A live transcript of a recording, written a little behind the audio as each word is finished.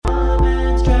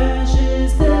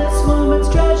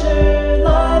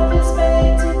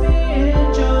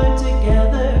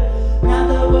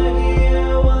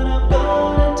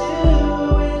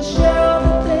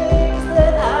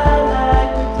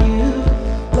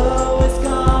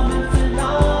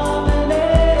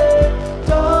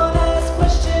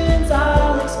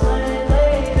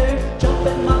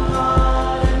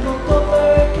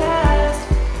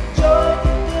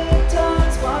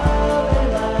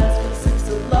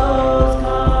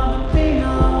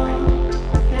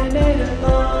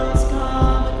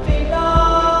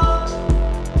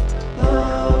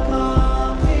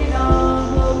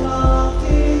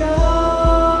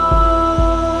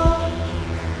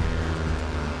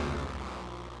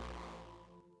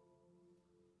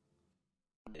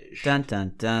Dun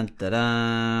dun dun dun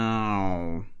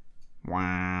dun.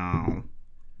 Wow.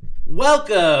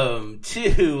 Welcome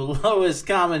to Lowest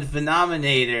Common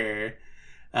Phenomenator.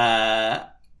 I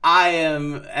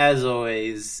am, as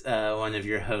always, one of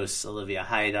your hosts, Olivia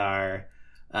Haidar.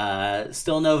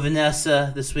 Still no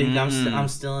Vanessa this week. I'm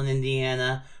still in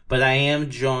Indiana, but I am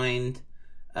joined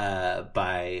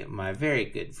by my very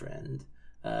good friend,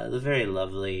 the very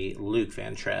lovely Luke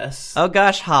Van Tress. Oh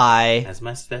gosh, hi. As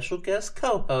my special guest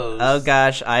co-host. Oh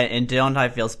gosh, don't I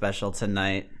feel special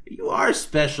tonight? You are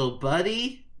special,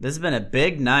 buddy. This has been a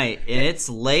big night, and it's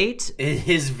late. It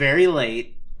is very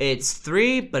late. It's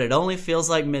 3, but it only feels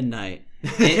like midnight.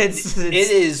 It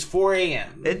is 4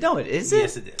 a.m. No, it isn't.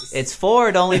 Yes, it is. It's 4.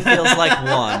 It only feels like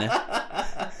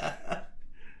 1.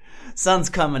 Sun's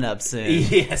coming up soon.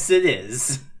 Yes, it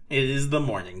is. It is the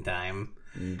morning time.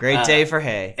 Great day for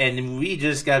hay. And we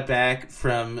just got back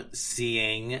from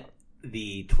seeing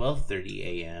the 12:30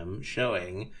 a.m.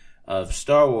 showing of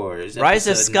Star Wars Rise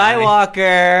of Episode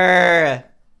Skywalker. 9.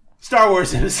 Star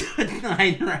Wars Episode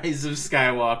 9, Rise of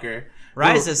Skywalker.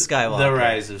 Rise of Skywalker. The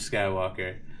Rise of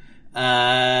Skywalker.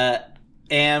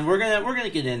 And we're gonna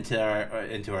get into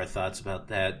our thoughts about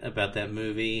that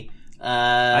movie.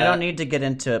 I don't need to get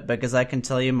into it because I can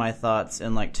tell you my thoughts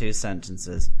in like 2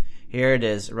 sentences. Here it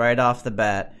is, right off the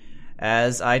bat.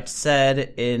 As I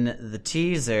said in the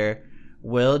teaser,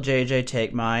 will JJ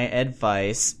take my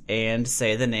advice and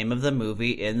say the name of the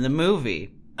movie in the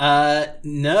movie?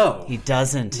 No. He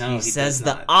doesn't. No, he says does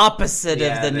the not. opposite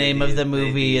of the name of the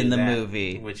movie in the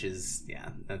movie. Which is,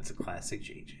 that's a classic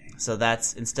JJ. So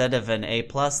that's, instead of an A+,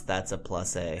 that's a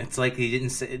plus A. It's like he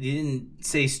didn't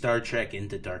say Star Trek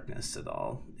Into Darkness at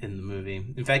all in the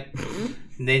movie. In fact,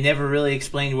 they never really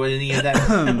explained what any of that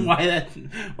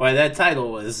why that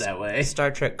title was that way.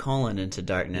 Star Trek: Into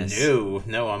Darkness.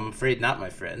 No, I'm afraid not, my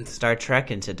friend. Star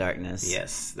Trek Into Darkness.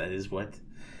 Yes, that is what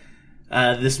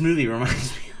this movie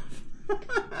reminds me of.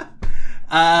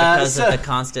 Because of the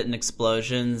constant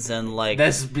explosions and like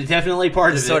that's definitely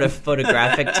part of it. Sort of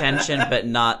photographic tension, but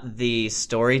not the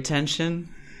story tension.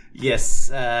 Yes,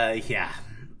 yeah.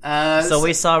 So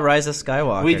we saw Rise of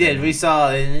Skywalker. We did. We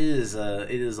saw, and it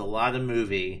is a lot of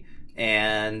movie.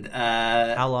 And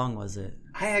how long was it?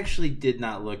 I actually did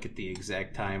not look at the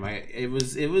exact time. It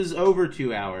was over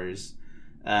 2 hours.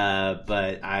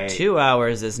 But 2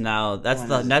 hours is now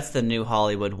that's the new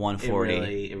Hollywood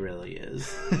 140. It really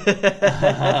is.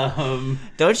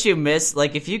 Don't you miss,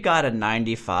 like, if you got a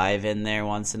 95 in there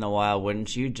once in a while,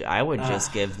 wouldn't you? I would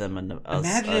just give them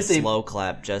a slow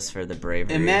clap just for the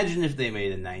bravery. Imagine if they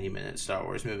made a 90-minute Star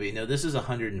Wars movie. No, this is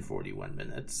 141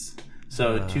 minutes.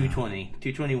 So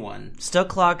 221. Still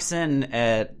clocks in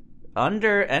at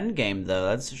under Endgame, though.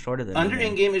 That's shorter than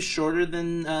Endgame is shorter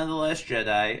than The Last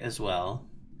Jedi as well.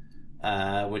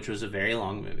 Which was a very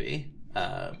long movie,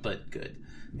 but good.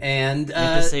 And you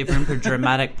have to save room for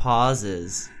dramatic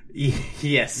pauses.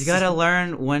 Yes, you gotta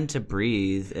learn when to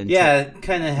breathe and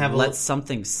kind of have let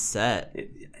something set.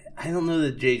 I don't know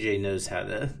that JJ knows how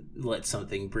to let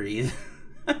something breathe.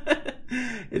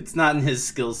 It's not in his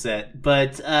skill set,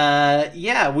 but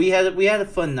we had a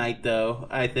fun night though.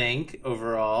 I think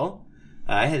overall,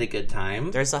 I had a good time.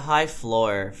 There's a high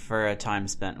floor for a time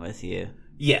spent with you.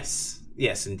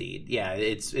 Yes, indeed. Yeah,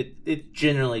 it's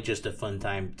generally just a fun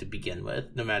time to begin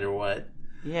with, no matter what.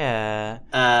 Yeah.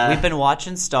 We've been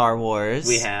watching Star Wars.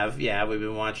 We have, yeah. We've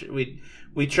been watching.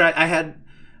 We tried.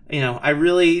 I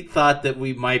really thought that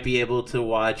we might be able to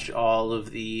watch all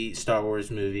of the Star Wars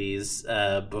movies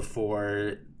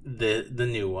before the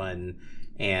new one,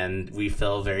 and we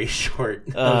fell very short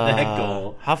of that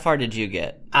goal. How far did you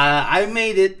get? I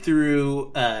made it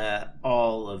through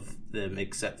all of them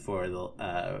except for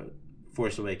the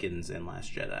Force Awakens and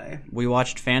Last Jedi. We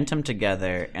watched Phantom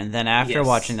together, and then after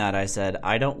watching that, I said,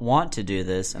 I don't want to do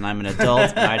this, and I'm an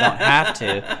adult, and I don't have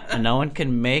to, and no one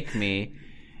can make me,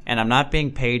 and I'm not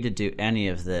being paid to do any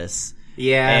of this.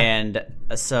 Yeah. And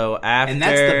so after... And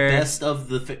that's the best of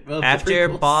the after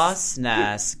the Boss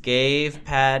Nass gave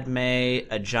Padme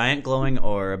a giant glowing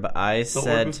orb, I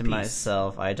said to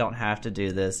myself, I don't have to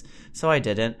do this, so I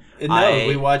didn't. No,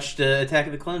 we watched Attack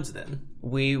of the Clones then.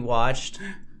 We watched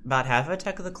about half of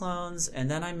Attack of the Clones, and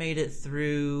then I made it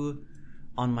through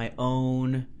on my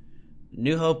own.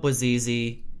 New Hope was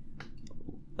easy.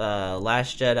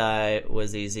 Last Jedi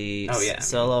was easy. Oh, yeah.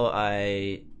 Solo,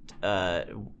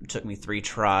 took me 3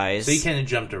 tries. So you kind of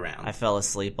jumped around. I fell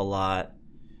asleep a lot.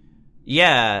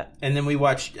 Yeah. And then we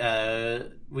watched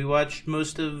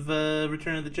most of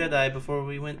Return of the Jedi before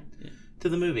we went to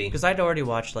the movie. Because I'd already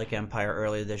watched like Empire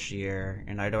earlier this year,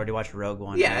 and I'd already watched Rogue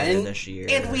One Yeah, earlier this year.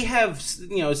 and we have,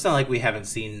 it's not like we haven't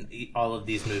seen all of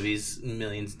these movies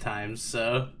millions of times,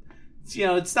 so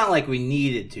it's not like we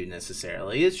needed to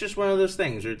necessarily. It's just one of those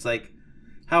things where it's like,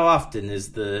 how often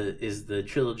is the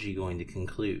trilogy going to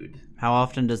conclude? How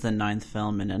often does the 9th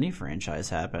film in any franchise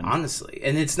happen? Honestly,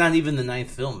 and it's not even the 9th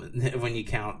film when you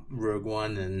count Rogue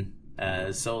One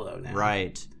and Solo. Now,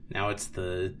 right now it's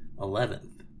the 11th.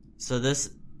 So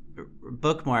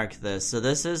bookmark this. So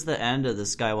this is the end of the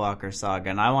Skywalker saga,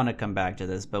 and I want to come back to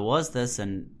this. But was this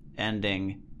an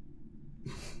ending?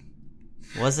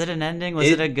 Was it an ending? Was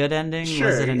it a good ending? Sure.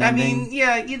 Was it an ending? I mean,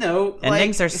 yeah,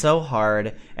 endings are so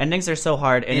hard. Endings are so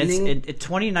hard, and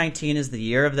 2019 is the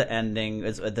year of the ending.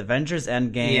 It's the Avengers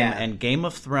Endgame and Game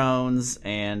of Thrones,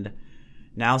 and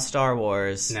now Star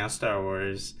Wars.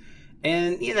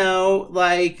 And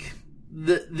like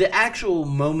the actual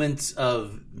moments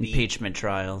of the impeachment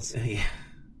trials. Yeah.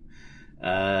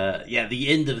 The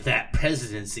end of that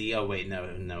presidency. Oh wait, no,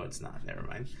 it's not. Never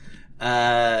mind.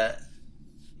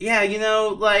 Yeah,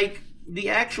 like the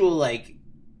actual like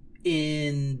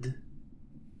end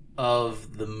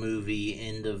of the movie,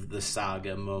 end of the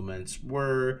saga moments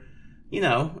were,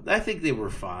 I think they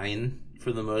were fine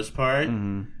for the most part.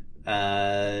 Mm-hmm.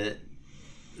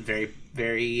 Very,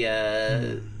 very.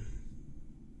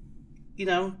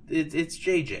 It's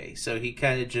JJ, so he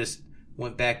kind of just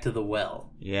went back to the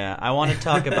well. Yeah, I want to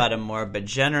talk about it more, but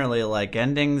generally, like,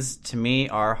 endings to me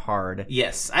are hard.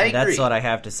 Yes, I agree. That's what I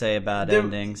have to say about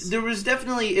endings. There was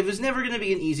definitely, it was never going to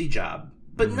be an easy job,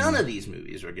 but none of these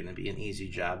movies were going to be an easy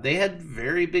job. They had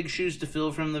very big shoes to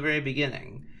fill from the very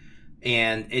beginning.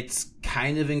 And it's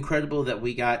kind of incredible that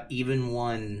we got even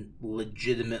one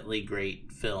legitimately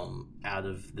great film out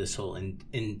of this whole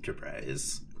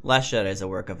enterprise. Last Jedi is a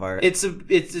work of art. It's a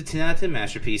 10 out of 10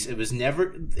 masterpiece. It was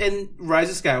never, and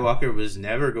Rise of Skywalker was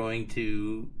never going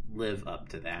to live up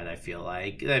to that. I feel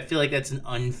like that's an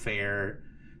unfair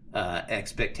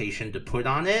expectation to put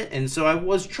on it, and so I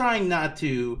was trying not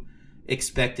to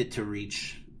expect it to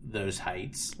reach those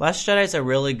heights. Last Jedi is a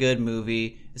really good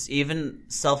movie. It's even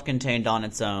self-contained on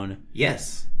its own.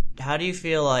 Yes. How do you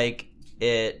feel like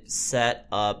it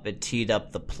teed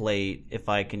up the plate, if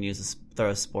I can throw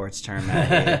a sports term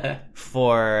at you,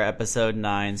 for Episode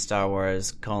 9, Star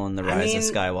Wars: The Rise of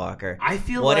Skywalker? I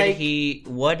feel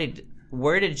where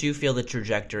did you feel the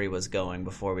trajectory was going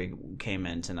before we came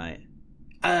in tonight?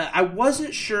 I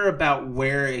wasn't sure about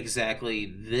where exactly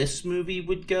this movie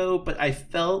would go, but I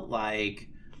felt like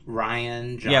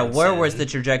Rian Johnson... Yeah, where was the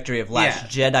trajectory of Last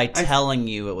Jedi telling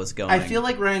you it was going? I feel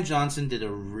like Rian Johnson did a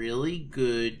really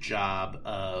good job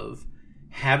of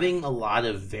having a lot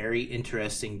of very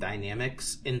interesting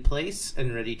dynamics in place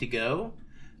and ready to go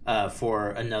for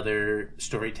another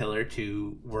storyteller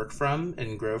to work from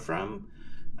and grow from.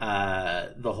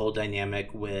 The whole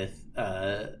dynamic with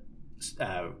Kylo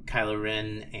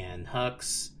Ren and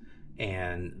Hux,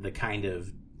 and the kind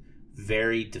of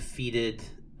very defeated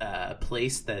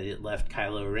place that it left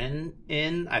Kylo Ren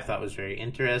in, I thought was very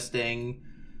interesting.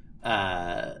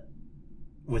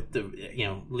 With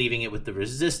the leaving it with the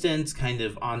Resistance kind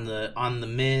of on the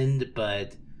mend,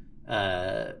 but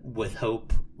with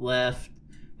hope left,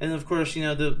 and of course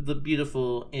the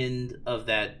beautiful end of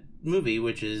that movie,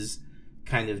 which is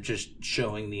kind of just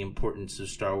showing the importance of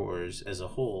Star Wars as a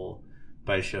whole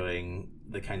by showing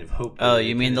the kind of hope. Oh,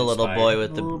 you mean the little boy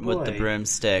with the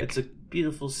broomstick? It's a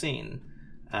beautiful scene,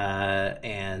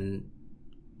 and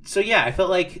so yeah, I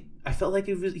felt like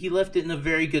he left it in a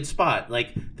very good spot.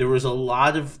 Like, there was a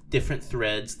lot of different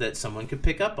threads that someone could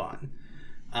pick up on,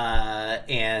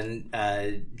 and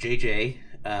JJ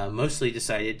mostly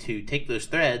decided to take those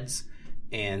threads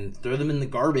and throw them in the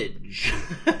garbage.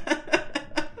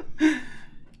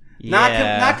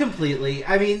 Not completely.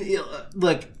 I mean,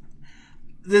 look,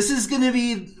 this is going to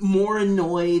be more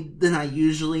annoyed than I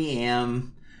usually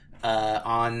am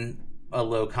on a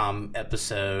low-com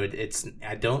episode.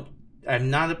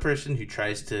 I'm not a person who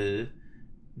tries to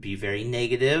be very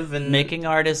negative, and making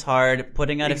art is hard.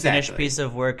 Putting out a finished piece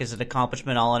of work is an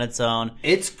accomplishment all on its own.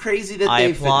 It's crazy that I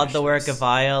applaud the work of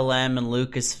ILM and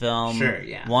Lucasfilm. Sure,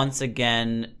 yeah. Once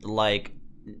again, like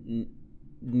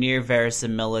near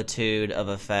verisimilitude of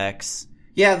effects.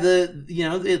 Yeah,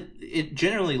 it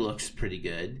generally looks pretty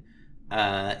good.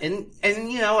 And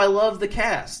I love the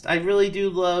cast. I really do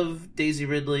love Daisy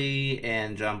Ridley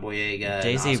and John Boyega.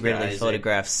 Daisy and Ridley Isaac.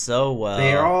 photographed so well.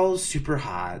 They are all super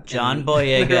hot. John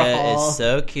Boyega is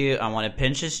so cute. I want to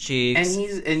pinch his cheeks.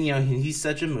 And he's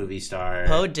such a movie star.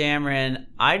 Poe Dameron,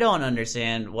 I don't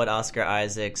understand what Oscar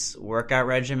Isaac's workout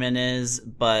regimen is,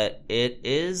 but it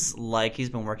is like he's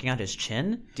been working out his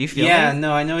chin. Do you feel me? Yeah,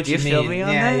 no, I know what you mean. Do you feel me on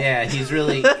that? Yeah, he's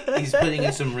putting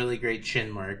in some really great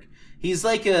chin work. He's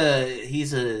like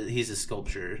he's a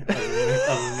sculpture of a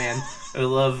man. I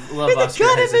love Oscar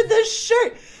Got him Isaac. in this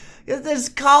shirt. His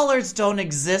collars don't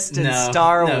exist in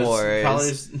Star Wars.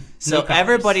 Collars.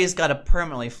 Everybody's got a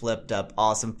permanently flipped up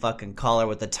awesome fucking collar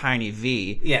with a tiny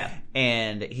V. Yeah.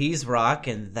 And he's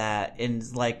rocking that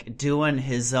and like doing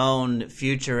his own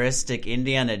futuristic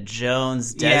Indiana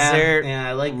Jones desert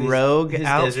I like rogue his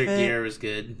outfit. Desert gear was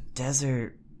good.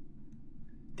 Desert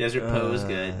Poe was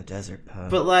good. Desert Poe.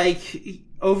 But like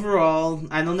overall,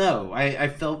 I don't know. I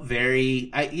felt very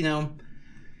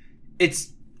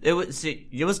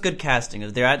It was good casting.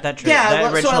 They're at that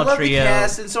that original so I love trio. the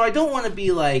cast, and so I don't want to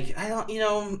be like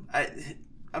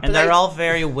and they're all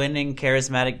very winning,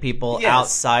 charismatic people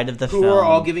outside of the film. Who are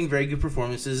all giving very good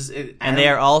performances. And they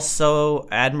are also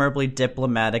admirably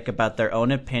diplomatic about their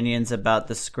own opinions about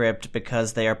the script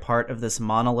because they are part of this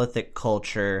monolithic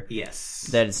culture. Yes.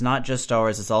 That it's not just Star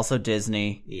Wars, it's also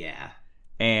Disney. Yeah.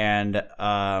 And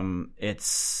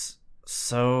it's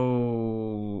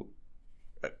so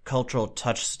a cultural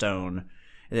touchstone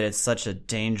that it's such a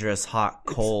dangerous hot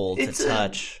coal to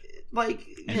touch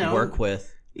and work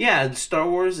with. Yeah, Star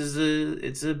Wars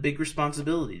is a big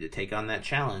responsibility to take on that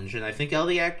challenge, and I think all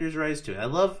the actors rise to it. I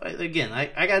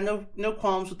got no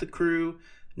qualms with the crew,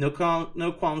 no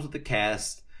qualms with the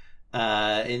cast,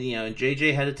 and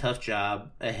JJ had a tough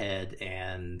job ahead,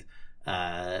 and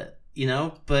but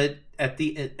at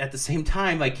the same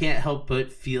time, I can't help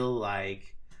but feel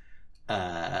like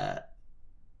I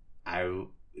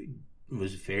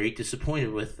was very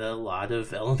disappointed with a lot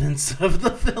of elements of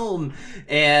the film,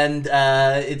 and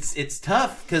it's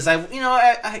tough because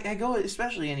I go,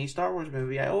 especially any Star Wars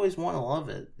movie, I always want to love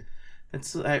it.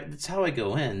 That's how I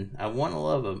go in. I want to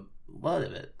love a lot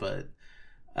of it, but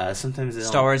sometimes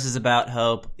Star Wars is about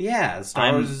hope. Yeah,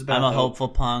 Star Wars is about. I'm a hopeful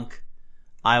punk.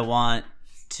 I want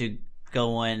to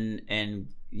go in and.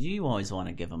 You always want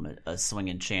to give them a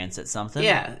swinging chance at something.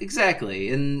 Yeah,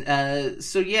 exactly. And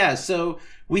so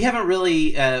we haven't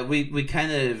really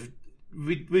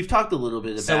we've talked a little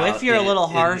bit about. So if you're a little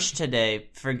harsh today,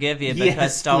 forgive you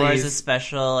because Star Wars is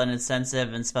special and it's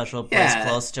sensitive and special place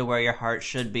close to where your heart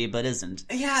should be, but isn't.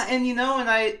 Yeah, and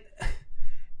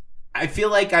I feel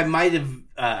like I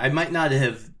might not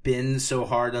have been so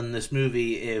hard on this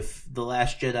movie if The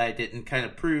Last Jedi didn't kind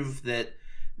of prove that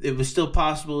it was still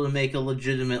possible to make a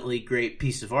legitimately great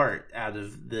piece of art out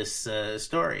of this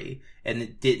story, and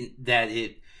it didn't.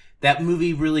 That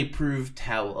movie really proved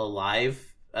how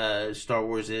alive Star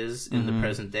Wars is in the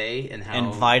present day, and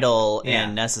how vital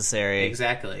and necessary.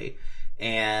 Exactly,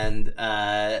 and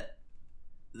The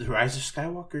Rise of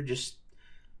Skywalker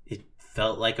it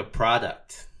felt like a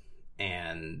product,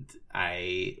 and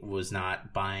I was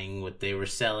not buying what they were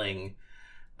selling.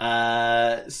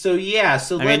 I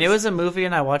mean, it was a movie,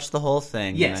 and I watched the whole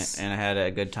thing. Yes, and I had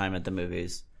a good time at the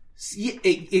movies. Yeah,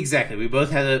 exactly. We both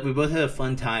had a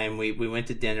fun time. We went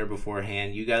to dinner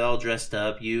beforehand. You got all dressed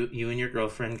up. You and your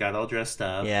girlfriend got all dressed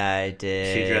up. Yeah, I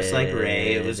did. She dressed like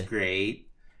Rey. It was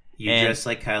great. You dressed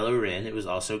like Kylo Ren. It was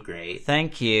also great.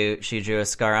 Thank you. She drew a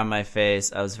scar on my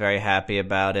face. I was very happy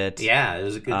about it. Yeah, it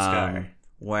was a good scar.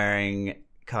 Wearing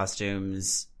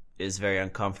costumes is very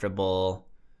uncomfortable.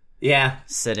 Yeah.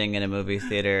 Sitting in a movie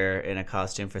theater in a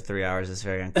costume for 3 hours is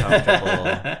very uncomfortable.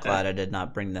 Glad I did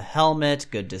not bring the helmet.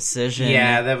 Good decision.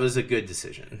 Yeah, that was a good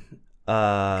decision.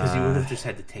 Because you would have just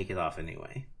had to take it off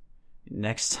anyway.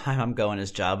 Next time I'm going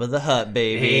as Jabba the Hutt,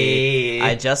 baby. Hey.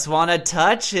 I just want to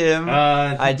touch him.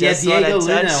 I just want to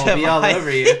touch him. Will be all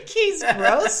over you. I think he's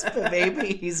gross, but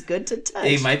maybe he's good to touch.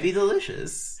 He might be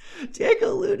delicious.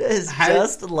 Diego Luna is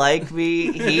just like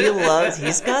me.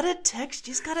 He's got a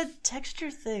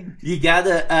texture thing. You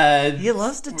gotta he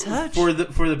loves to touch. For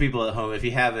the people at home, if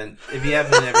you haven't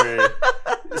ever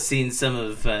seen some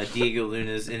of Diego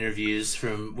Luna's interviews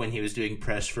from when he was doing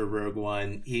press for Rogue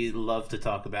One, he loved to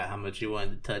talk about how much he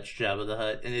wanted to touch Jabba the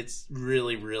Hutt, and it's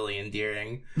really, really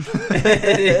endearing. And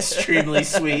extremely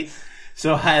sweet.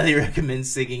 So highly recommend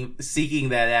seeking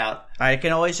that out. I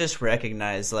can always just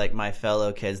recognize like my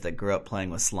fellow kids that grew up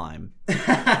playing with slime,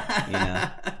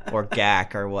 or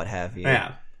gack or what have you.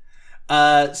 Yeah.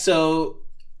 So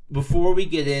before we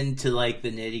get into like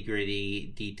the nitty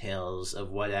gritty details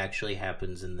of what actually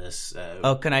happens in this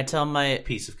can I tell my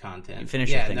piece of content?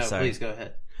 Finish your thing, no, sorry. Please go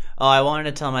ahead. Oh, I wanted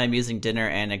to tell my amusing dinner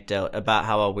anecdote about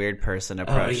how a weird person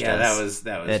approached us.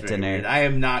 that was at very dinner. weird. I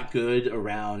am not good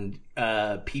around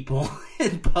people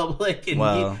in public, and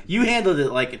Well, you handled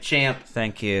it like a champ.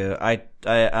 Thank you. I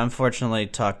unfortunately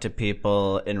talk to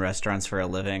people in restaurants for a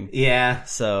living. Yeah.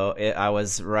 So I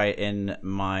was right in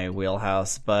my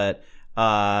wheelhouse. But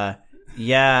yeah,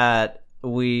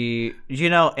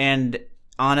 and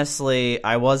honestly,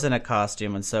 I was in a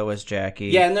costume, and so was Jackie.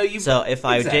 Yeah, no, you. So if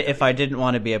exactly. I didn't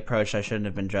want to be approached, I shouldn't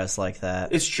have been dressed like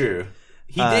that. It's true.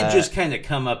 He did just kind of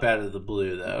come up out of the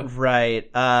blue, though.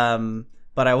 Right.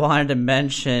 But I wanted to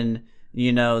mention,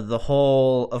 the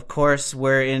whole. Of course,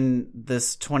 we're in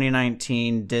this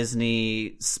 2019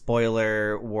 Disney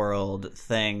spoiler world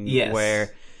thing, Yes.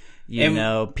 where.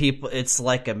 People, it's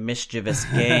like a mischievous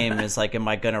game. It's like, am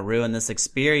I going to ruin this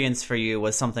experience for you?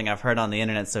 Was something I've heard on the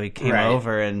internet. So he came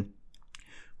over and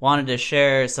wanted to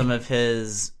share some of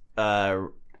his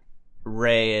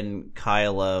Rey and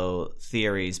Kylo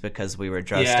theories because we were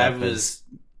dressed up as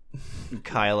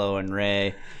Kylo and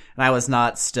Rey. And I was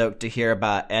not stoked to hear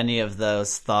about any of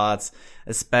those thoughts,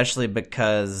 especially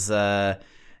because,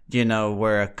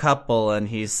 we're a couple, and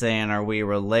he's saying, are we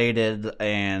related?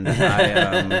 And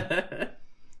I'm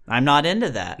not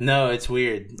into that. No, it's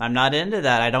weird. I'm not into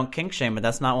that. I don't kink shame, but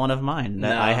that's not one of mine.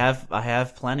 No. I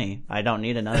have plenty. I don't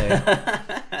need another.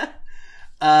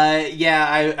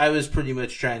 I was pretty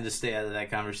much trying to stay out of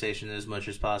that conversation as much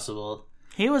as possible.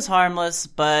 He was harmless,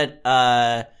 but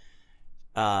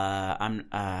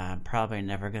I'm probably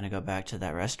never going to go back to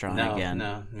that restaurant again.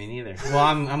 No, me neither. Well,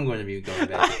 I'm going to be going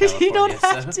back to California. You don't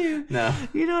have to. No.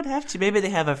 You don't have to. Maybe they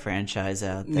have a franchise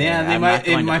out there. Yeah, I'm not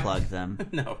going to plug them.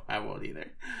 No, I won't either.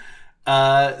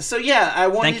 I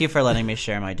wanted... Thank you for letting me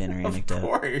share my dinner anecdote. Of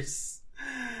course.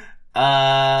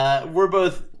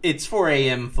 It's 4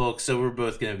 a.m., folks, so we're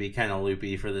both going to be kind of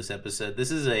loopy for this episode.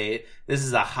 This is a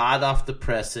hot off the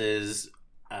presses,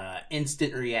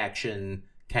 instant reaction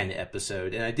kind of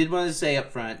episode. And I did want to say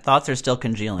up front, thoughts are still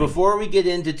congealing. Before we get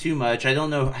into too much, I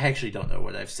actually don't know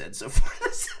what I've said so far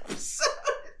this episode.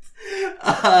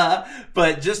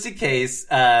 But just in case,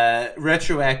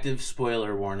 retroactive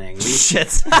spoiler warning.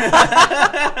 Shit.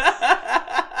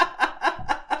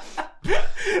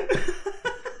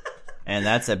 And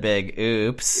that's a big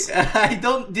oops.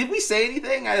 Did we say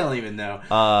anything? I don't even know.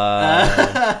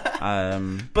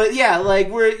 But yeah, like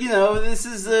we're going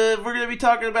to be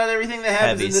talking about everything that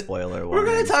happens. Heavy spoiler warning. We're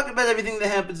going to talk about everything that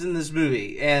happens in this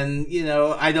movie. And,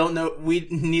 I don't know,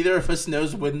 neither of us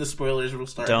knows when the spoilers will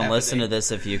start Don't happening. listen to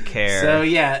this if you care. So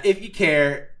yeah, if you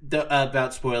care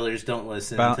about spoilers, don't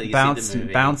listen until you see the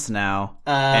movie. Bounce now,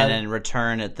 and then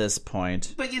return at this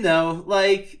point. But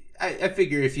I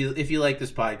figure if you like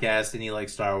this podcast and you like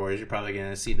Star Wars, you're probably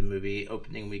going to see the movie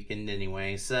opening weekend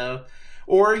anyway. So,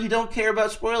 or you don't care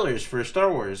about spoilers for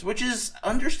Star Wars, which is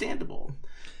understandable.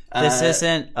 This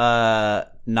isn't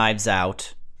Knives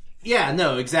Out. Yeah,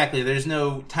 no, exactly. There's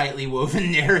no tightly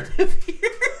woven narrative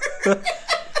here.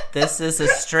 This is a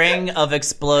string of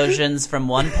explosions from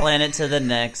one planet to the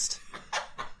next.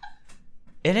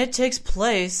 And it takes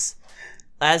place,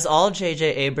 as all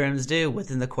J.J. Abrams do,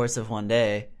 within the course of one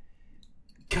day.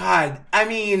 God, I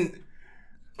mean,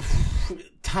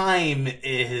 time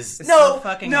is so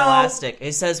fucking elastic.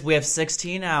 He says we have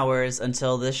 16 hours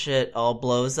until this shit all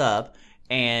blows up,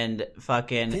 and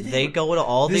fucking they go to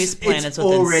all these planets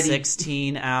within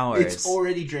 16 hours. It's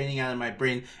already draining out of my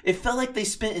brain. It felt like they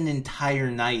spent an entire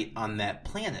night on that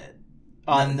planet.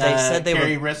 On they said they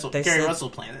Carrie were Russell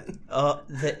planet.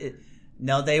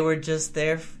 No, they were just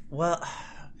there. Well,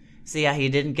 see, yeah, he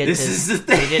didn't get. This is the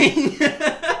thing.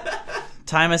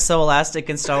 Time is so elastic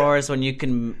in Star Wars when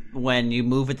you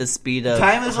move at the speed of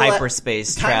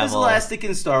hyperspace travel. Time is elastic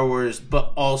in Star Wars,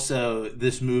 but also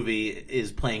this movie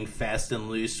is playing fast and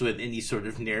loose with any sort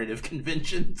of narrative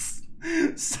conventions.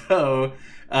 So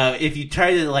if you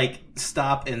try to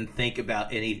stop and think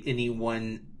about any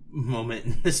one moment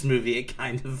in this movie, it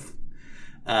kind of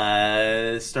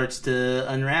starts to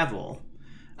unravel.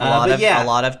 A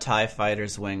lot of TIE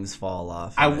fighters' wings fall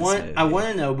off. I want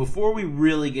to know, before we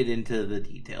really get into the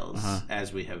details,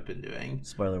 as we have been doing.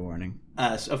 Spoiler warning.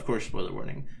 Of course, spoiler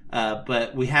warning.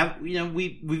 But we have,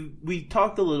 we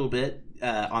talked a little bit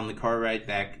on the car ride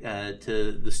back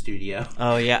to the studio.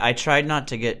 Oh yeah, I tried not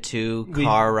to get too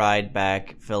car ride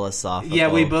back philosophical.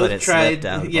 Yeah, we both tried.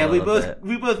 Yeah, we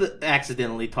both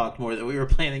accidentally talked more than we were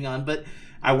planning on. But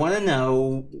I want to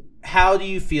know, how do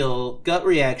you feel? Gut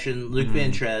reaction, Luke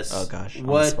Ventress. Oh gosh.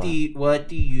 What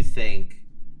do you think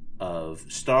of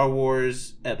Star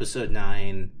Wars Episode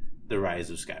 9, The Rise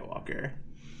of Skywalker?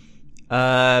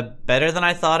 Better than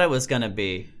I thought it was gonna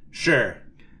be. Sure.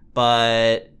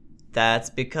 But that's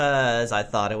because I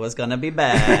thought it was gonna be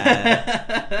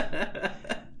bad.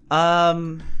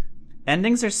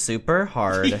 Endings are super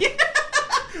hard. Yeah.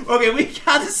 Okay, we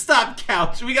gotta stop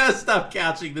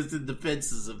couching this in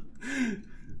defenses of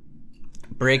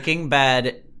Breaking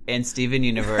Bad and Steven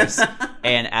Universe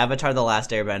and Avatar The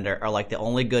Last Airbender are like the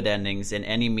only good endings in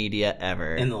any media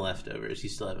ever. In The Leftovers. You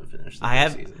still haven't finished the I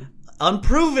have season.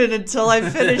 Unproven until I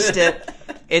finished it.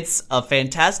 It's a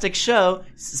fantastic show,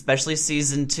 especially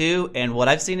season 2 and what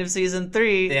I've seen of season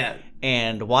 3. Yeah.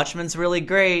 And Watchmen's really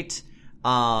great.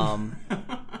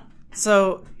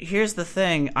 So here's the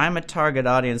thing. I'm a target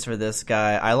audience for this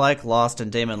guy. I like Lost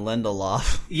and Damon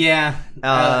Lindelof. Yeah.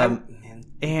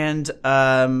 And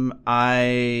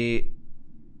I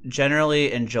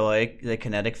generally enjoy the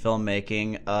kinetic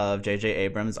filmmaking of J.J.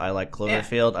 Abrams. I like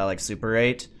Cloverfield. I like Super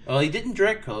 8. Well, he didn't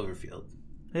direct Cloverfield.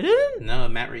 He didn't? No,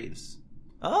 Matt Reeves.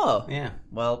 Oh. Yeah.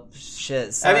 Well,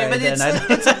 shit. Sorry, I mean,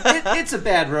 but it's a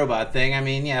bad robot thing. I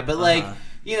mean, yeah, but like...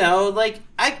 You know, like,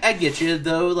 I get you,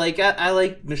 though. Like, I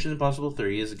like Mission Impossible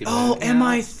 3 is a good one. Oh,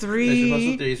 MI3 Mission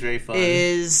Impossible 3 is very fun.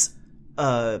 Is,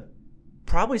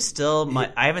 probably still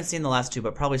my... I haven't seen the last two,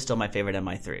 but probably still my favorite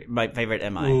MI3. My favorite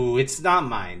MI. Ooh, it's not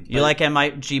mine. You like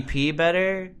MIGP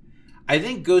better? I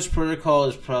think Ghost Protocol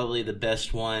is probably the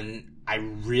best one. I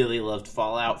really loved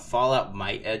Fallout. Fallout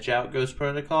might edge out Ghost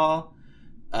Protocol.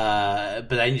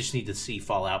 But I just need to see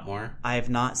Fallout more. I have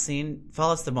not seen...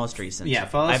 Fallout's the most recent. Yeah,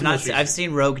 Fallout's the most recent. I've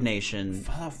seen Rogue Nation.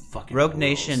 Fallout fucking Rogue rules.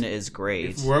 Nation is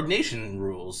great. Rogue Nation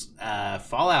rules.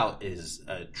 Fallout is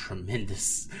a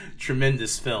tremendous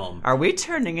film. Are we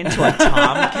turning into a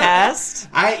Tomcast?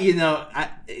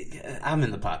 I'm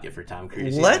in the pocket for Tom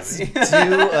Cruise. Let's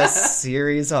do a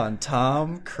series on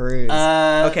Tom Cruise.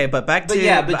 Okay, but back to...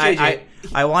 But JJ...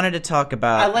 I wanted to talk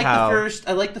about his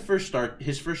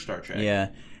first Star Trek. Yeah.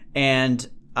 And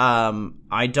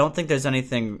I don't think there's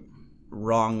anything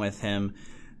wrong with him,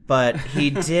 but he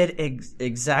did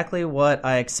exactly what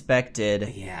I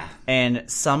expected. Yeah. And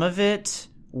some of it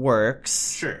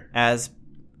works. Sure. As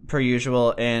per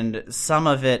usual, and some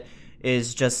of it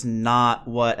is just not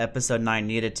what episode 9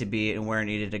 needed to be and where it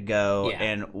needed to go. Yeah.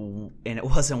 And it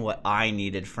wasn't what I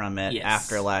needed from it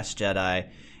after Last Jedi.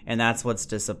 And that's what's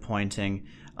disappointing.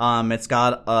 It's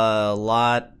got a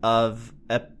lot of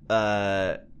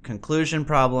conclusion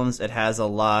problems. It has a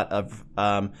lot of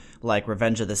like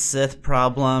Revenge of the Sith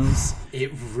problems.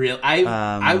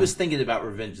 I was thinking about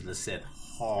Revenge of the Sith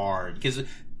hard because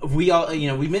we all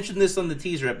we mentioned this on the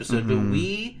teaser episode, but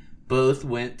we both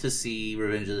went to see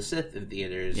Revenge of the Sith in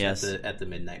theaters at the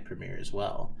midnight premiere as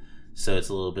well. So it's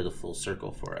a little bit of full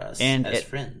circle for us as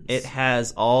friends. It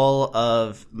has all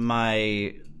of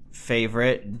my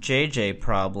favorite JJ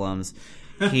problems.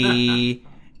 He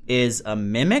is a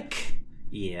mimic.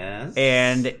 Yes.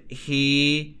 And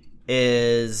he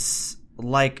is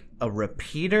like a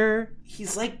repeater.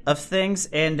 He's like of things,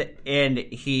 and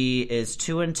he is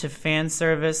too into fan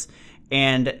service,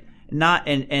 and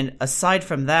aside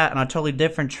from that, on a totally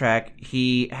different track,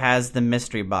 he has the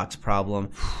mystery box problem.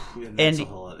 And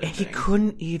he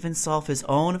couldn't even solve his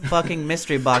own fucking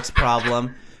mystery box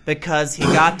problem because he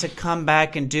got to come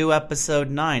back and do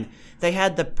episode 9. They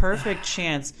had the perfect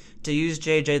chance to use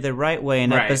JJ the right way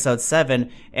in episode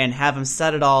 7 and have him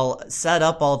set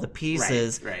up all the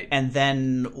pieces, and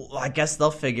then I guess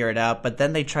they'll figure it out. But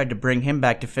then they tried to bring him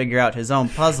back to figure out his own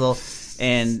puzzle,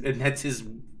 and that's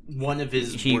one of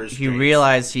his worst he traits.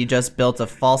 realized he just built a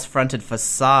false-fronted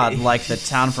facade like the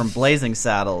town from Blazing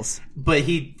Saddles. But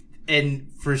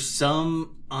for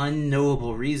some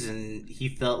unknowable reason, he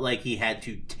felt like he had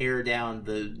to tear down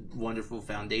the wonderful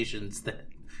foundations that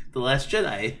The Last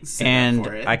Jedi set up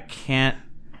for it. I can't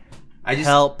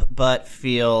help but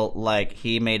feel like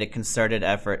he made a concerted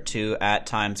effort to, at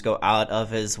times, go out of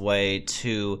his way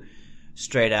to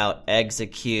straight out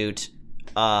execute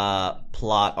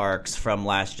plot arcs from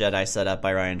Last Jedi set up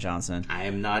by Rian Johnson. I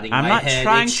am nodding my head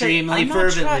extremely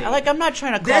fervently. I'm not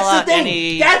trying to call out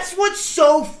any... That's what's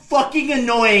so fucking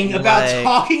annoying about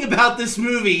talking about this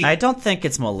movie. I don't think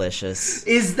it's malicious.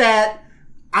 Is that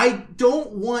I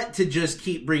don't want to just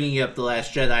keep bringing up The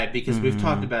Last Jedi because we've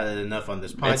talked about it enough on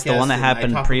this podcast. It's the one that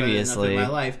happened previously. In my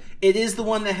life. It is the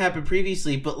one that happened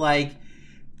previously, but like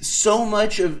so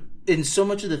much of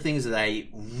the things that I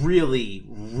really,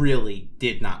 really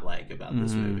did not like about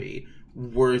this movie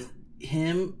were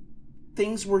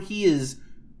things where he is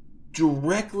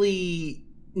directly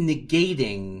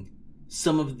negating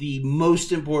some of the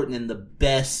most important and the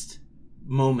best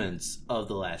moments of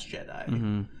The Last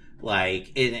Jedi.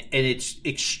 Like, and it's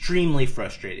extremely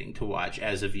frustrating to watch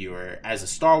as a viewer, as a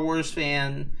Star Wars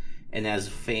fan, and as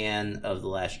a fan of The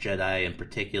Last Jedi in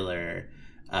particular.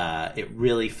 It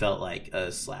really felt like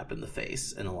a slap in the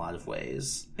face in a lot of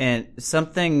ways. And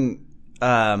something,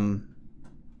 one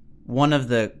of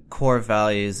the core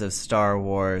values of Star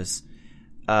Wars,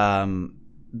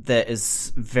 that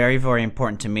is very, very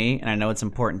important to me, and I know it's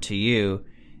important to you,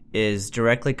 is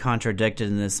directly contradicted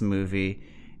in this movie.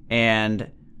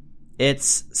 And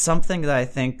it's something that I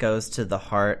think goes to the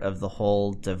heart of the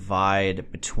whole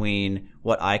divide between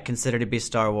what I consider to be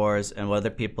Star Wars and what other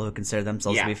people who consider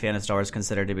themselves to be fans of Star Wars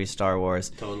consider to be Star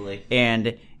Wars. Totally.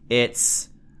 And it's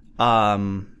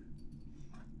an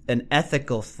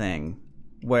ethical thing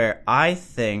where I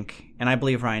think, and I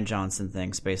believe Rian Johnson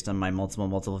thinks based on my multiple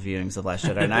viewings of Last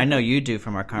Jedi, and I know you do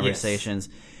from our conversations,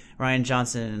 yes. Rian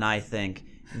Johnson and I think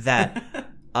that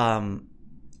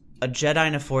a Jedi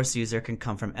and a Force user can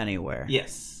come from anywhere.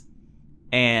 Yes.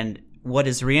 And what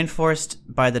is reinforced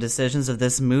by the decisions of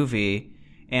this movie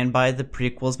and by the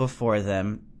prequels before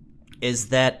them is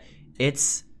that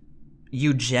it's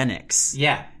eugenics.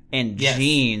 Yeah. And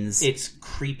genes. It's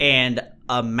creepy. And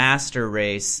a master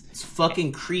race. It's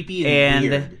fucking creepy and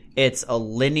weird. And it's a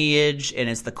lineage, and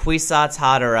it's the Kwisatz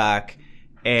Haderach.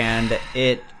 And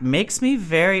it makes me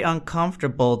very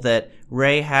uncomfortable that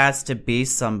Rey has to be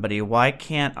somebody. Why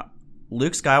can't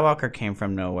Luke Skywalker came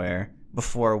from nowhere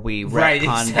before we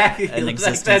retconned an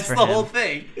existence that's for the him. Whole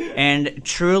thing. And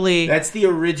truly, that's the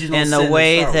original. In the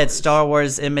way that Star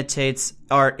Wars imitates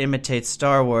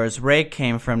Star Wars, Rey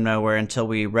came from nowhere until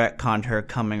we retconned her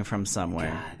coming from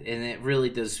somewhere. God, and it really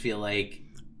does feel like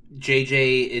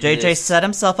JJ set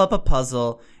himself up a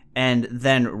puzzle, and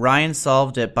then Rian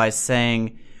solved it by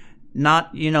saying,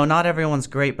 not everyone's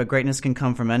great, but greatness can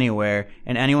come from anywhere,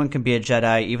 and anyone can be a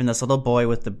Jedi, even this little boy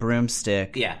with the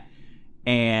broomstick. Yeah.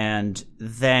 And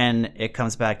then it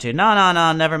comes back to,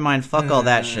 no, never mind, fuck all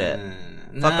that shit.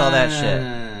 Fuck all that shit.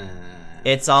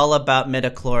 It's all about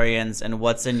midichlorians and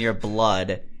what's in your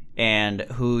blood and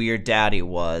who your daddy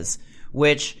was,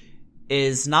 which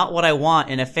is not what I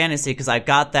want in a fantasy, because I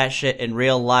got that shit in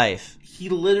real life. He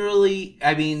literally,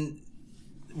 I mean,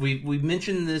 we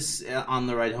mentioned this on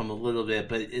the ride home a little bit,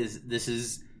 but this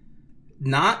is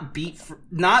not beat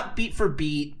for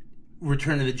beat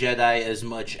Return of the Jedi as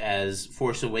much as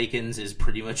Force Awakens is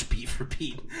pretty much beat for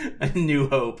beat A New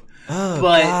Hope. Oh,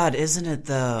 but God, isn't it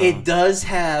though? It does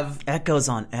have echoes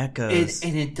on echoes.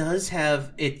 And it does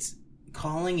have, it's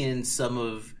calling in it's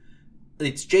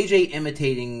JJ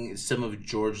imitating some of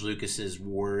George Lucas's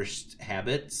worst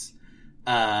habits,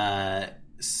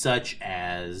 such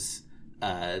as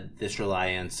this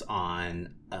reliance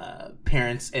on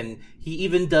parents, and he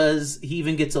even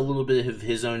gets a little bit of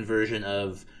his own version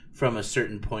of from a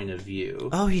certain point of view.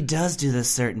 Oh, he does do this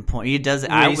certain point. He does.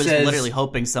 I was literally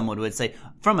hoping someone would say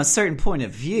from a certain point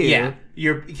of view. Yeah,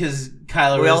 because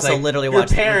Kylo. We also literally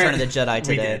watched Return of the Jedi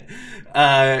today.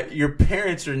 Your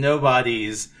parents are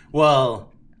nobodies.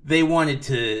 Well, they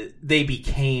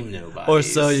became nobodies. Or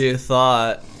so you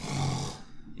thought.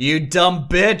 You dumb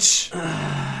bitch.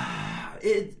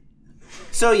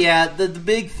 So yeah, the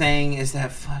big thing is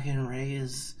that fucking Rey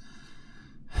is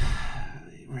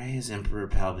Emperor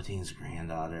Palpatine's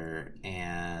granddaughter,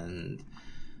 and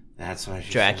that's why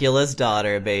she's Dracula's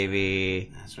daughter,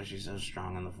 baby. That's why she's so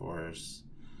strong in the Force.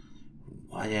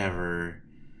 Whatever.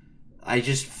 I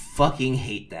just fucking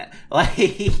hate that.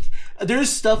 Like, there's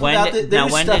stuff about this.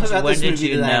 When did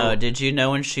you know? Did you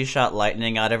know when she shot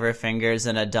lightning out of her fingers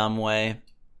in a dumb way?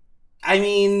 I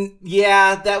mean,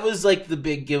 yeah, that was like the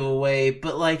big giveaway,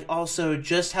 but like also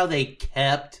just how they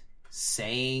kept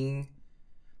saying,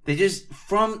 they just,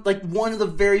 from like one of the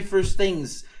very first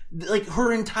things, like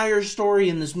her entire story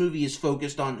in this movie is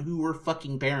focused on who her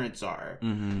fucking parents are.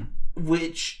 Mm-hmm.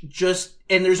 Which just,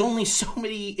 and there's only so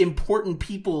many important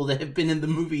people that have been in the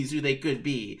movies who they could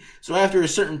be. So after a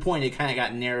certain point, it kind of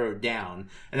got narrowed down.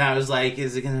 And I was like,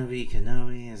 is it going to be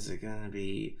Kenobi? Is it going to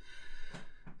be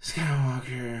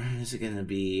Skywalker? Is it going to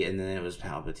be? And then it was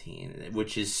Palpatine,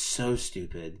 which is so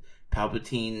stupid.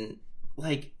 Palpatine,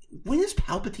 like, when is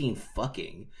Palpatine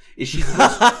fucking?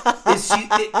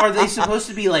 Are they supposed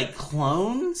to be like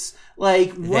clones?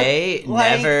 Like, what? They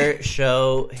never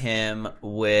show him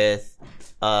with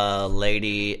a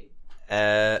lady.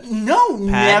 No,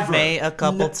 Padme never. A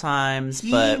couple times,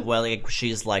 but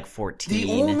she's like 14.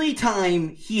 The only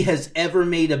time he has ever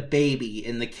made a baby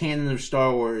in the canon of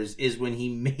Star Wars is when he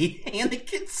made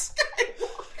Anakin Skywalker.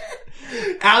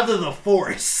 out of the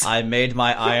Force. I made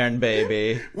my Iron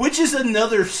Baby. Which is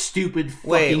another stupid fucking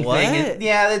Wait, what? thing.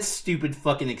 Yeah, that's stupid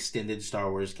fucking extended Star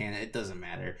Wars canon. It doesn't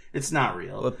matter. It's not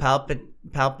real. With Palpatine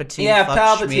Palpatine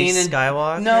Shmi and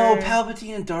Skywalker? No,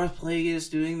 Palpatine and Darth Plagueis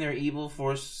doing their evil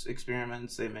Force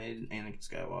experiments. They made Anakin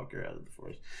Skywalker out of the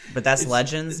Force. But that's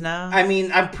Legends now? I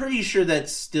mean, I'm pretty sure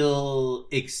that's still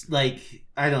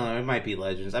I don't know. It might be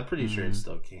Legends. I'm pretty sure it's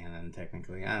still canon,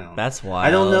 technically. I don't know. That's wild.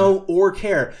 I don't know or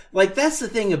care. Like, that's the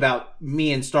thing about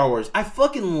me and Star Wars. I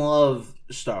fucking love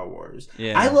Star Wars.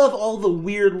 Yeah. I love all the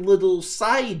weird little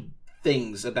side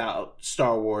things about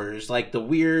Star Wars, like the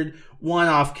weird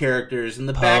one-off characters and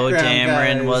the Poe background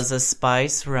Dameron guys. was a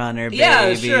spice runner, baby.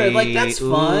 Yeah, sure. Like, that's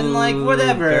fun. Ooh, like,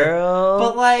 whatever. Girl.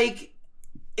 But, like,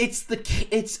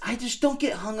 I just don't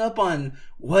get hung up on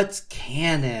what's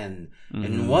canon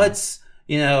and what's,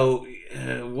 what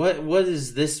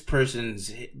is this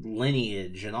person's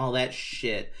lineage and all that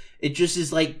shit. It just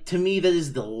is like, to me, that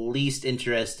is the least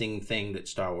interesting thing that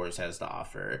Star Wars has to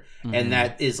offer. And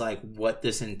that is like what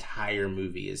this entire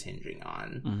movie is hinging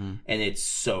on. And it's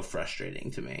so frustrating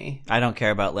to me. I don't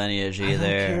care about lineage either. I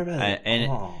don't care about it at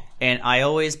all. And I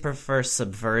always prefer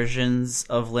subversions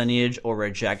of lineage or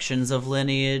rejections of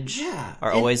lineage. Yeah.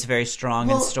 Are always very strong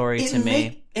in story to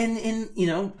me.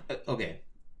 Okay.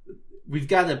 We've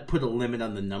got to put a limit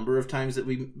on the number of times that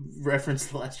we reference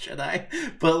The Last Jedi.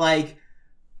 But, like,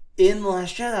 in The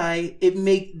Last Jedi,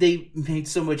 they made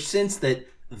so much sense that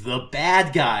the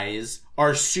bad guys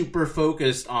are super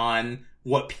focused on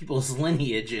what people's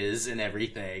lineage is and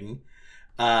everything.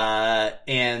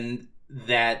 And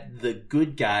that the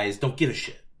good guys don't give a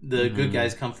shit. The good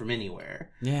guys come from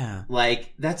anywhere. Yeah.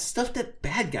 Like, that's stuff that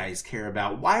bad guys care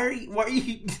about. Why are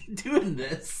you doing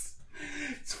this?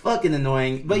 It's fucking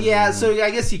annoying. But yeah, so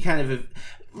I guess you kind of,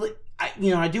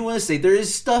 I do want to say there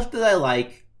is stuff that I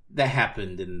like that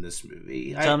happened in this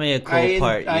movie. Tell me a cool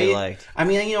part you liked. I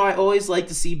mean, I always like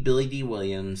to see Billy D.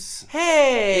 Williams.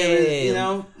 Hey!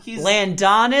 He's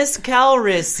Landonis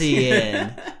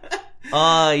Calrissian.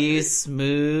 Oh, you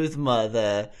smooth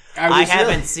mother. I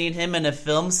haven't seen him in a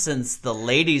film since The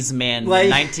Ladies' Man,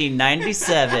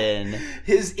 1997.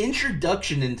 His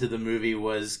introduction into the movie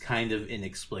was kind of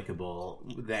inexplicable,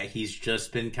 that he's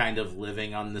just been kind of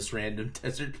living on this random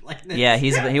desert planet. Yeah,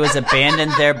 he was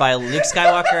abandoned there by Luke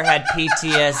Skywalker, had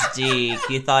PTSD.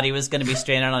 He thought he was going to be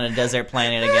stranded on a desert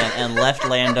planet again and left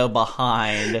Lando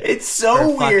behind. It's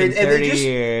so weird.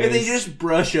 And they just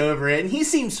brush over it, and he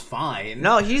seems fine.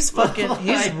 No, he's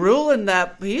he's ruling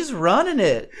that. He's running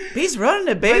it. He's running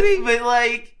it, baby. But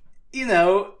like, he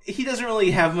doesn't really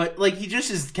have much. Like, he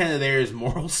just is kind of there as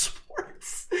moral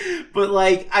supports. But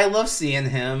like, I love seeing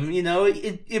him.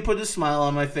 It put a smile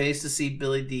on my face to see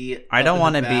Billy D. I don't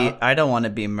want to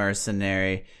be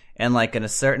mercenary. And like, at a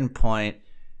certain point,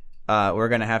 we're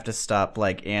gonna have to stop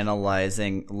like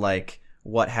analyzing like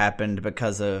what happened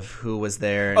because of who was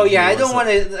there. Oh yeah, I don't want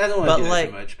to do that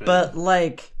too much. But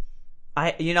like,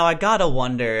 I gotta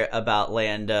wonder about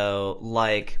Lando,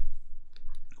 like,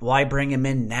 why bring him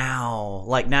in now?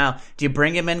 Like, now, do you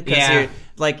bring him in because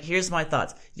here's my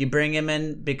thoughts. Do you bring him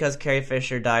in because Carrie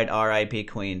Fisher died, R.I.P.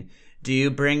 Queen? Do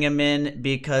you bring him in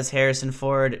because Harrison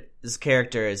Ford's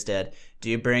character is dead?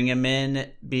 Do you bring him in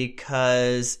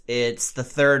because it's the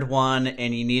third one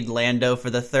and you need Lando for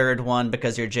the third one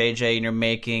because you're JJ and you're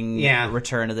making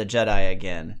Return of the Jedi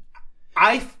again?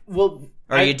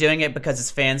 Or are you doing it because it's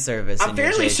fan service and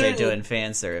you're JJ doing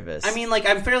fan service? I mean, like,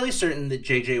 I'm fairly certain that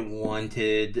JJ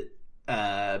wanted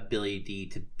Billy D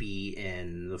to be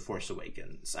in The Force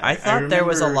Awakens. I thought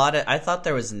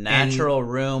there was natural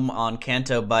room on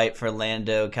Canto Bight for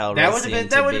Lando Calrissian.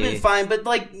 That would have been fine, but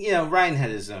like, Ryan had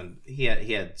his own. He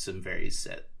had some very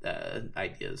set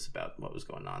ideas about what was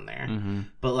going on there.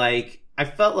 But like, I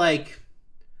felt like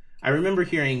I remember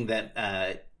hearing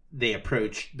that they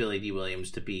approached Billy D.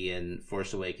 Williams to be in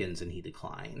Force Awakens, and he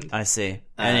declined. I see.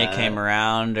 And he came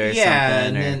around or something?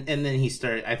 And then he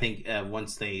started, I think,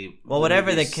 once they... Well,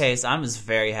 whatever the case, I'm just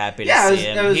very happy to see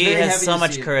him. He has so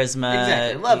much charisma.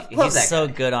 Exactly. Love He's that so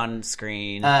guy. good on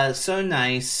screen. So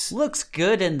nice. Looks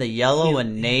good in the yellow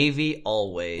and navy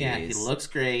always. Yeah, he looks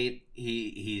great.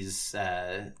 He's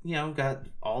got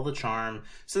all the charm.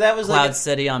 So that was Cloud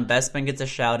City on Bespin gets a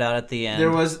shout out at the end.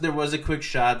 There was a quick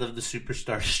shot of the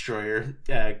Superstar Destroyer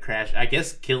crash. I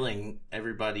guess killing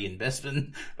everybody in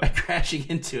Bespin by crashing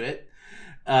into it.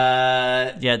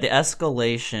 The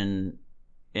escalation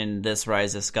in this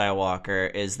Rise of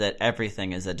Skywalker is that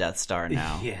everything is a Death Star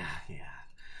now.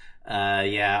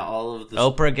 All of the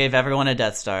Oprah gave everyone a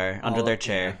Death Star under their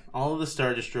chair. Yeah, all of the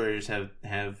Star Destroyers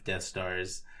have Death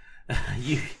Stars.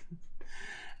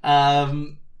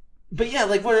 But yeah,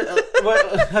 like what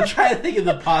I'm trying to think of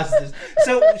the positives.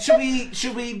 So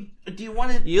should we? Do you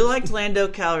want to? You liked Lando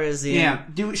Calrissian.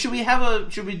 Yeah.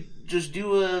 Should we just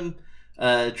do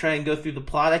try and go through the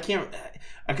plot?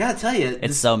 I gotta tell you,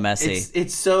 it's so messy.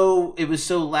 It was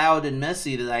so loud and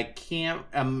messy that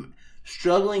I'm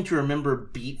struggling to remember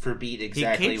beat for beat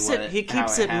exactly he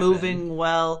keeps it happened. moving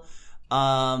well.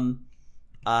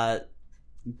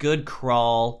 Good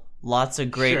crawl. Lots of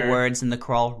great words in the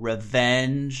crawl.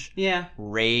 Revenge. Yeah.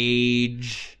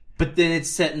 Rage. But then it's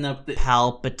setting up the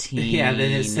Palpatine. Yeah,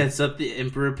 then it sets up the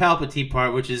Emperor Palpatine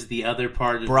part, which is the other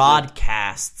part of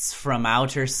broadcasts from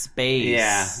outer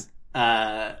space.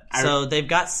 Yeah. So they've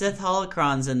got Sith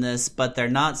holocrons in this, but they're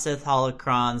not Sith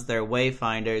holocrons. They're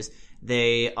wayfinders.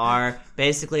 They are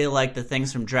basically like the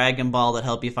things from Dragon Ball that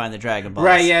help you find the Dragon Balls.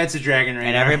 Right, yeah, it's a Dragon Radar.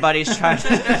 And everybody's trying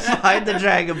to find the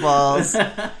Dragon Balls.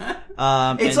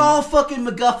 It's all fucking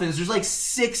MacGuffins. There's like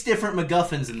 6 different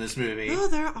MacGuffins in this movie. Oh,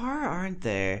 there are, aren't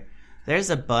there? There's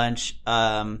a bunch.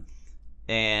 And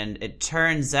it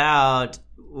turns out,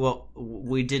 what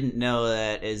we didn't know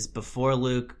that is before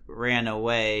Luke ran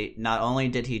away, not only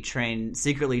did he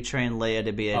secretly train Leia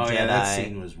to be a Jedi. Yeah, that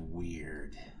scene was weird.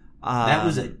 That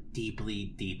was a deeply,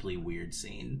 deeply weird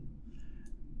scene.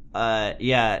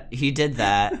 Yeah, he did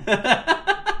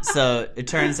that. So it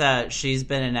turns out she's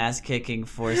been an ass-kicking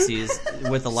forces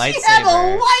with a lightsaber. She had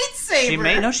a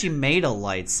lightsaber! She made a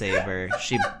lightsaber.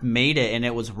 She made it, and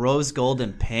it was rose gold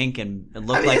and pink, and it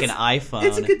looked like an iPhone.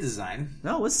 It's a good design.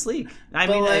 No, it was sleek.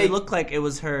 It looked like it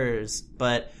was hers,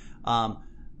 but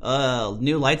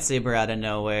new lightsaber out of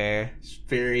nowhere. It's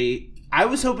very... I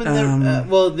was hoping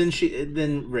that,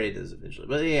 then Rey does eventually.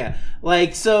 But yeah,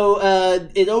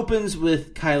 it opens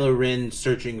with Kylo Ren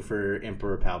searching for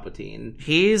Emperor Palpatine.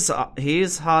 He's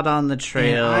hot on the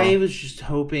trail. And I was just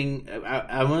hoping,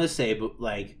 I want to say, but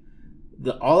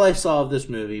all I saw of this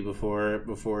movie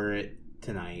before it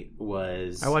tonight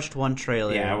was... I watched one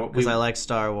trailer because I like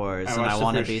Star Wars, and I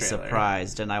want to be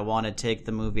surprised, and I want to take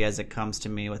the movie as it comes to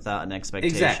me without an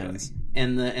expectations.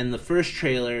 Exactly. And the first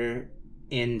trailer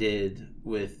ended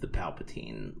with the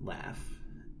Palpatine laugh,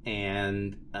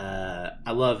 and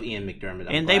I love Ian McDiarmid.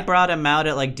 And they brought him out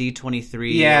at like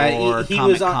D23. Yeah, he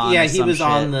was on. Yeah, he was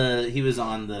on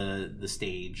the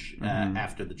stage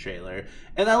after the trailer,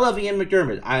 and I love Ian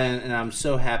McDiarmid. I'm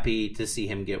so happy to see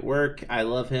him get work. I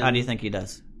love him. How do you think he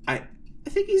does? I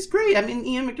think he's great. I mean,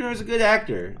 Ian McDiarmid's a good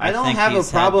actor. I don't think have a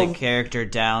problem. Had the character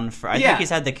down for. I think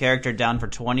he's had the character down for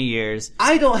 20 years.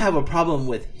 I don't have a problem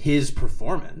with his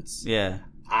performance. Yeah.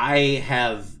 I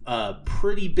have a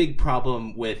pretty big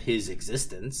problem with his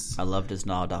existence. I loved his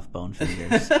gnawed off bone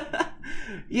fingers.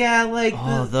 Yeah,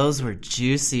 those were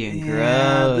juicy and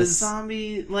gross. The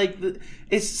zombie,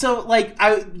 it's so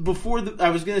before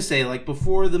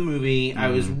the movie, I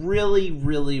was really,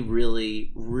 really,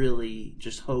 really, really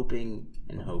just hoping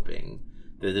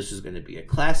that this was going to be a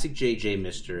classic JJ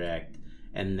misdirect,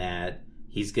 and that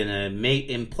he's going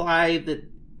to imply that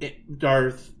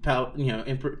Emperor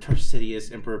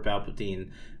Sidious, Emperor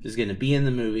Palpatine, is going to be in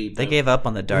the movie. They gave up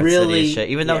on the Darth Sidious shit.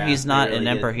 Even though he's not an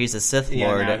Emperor, he's a Sith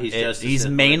Lord. Yeah, he's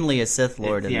mainly a Sith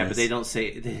Lord in this. But they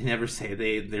never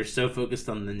say. They're so focused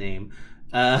on the name.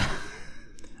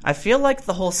 I feel like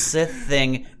the whole Sith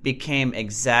thing became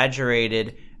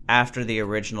exaggerated after the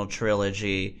original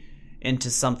trilogy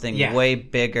into something way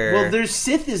bigger. Well,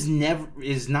 Sith is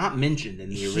not mentioned in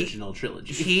the original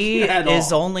trilogy. He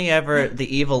is only ever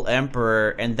the evil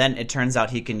emperor, and then it turns out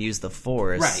he can use the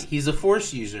Force. Right, he's a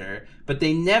Force user, but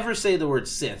they never say the word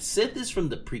Sith. Sith is from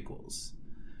the prequels.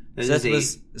 Sith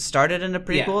was started in the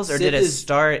prequels, or did it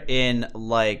start in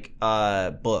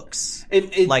books,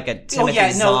 like a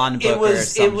Timothy Zahn book or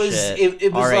some shit?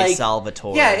 It was R.A.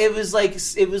 Salvatore. Yeah, it was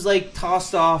like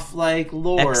tossed off lore.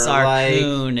 Exar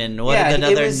Kun and what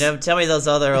another? Tell me those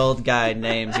other old guy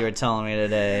names you were telling me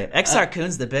today. Exar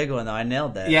Kun's the big one though. I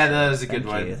nailed that. Yeah, that was a good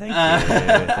one.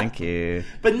 Thank you.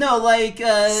 But no,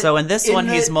 so in this one,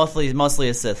 he's mostly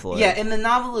a Sith Lord. Yeah, in the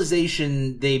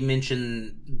novelization, they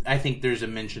mention. I think there's a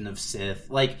mention of Sith,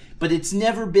 but it's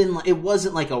never been. It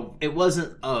wasn't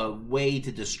a way to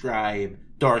describe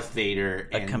Darth Vader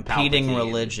and a competing Palpatine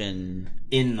religion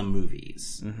in the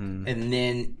movies, mm-hmm. And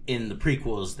then in the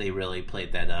prequels they really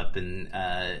played that up, and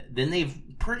then they've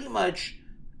pretty much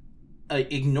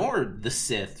ignored the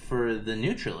Sith for the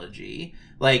new trilogy.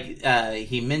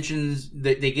 He mentions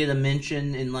that they get a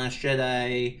mention in Last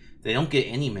Jedi. They don't get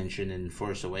any mention in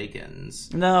Force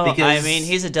Awakens. No, I mean,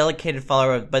 he's a dedicated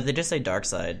follower, but they just say dark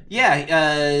side.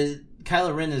 Yeah,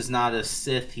 Kylo Ren is not a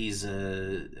Sith. He's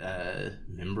a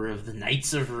member of the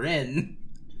Knights of Ren.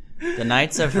 The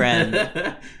Knights of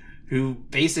Ren. who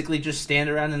basically just stand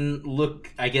around and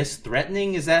look, I guess,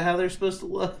 threatening. Is that how they're supposed to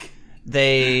look?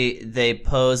 They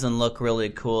pose and look really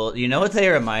cool. You know what they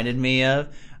reminded me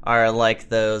of? Are like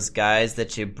those guys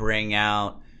that you bring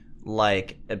out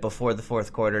like before the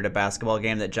fourth quarter at a basketball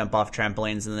game that jump off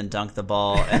trampolines and then dunk the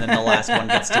ball, and then the last one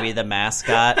gets to be the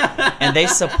mascot. And they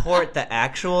support the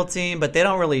actual team, but they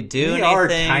don't really do anything.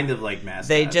 They are kind of like mascots.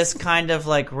 They just kind of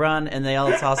like run and they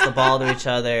all toss the ball to each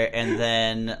other, and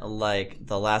then like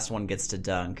the last one gets to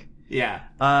dunk. Yeah.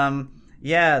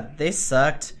 Yeah, they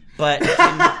sucked, but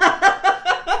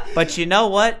but you know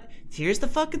what? Here's the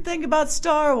fucking thing about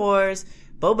Star Wars.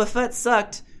 Boba Fett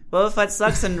sucked. Boba Fett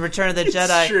sucks in Return of the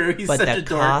Jedi, true. He's but such a the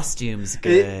dork. costume's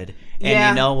good. And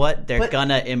you know what? They're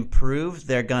gonna improve.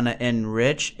 They're gonna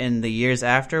enrich in the years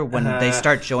after when they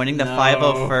start joining the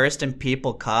 501st and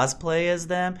people cosplay as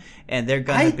them, and they're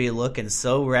gonna be looking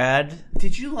so rad.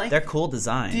 Did you like? They're cool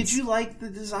designs. Did you like the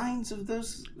designs of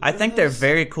those? I think they're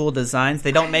very cool designs.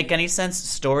 They don't make any sense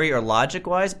story or logic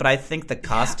wise, but I think the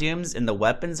costumes and the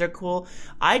weapons are cool.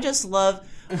 I just love.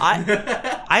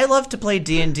 I love to play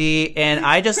D&D, and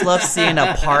I just love seeing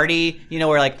a party,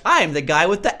 where like, I'm the guy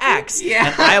with the axe,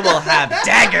 and I will have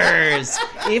daggers.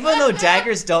 Even though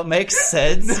daggers don't make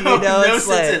sense, no it's sense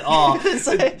like, at all.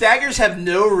 Like, daggers have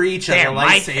no reach on a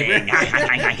lightsaber.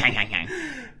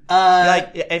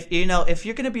 Like if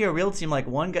you're gonna be a real team, like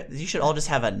one guy, you should all just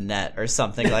have a net or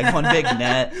something, like one big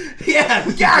net. Yeah,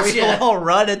 gotcha. We all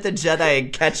run at the Jedi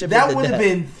and catch him. That would have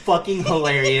been fucking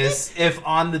hilarious if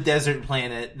on the desert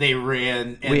planet they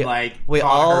ran and we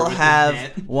all have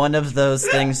one of those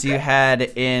things you had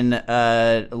in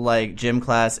like gym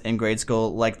class in grade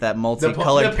school, like that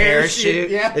multicolored parachute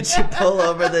that you pull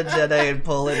over the Jedi and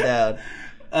pull it down.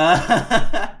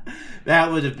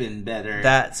 That would have been better.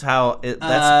 That's how.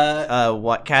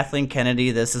 What Kathleen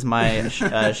Kennedy. This is my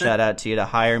shout out to you to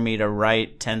hire me to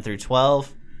write 10 through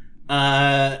 12.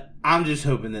 I'm just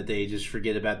hoping that they just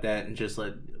forget about that and just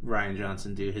let Rian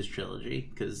Johnson do his trilogy,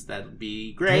 because that would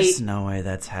be great. There's no way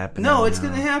that's happening. No, it's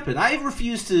going to happen. I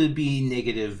refuse to be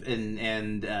negative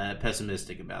and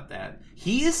pessimistic about that.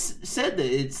 He has said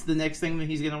that it's the next thing that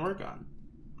he's going to work on.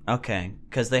 Okay,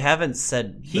 because they haven't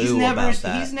said about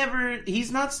that.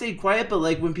 He's not stayed quiet, but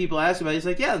like when people ask about it, he's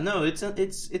like, yeah, no, it's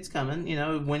coming.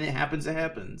 When it happens, it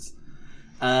happens.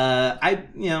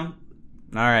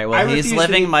 All right, well, he's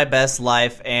living my best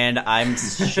life, and I'm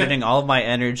shooting all of my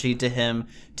energy to him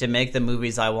to make the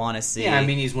movies I want to see. Yeah, I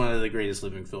mean, he's one of the greatest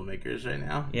living filmmakers right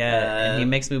now. Yeah, and he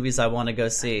makes movies I want to go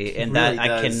see, and that really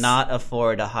I cannot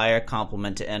afford a higher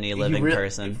compliment to any living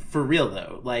person. For real,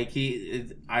 though, like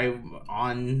I'm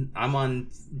on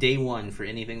day one for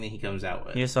anything that he comes out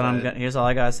with. Here's all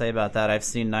I gotta say about that. I've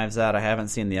seen Knives Out. I haven't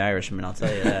seen The Irishman. I'll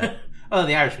tell you that. Oh,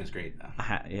 The Irishman's great, though.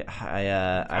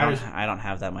 I don't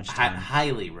have that much time.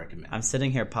 Highly recommend. I'm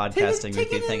sitting here podcasting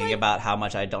with you, thinking about how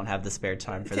much I don't have the spare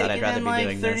time for that. I'd rather be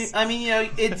doing 30, this. I mean,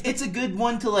 it's a good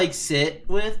one to like sit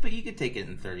with, but you could take it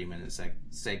in 30-minute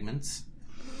segments.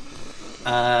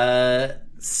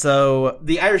 So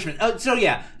The Irishman. Oh, so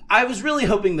yeah. I was really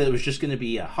hoping that it was just going to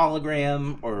be a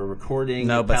hologram or a recording.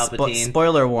 No, of but Palpatine.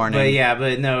 Spoiler warning.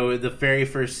 But no. The very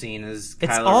first scene is Kylo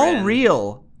It's all Ren.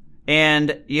 real.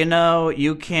 And,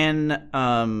 you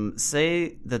can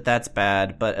say that that's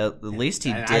bad, but at least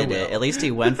he did it. At least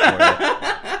he went for it.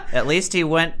 At least he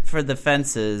went for the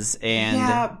fences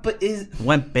and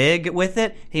went big with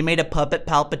it. He made a puppet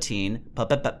Palpatine.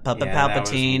 Puppet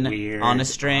Palpatine on a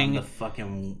string. On the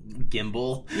fucking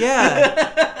gimbal.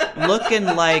 Yeah. Looking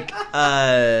like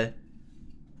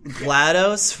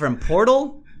GLaDOS from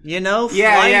Portal, flying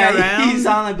around. He's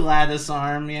on a GLaDOS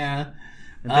arm, yeah.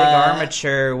 A big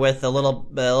armature with a little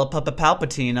Puppet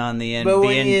Palpatine on the end,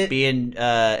 being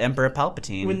Emperor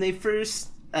Palpatine. When they first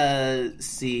when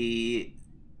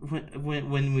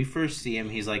we first see him,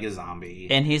 he's like a zombie,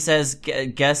 and he says,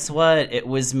 "Guess what? It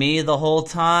was me the whole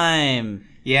time."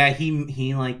 Yeah,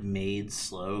 he like made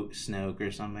Snoke or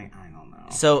something. I don't know.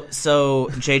 So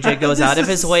JJ goes out of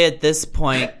his way at this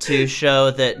point to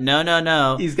show that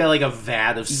no. He's got like a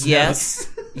vat of Snoke.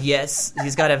 Yes,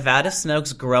 he's got a vat of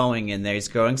Snoke's growing in there. He's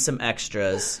growing some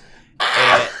extras.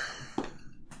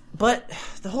 But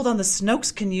hold on, the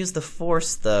Snokes can use the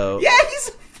Force though. Yeah,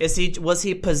 was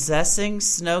he possessing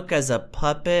Snoke as a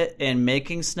puppet and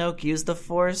making Snoke use the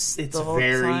Force the whole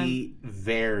time?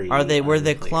 Very. Were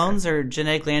they clones or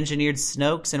genetically engineered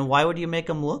Snokes? And why would you make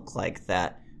them look like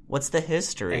that? What's the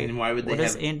history? And why would they? What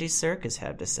does Andy Serkis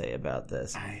have to say about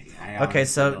this? Okay,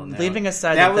 so leaving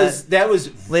aside that was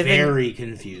very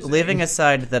confusing. Leaving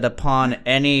aside that upon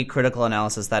any critical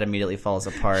analysis that immediately falls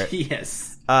apart.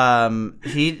 Yes.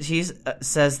 He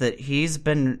says that he's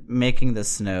been making the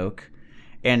Snoke,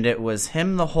 and it was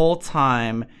him the whole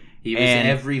time. He was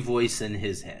every voice in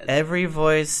his head. Every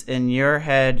voice in your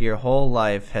head your whole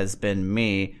life has been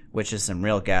me, which is some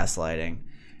real gaslighting.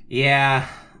 Yeah.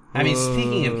 I mean,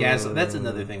 speaking of gaslighting, that's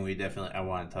another thing I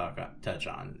want to touch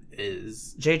on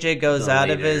is... JJ goes out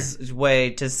of his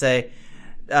way to say,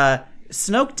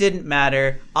 Snoke didn't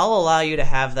matter. I'll allow you to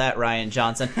have that, Rian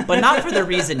Johnson, but not for the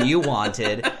reason you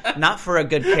wanted, not for a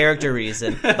good character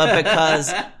reason, but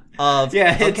because...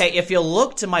 if you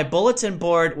look to my bulletin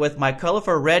board with my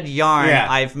colorful red yarn,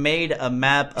 I've made a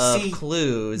map of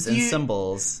clues and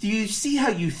symbols. Do you see how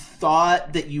you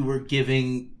thought that you were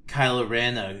giving Kylo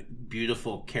Ren a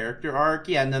beautiful character arc?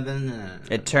 Yeah, no.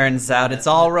 It turns out it's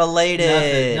all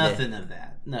related. Nothing of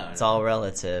that. No, it's all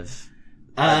relative.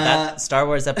 That Star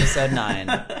Wars Episode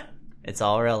 9. It's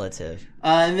all relative.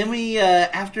 And then we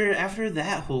after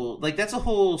that whole that's a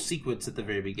whole sequence at the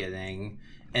very beginning.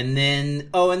 And then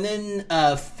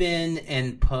Finn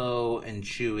and Poe and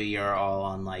Chewie are all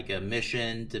on a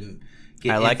mission to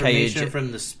get information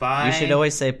from the spy. You should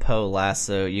always say Poe last,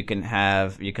 so you can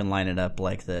line it up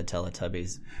like the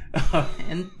Teletubbies.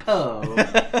 And Poe,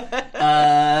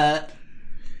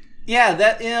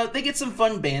 they get some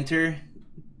fun banter.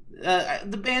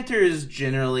 The banter is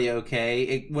generally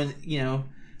okay.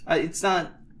 It's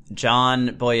not. John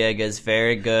Boyega is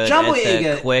very good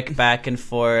the quick back and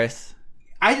forth.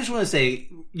 I just want to say,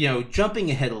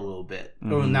 jumping ahead a little bit,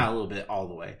 or not a little bit, all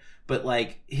the way, but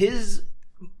his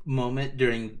moment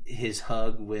during his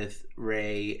hug with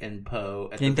Rey and Poe.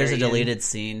 Do you think there's a deleted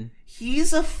scene?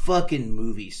 He's a fucking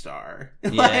movie star.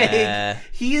 Yeah.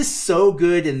 He is so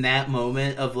good in that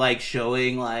moment of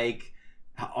showing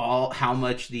how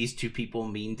much these two people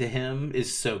mean to him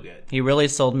is so good. He really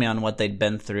sold me on what they'd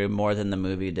been through more than the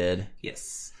movie did.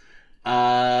 Yes.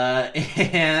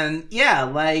 And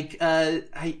yeah,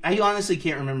 I honestly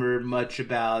can't remember much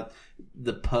about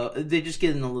the they just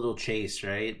get in a little chase,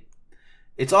 right?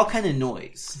 It's all kind of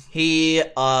noise. He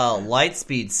light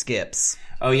speed skips.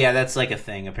 Oh yeah, that's a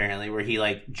thing apparently, where he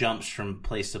jumps from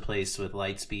place to place with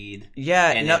light speed.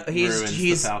 Yeah, and he's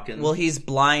the Falcon. Well, he's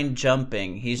blind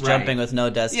jumping. He's jumping with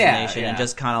no destination and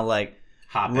just kind of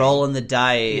hopping, rolling the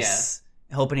dice. Yeah.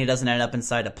 Hoping he doesn't end up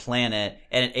inside a planet,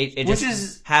 and it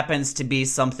just happens to be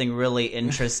something really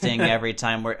interesting every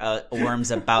time where a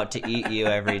worm's about to eat you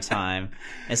every time,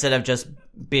 instead of just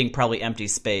being probably empty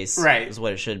space. Right, is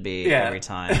what it should be every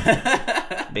time,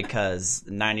 because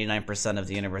 99% of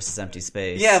the universe is empty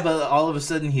space. Yeah, but all of a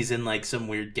sudden he's in some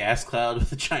weird gas cloud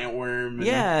with a giant worm.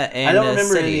 And I don't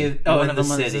remember any. One of them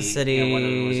was a city. Yeah, one of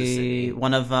them was a city.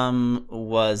 One of them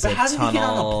was a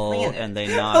tunnel, and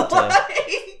they knocked.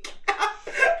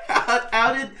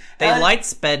 How did they light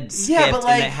sped skipped,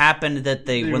 and it happened that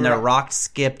when their rock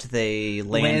skipped, they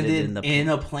landed in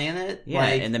a planet,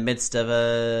 in the midst of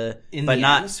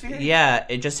atmosphere. Yeah,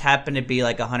 it just happened to be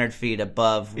 100 feet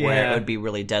above where it would be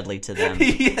really deadly to them.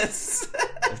 Yes,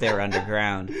 if they were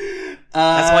underground.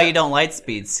 That's why you don't light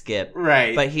speed skip,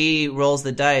 right? But he rolls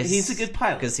the dice. He's a good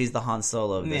pilot because he's the Han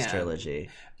Solo of this trilogy.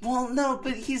 Well, no,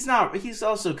 but he's not. He's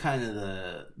also kind of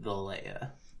the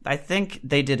Leia. I think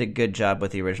they did a good job with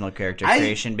the original character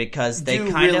creation because they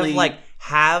kind of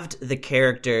halved the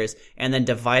characters and then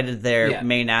divided their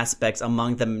main aspects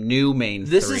among the new main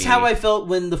This three. Is how I felt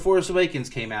when The Force Awakens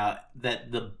came out,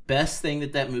 that the best thing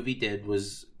that movie did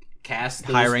was cast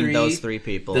those three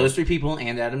people. Those three people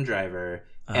and Adam Driver.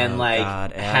 And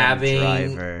God,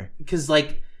 having... Driver. Because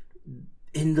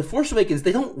in The Force Awakens,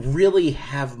 they don't really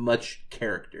have much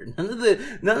character.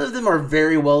 None of them are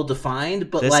very well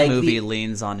defined. But this movie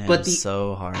leans on him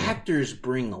so hard. Actors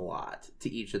bring a lot to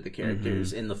each of the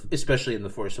characters especially in The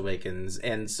Force Awakens,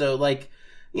 and so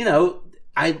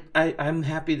I'm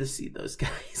happy to see those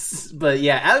guys. But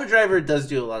yeah, Adam Driver does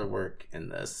do a lot of work in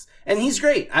this, and he's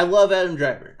great. I love Adam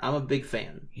Driver. I'm a big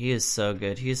fan. He is so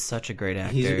good. He is such a great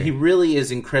actor. He really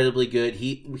is incredibly good.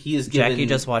 He is given... Jackie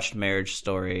just watched Marriage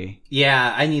Story.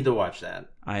 Yeah, I need to watch that.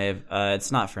 I have.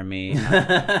 It's not for me.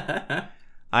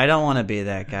 I don't want to be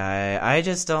that guy. I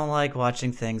just don't like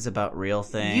watching things about real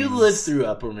things. You lived through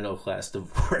upper middle class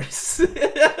divorce.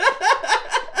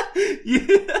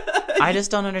 I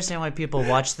just don't understand why people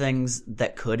watch things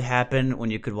that could happen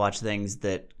when you could watch things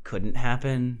that couldn't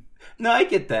happen. No, I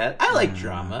get that. I like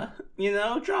drama.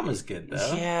 Drama's good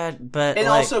though. Yeah, but and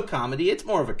also comedy. It's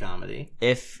more of a comedy.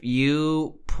 If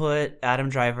you put Adam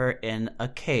Driver in a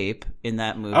cape in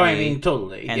that movie,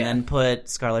 totally, and then put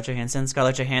Scarlett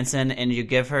Johansson, and you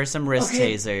give her some wrist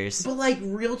tasers. But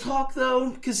real talk though,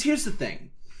 because here's the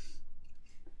thing.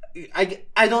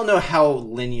 I don't know how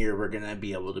linear we're gonna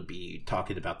be able to be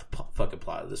talking about the fucking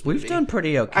plot of this movie. We've done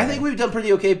pretty okay. I think we've done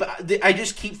pretty okay, but I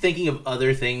just keep thinking of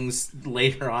other things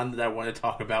later on that I want to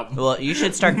talk about. Well, you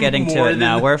should start getting to it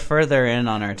now. We're further in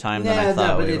on our time than I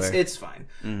thought we were. It's fine.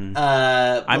 Mm-hmm.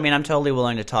 I mean, I'm totally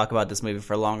willing to talk about this movie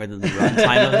for longer than the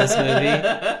runtime of this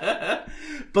movie.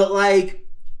 But like,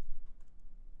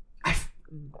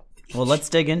 well, let's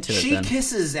dig into it. She then.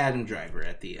 kisses Adam Driver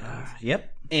at the end.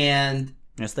 Yep. And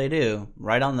yes, they do.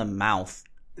 Right on the mouth.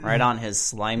 Right on his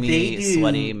slimy,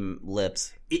 sweaty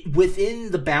lips.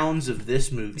 Within the bounds of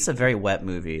this movie. It's a very wet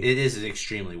movie. It is an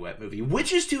extremely wet movie,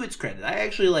 which is to its credit. I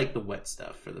actually like the wet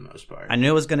stuff for the most part. I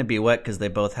knew it was going to be wet because they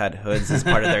both had hoods as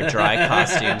part of their dry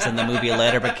costumes, and the movie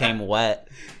later became wet.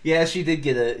 Yeah, she did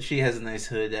get she has a nice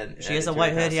hood. She has a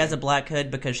white hood, he has a black hood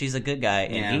because she's a good guy,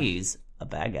 and he's a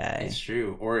bad guy. It's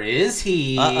true. Or is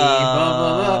he? Uh-oh. Blah,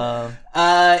 blah,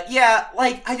 blah. Yeah,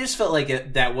 like, I just felt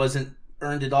like that wasn't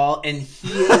earned at all, and he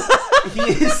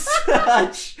is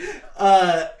such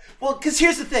well, because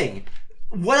here's the thing,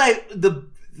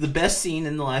 the best scene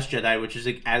in The Last Jedi, which is,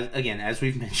 as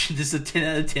we've mentioned, is a 10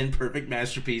 out of 10 perfect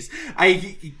masterpiece.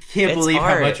 I can't believe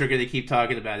how much we're going to keep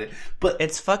talking about it, but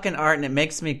it's fucking art, and it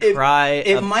makes me cry.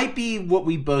 It might be what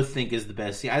we both think is the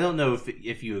best scene. I don't know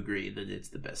if you agree that it's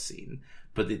the best scene,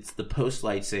 but it's the post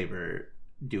lightsaber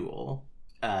duel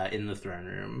in the throne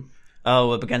room.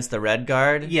 Oh, up against the Red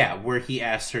Guard? Yeah, where he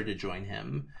asks her to join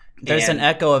him. There's an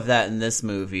echo of that in this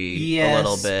movie a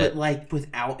little bit. But like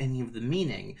without any of the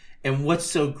meaning. And what's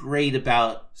so great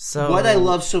about what I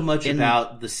love so much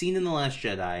about the scene in The Last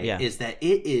Jedi is that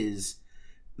it is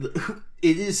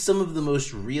some of the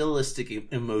most realistic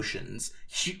emotions,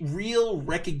 real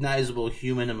recognizable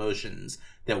human emotions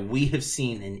that we have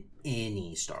seen in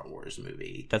any Star Wars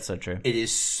movie. That's so true. It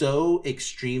is so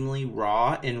extremely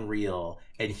raw and real,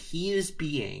 and he is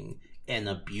being an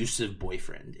abusive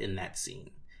boyfriend in that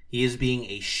scene. He is being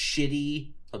a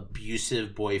shitty,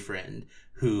 abusive boyfriend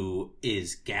who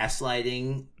is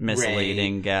gaslighting,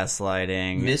 misleading, and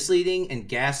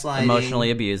gaslighting,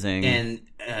 emotionally abusing,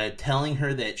 and telling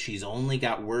her that she's only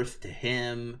got worth to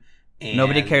him. And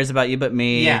nobody cares about you but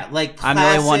me. Yeah, like I'm the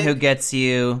only one who gets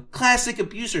you. Classic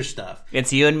abuser stuff.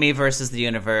 It's you and me versus the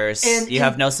universe. And you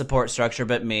have no support structure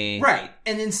but me. Right.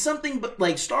 And in something but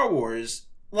like Star Wars,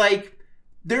 like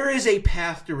there is a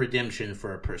path to redemption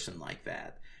for a person like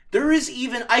that.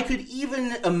 I could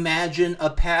even imagine a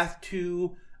path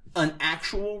to an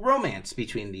actual romance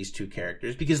between these two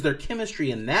characters because their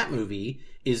chemistry in that movie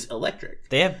is electric.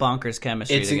 They have bonkers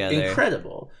chemistry together. It's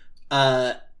incredible.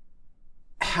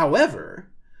 However,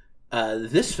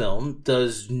 this film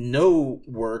does no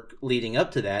work leading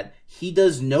up to that. He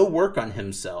does no work on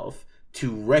himself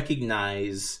to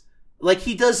recognize. Like,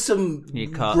 he does some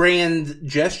grand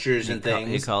gestures and things.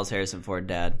 He calls Harrison Ford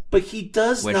Dad. But he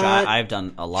does which not... Which I've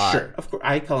done a lot. Sure, of course.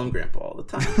 I call him Grandpa all the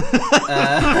time.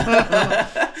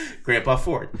 Grandpa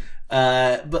Ford.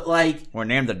 But, like... Or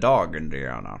name the dog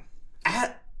Indiana.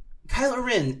 Kylo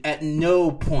Ren, at no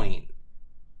point,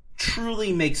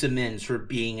 truly makes amends for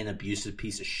being an abusive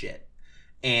piece of shit.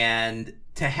 And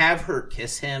to have her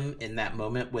kiss him in that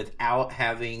moment without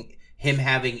having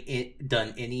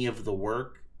done any of the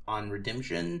work on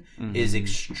redemption is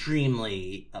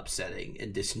extremely upsetting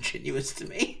and disingenuous to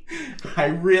me. I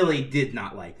really did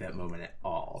not like that moment at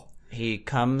all. He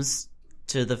comes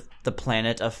to the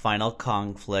planet of Final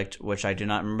Conflict, which I do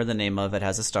not remember the name of. It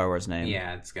has a Star Wars name.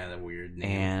 Yeah, it's got a weird name.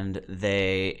 And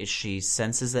she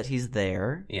senses that he's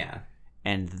there. Yeah.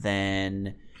 And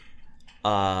then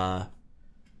so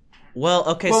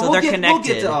they're connected. We'll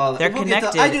get to all that. They're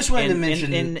connected. I just wanted to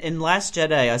mention in Last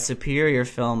Jedi, a superior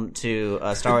film to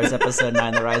Star Wars Episode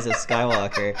 9: The Rise of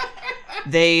Skywalker.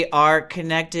 They are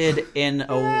connected in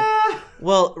a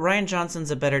well. Rian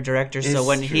Johnson's a better director, so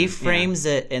when he frames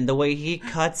it and the way he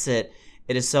cuts it,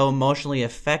 it is so emotionally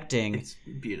affecting. It's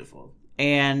beautiful.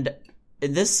 And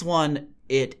in this one,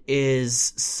 it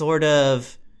is sort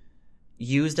of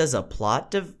used as a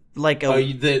plot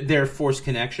their forced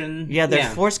connection. Yeah, their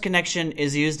forced connection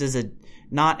is used as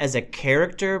not as a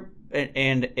character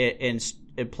and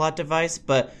plot device,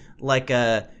 but like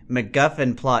a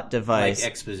MacGuffin plot device,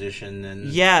 like exposition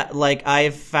and like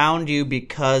I've found you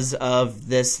because of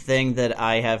this thing that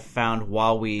I have found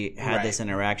while we had this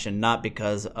interaction, not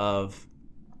because of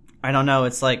I don't know.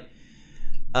 It's like.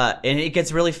 And it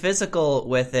gets really physical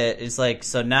with it. It's like,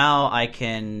 so now I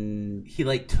can... He,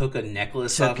 took a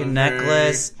necklace off of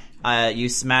her. You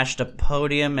smashed a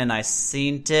podium, and I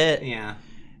seen it. Yeah.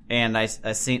 And I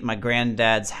seen my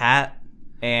granddad's hat.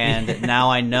 and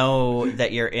now I know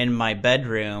that you're in my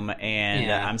bedroom,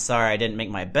 and I'm sorry I didn't make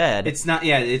my bed. It's not.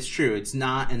 Yeah, it's true. It's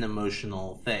not an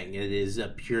emotional thing. It is a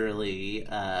purely.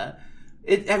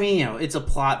 It's a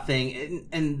plot thing,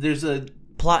 and there's a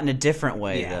plot in a different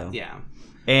way, though. Yeah.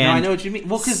 And no, I know what you mean.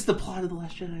 Well, because the plot of The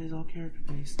Last Jedi is all character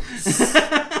based.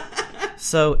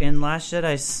 So in Last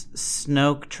Jedi,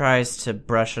 Snoke tries to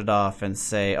brush it off and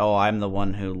say, "Oh, I'm the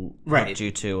one who hooked you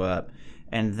two up,"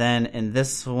 and then in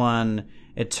this one,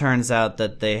 it turns out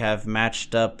that they have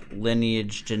matched up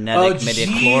lineage genetic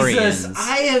midichlorians. Jesus,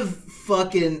 I have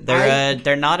fucking.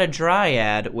 They're not a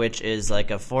dryad, which is like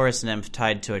a forest nymph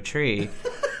tied to a tree.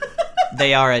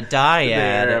 They are a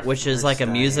dyad, which is like a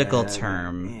musical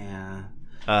term. Yeah.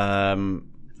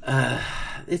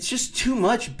 It's just too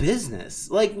much business.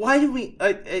 Like, why do we?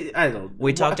 I don't.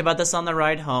 We talked about this on the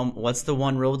ride home. What's the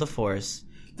one rule of the Force?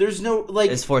 There's no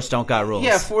like. Is Force don't got rules?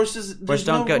 Yeah, Force is. Force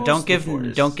don't give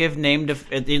name to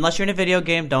unless you're in a video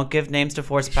game. Don't give names to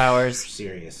Force powers.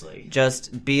 Seriously.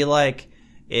 Just be like.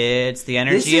 It's the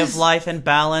energy of life and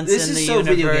balance in the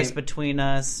universe between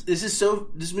us. This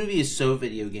movie is so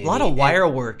video game. A lot of wire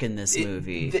work in this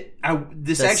movie. This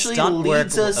the actually stunt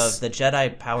leads work us. Of the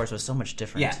Jedi powers was so much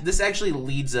different. Yeah, this actually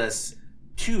leads us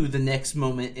to the next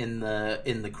moment in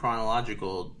the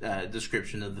chronological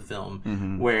description of the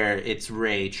film, where it's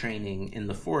Rey training in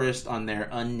the forest on their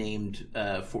unnamed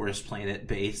forest planet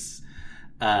base.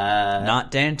 Not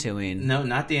Dantooine. No,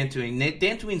 not Dantooine.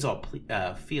 Dantooine's all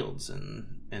fields and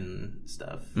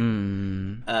stuff. Yeah,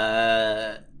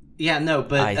 no,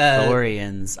 but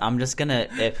Ithorians. I'm just gonna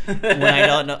when I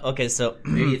don't know. Okay, so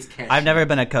maybe it's I've never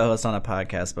been a co-host on a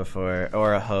podcast before,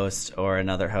 or a host, or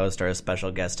another host, or a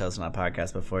special guest host on a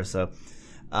podcast before. So,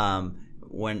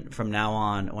 when from now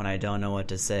on, when I don't know what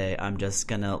to say, I'm just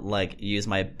gonna use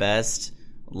my best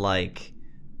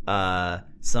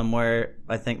somewhere.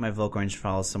 I think my vocal range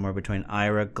falls somewhere between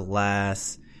Ira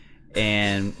Glass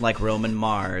and Roman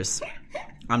Mars.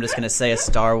 I'm just going to say a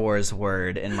Star Wars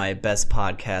word in my best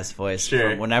podcast voice.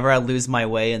 Sure. Whenever I lose my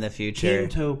way in the future.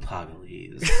 Quinto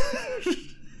Pagales.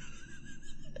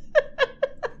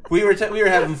 We were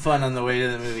having fun on the way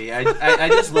to the movie. I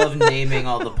just love naming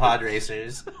all the pod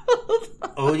racers.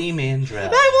 Odie Mandrell.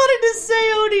 I wanted to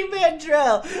say Odie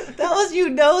Mandrell. That was,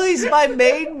 he's my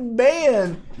main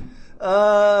man.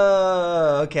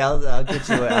 Okay, I'll get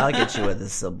you with a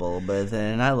Sebulba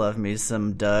then. I love me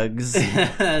some Dougs.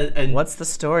 And what's the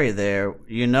story there?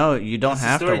 You don't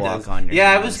have to walk on your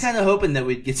hands. I was kind of hoping that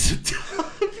we'd get some Doug.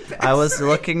 I was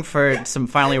looking for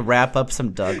finally wrap up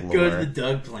some Doug lore. Go to the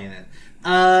Doug planet.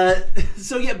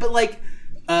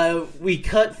 We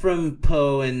cut from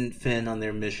Poe and Finn on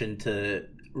their mission to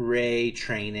Rey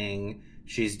training.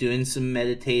 She's doing some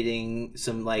meditating,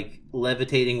 some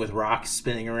levitating with rocks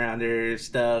spinning around her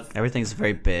stuff. Everything's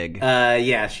very big.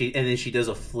 She does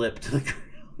a flip to the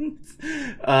ground.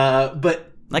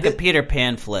 But a Peter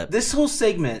Pan flip. This whole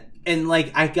segment, and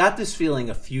I got this feeling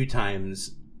a few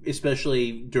times,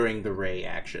 especially during the Rey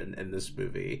action in this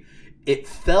movie. It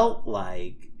felt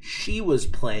like she was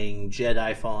playing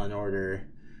Jedi Fallen Order,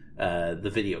 the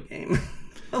video game.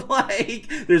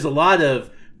 There's a lot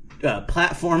of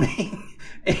platforming.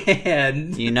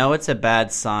 And it's a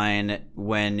bad sign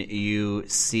when you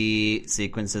see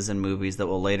sequences in movies that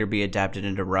will later be adapted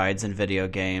into rides in video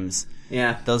games.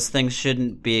 Yeah, those things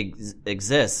shouldn't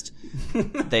exist.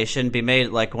 They shouldn't be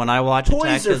made. When I watch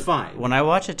when I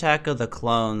watch Attack of the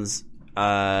Clones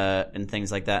and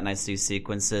things like that, and I see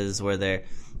sequences where they're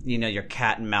you're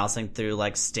cat and mousing through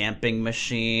stamping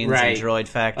machines and droid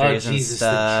factories and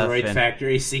stuff. The droid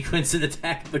factory sequence in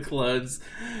Attack of the Clones.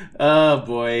 Oh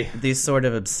boy. These sort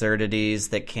of absurdities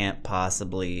that can't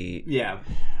possibly. Yeah.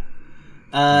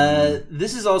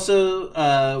 This is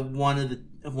also one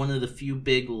of the few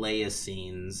big Leia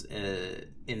scenes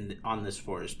on this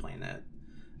forest planet.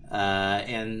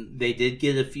 And they did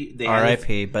get a few.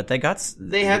 R.I.P. But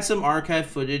they had some archive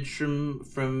footage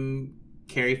from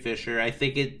Carrie Fisher. I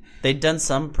think they'd done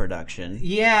some production.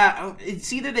 Yeah,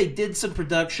 it's either they did some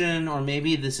production or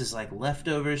maybe this is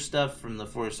leftover stuff from The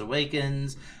Force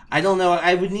Awakens. I don't know.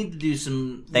 I would need to do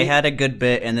some. They had a good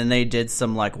bit, and then they did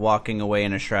some walking away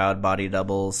in a shroud body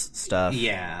doubles stuff.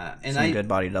 Yeah, and some good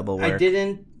body double work. I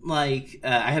didn't I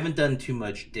haven't done too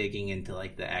much digging into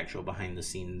the actual behind the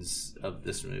scenes of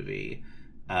this movie.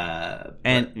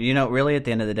 Really at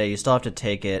the end of the day, you still have to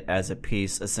take it as a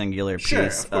singular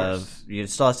piece of you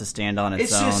still has to stand on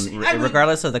its own,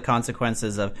 regardless of the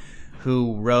consequences of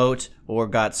who wrote or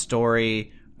got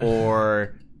story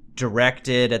or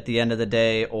directed at the end of the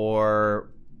day or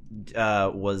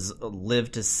was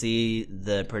lived to see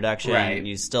the production. Right.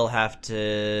 You still have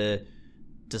to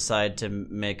decide to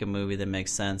make a movie that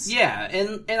makes sense. Yeah,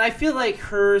 and I feel like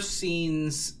her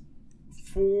scenes,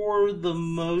 for the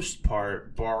most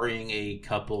part, barring a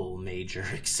couple major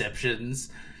exceptions,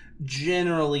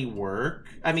 generally work.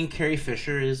 I mean, Carrie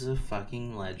Fisher is a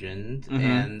fucking legend,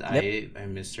 and I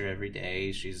miss her every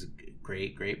day. She's a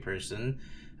great person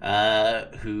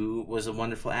who was a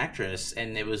wonderful actress,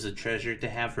 and it was a treasure to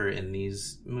have her in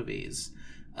these movies.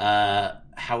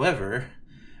 However,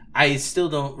 I still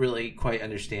don't really quite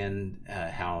understand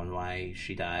how and why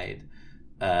she died.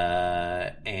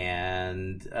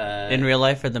 In real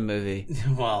life or the movie?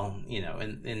 Well,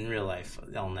 in real life,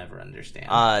 I'll never understand.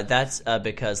 That's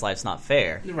because life's not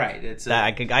fair. Right.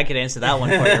 I could answer that one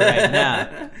for you right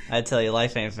now. I tell you,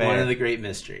 life ain't fair. One of the great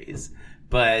mysteries.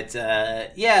 But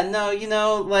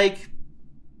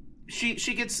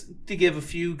she gets to give a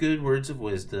few good words of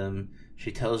wisdom.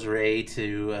 She tells Ray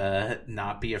to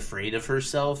not be afraid of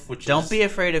herself, Don't be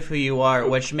afraid of who you are,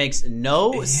 which makes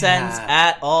no sense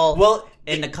at all. Well,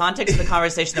 in the context of the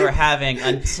conversation that we're having,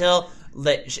 until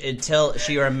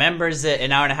she remembers it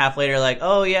an hour and a half later, like,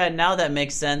 oh yeah, now that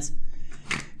makes sense.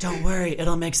 Don't worry,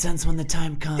 it'll make sense when the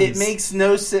time comes. It makes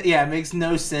no sense. Yeah, it makes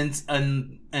no sense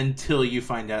until you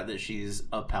find out that she's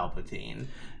a Palpatine.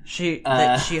 She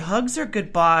hugs her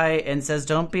goodbye and says,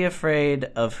 "Don't be afraid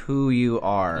of who you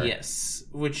are." Yes,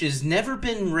 which has never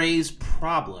been Rey's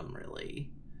problem, really.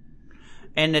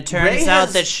 And it turns out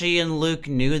that she and Luke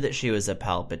knew that she was a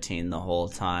Palpatine the whole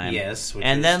time. Yes,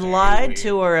 and then lied weird.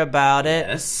 to her about it.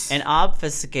 Yes. And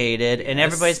obfuscated, and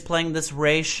everybody's playing this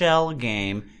Rey shell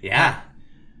game. Yeah.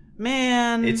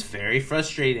 Man. It's very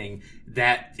frustrating.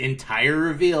 That entire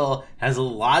reveal has a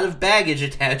lot of baggage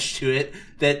attached to it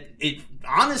that it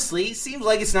honestly seems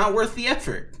like it's not worth the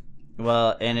effort.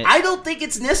 Well, and I don't think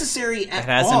it's necessary at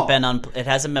all. It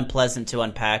hasn't been pleasant to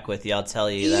unpack with you, I'll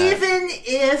tell you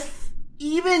that.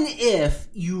 Even if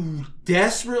you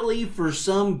desperately, for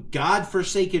some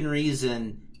godforsaken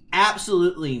reason,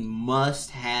 absolutely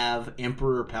must have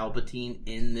Emperor Palpatine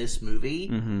in this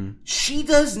movie, she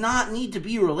does not need to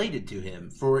be related to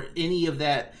him for any of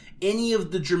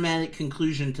the dramatic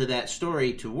conclusion to that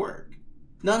story to work.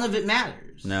 None of it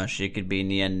matters. No, she could be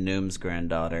Nien Noom's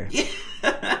granddaughter.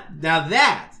 Now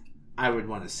that I would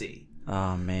want to see.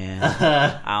 Oh man,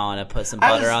 I want to put some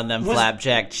butter on them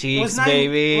flapjack cheeks,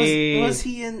 baby. Was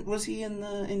he in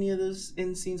any of those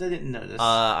scenes? I didn't notice.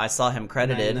 I saw him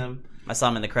credited. I saw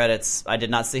him in the credits. I did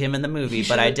not see him in the movie,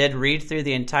 but I did read through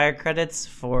the entire credits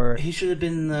for. He should have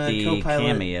been the co-pilot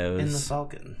cameos in the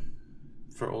Falcon.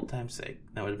 For old time's sake,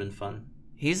 that would have been fun.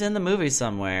 He's in the movie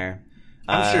somewhere.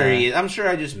 I'm sure he is. I'm sure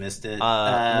I just missed it.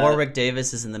 Warwick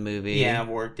Davis is in the movie. Yeah,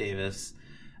 Warwick Davis.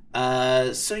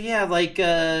 So yeah,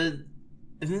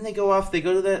 and then they go off. They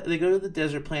go to the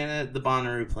desert planet, the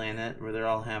Bonnaroo planet, where they're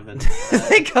all having.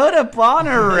 They go to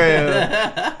Bonnaroo.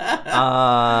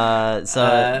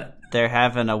 They're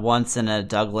having a once in a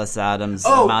Douglas Adams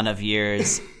amount of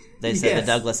years. They said the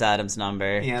Douglas Adams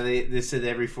number. Yeah, they said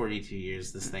every 42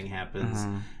 years this thing happens.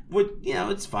 Which,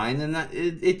 it's fine, and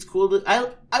it's cool. I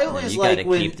always like when... You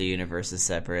gotta keep the universes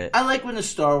separate. I like when a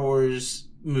Star Wars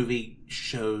movie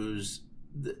shows...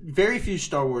 Very few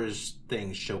Star Wars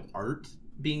things show art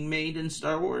being made in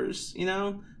Star Wars,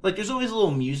 Like, there's always a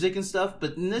little music and stuff,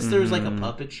 but in this, there's like a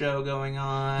puppet show going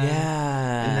on.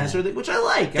 Yeah. And that sort of thing, which I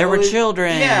like. There were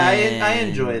children. Yeah, I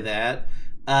enjoy that.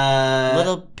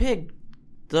 Little pig...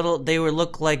 They would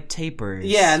look like tapers.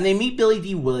 Yeah, and they meet Billy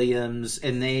D. Williams,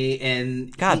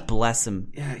 and God bless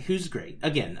him. Yeah, who's great.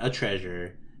 Again, a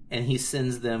treasure, and he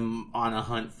sends them on a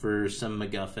hunt for some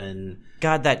MacGuffin.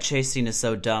 God, that chase scene is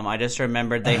so dumb. I just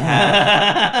remembered they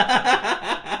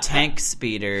had tank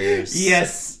speeders.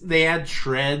 Yes, they had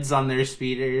treads on their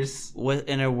speeders.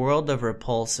 In a world of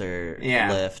repulsor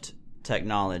lift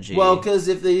technology. Well, because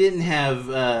if they didn't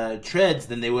have treads,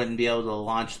 then they wouldn't be able to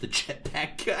launch the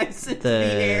jetpack guys into the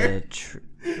air.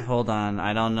 Hold on,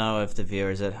 I don't know if the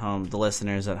viewers at home, the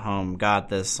listeners at home, got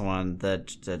this one.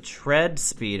 The tread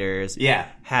speeders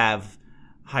have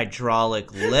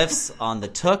hydraulic lifts on the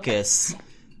tuchus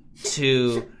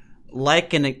to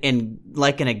like in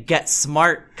a Get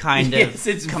Smart kind of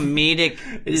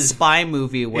comedic spy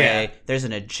movie way. Yeah. There's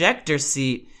an ejector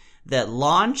seat that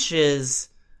launches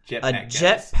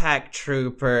jetpack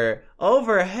trooper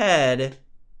overhead.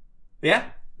 Yeah.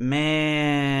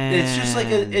 Man, it's just like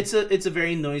it's a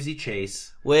very noisy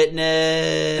chase.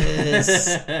 Witness.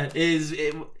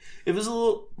 It was a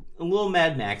little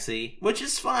Mad Maxy, which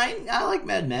is fine. I like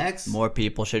Mad Max. More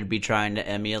people should be trying to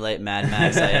emulate Mad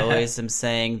Max. I always am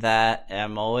saying that.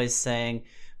 I'm always saying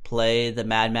play the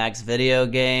Mad Max video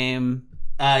game.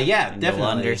 Yeah, and definitely.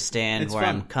 you'll understand It's where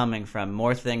fun. I'm coming from.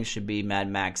 More things should be Mad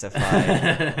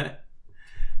Maxified.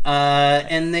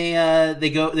 And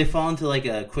they fall into like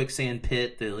a quicksand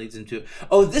pit that leads into.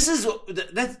 Oh,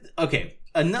 that's okay.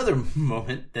 Another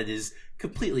moment that is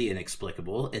completely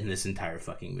inexplicable in this entire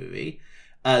fucking movie.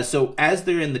 So as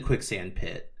they're in the quicksand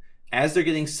pit, as they're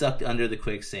getting sucked under the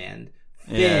quicksand,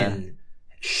 Finn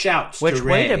shouts Which to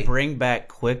way Rey. to bring back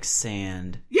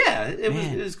quicksand? Yeah, it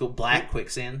was cool. Black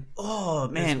quicksand. Oh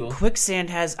man, cool. quicksand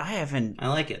has. I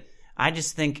like it. I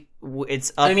just think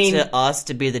it's up to us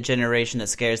to be the generation that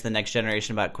scares the next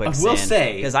generation about quicksand. will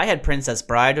say- because I had Princess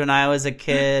Bride when I was a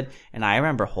kid, and I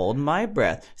remember holding my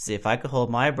breath, see if I could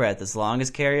hold my breath as long as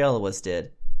Carrie Elwes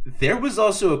did. There was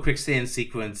also a quicksand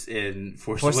sequence in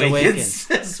Force Force Awakens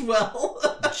as well.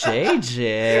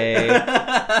 JJ,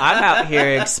 I'm out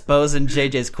here exposing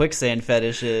JJ's quicksand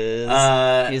fetishes.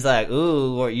 He's like,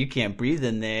 ooh, or you can't breathe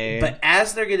in there. But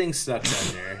as they're getting sucked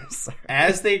under,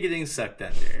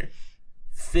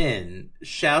 Finn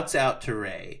shouts out to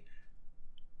Rey.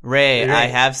 Rey, I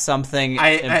have something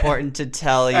important to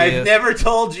tell you. I've never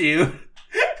told you.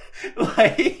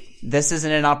 Like, this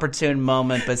isn't an opportune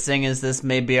moment, but seeing as this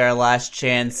may be our last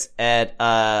chance at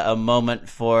a moment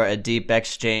for a deep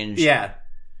exchange, yeah,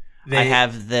 I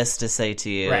have this to say to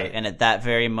you. Right. And at that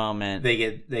very moment, they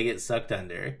get sucked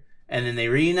under, and then they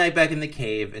reunite back in the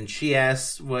cave, and she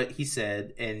asks what he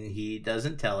said, and he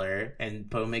doesn't tell her, and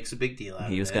Poe makes a big deal out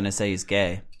of it. he was going to say he's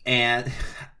gay. And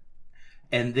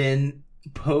then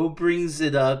Poe brings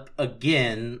it up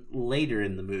again later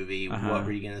in the movie. What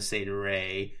were you going to say to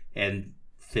Rey? And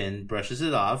Finn brushes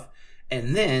it off.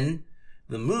 And then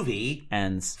the movie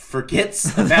Ends.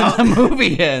 forgets about... The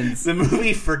movie ends. The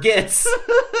movie forgets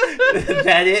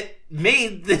that it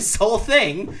made this whole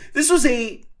thing. This was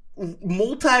a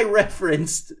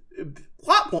multi-referenced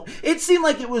plot point. It seemed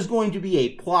like it was going to be a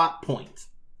plot point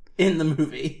in the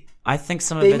movie. I think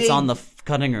some of it's on the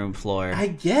cutting room floor. I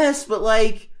guess, but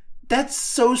like that's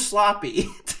so sloppy.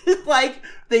 Like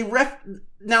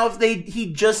now if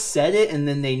he just said it and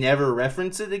then they never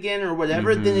reference it again or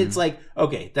whatever, then it's like,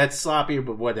 okay, that's sloppy,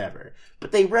 but whatever.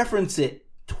 But they reference it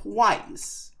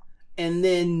twice and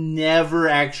then never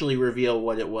actually reveal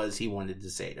what it was he wanted to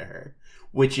say to her,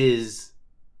 which is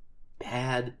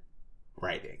bad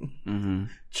writing.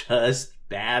 Just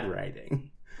bad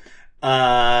writing.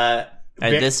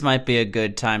 This might be a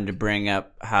good time to bring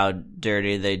up how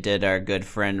dirty they did our good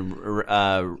friend Rose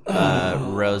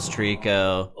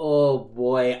Trico. Oh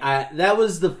boy, that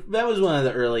was one of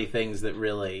the early things that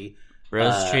really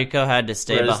Rose Trico had to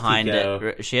stay behind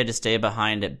it. She had to stay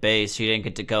behind at base. She didn't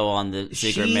get to go on the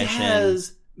secret mission. She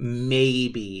has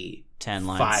maybe 10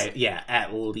 lines. 5, yeah,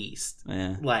 at least.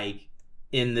 Yeah. Like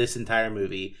in this entire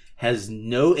movie, has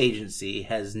no agency,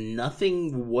 has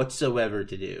nothing whatsoever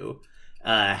to do.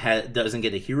 Doesn't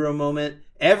get a hero moment.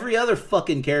 Every other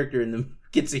fucking character in them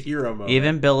gets a hero moment.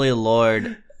 Even Billy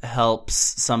Lord helps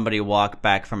somebody walk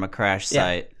back from a crash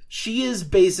site. Yeah. She is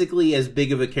basically as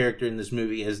big of a character in this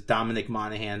movie as Dominic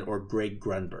Monaghan or Greg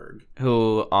Grunberg,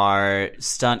 who are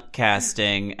stunt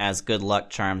casting as good luck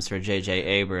charms for J.J.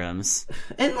 Abrams.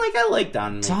 And like, I like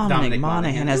Dominic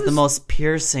Monaghan has the most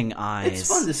piercing eyes. It's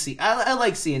fun to see. I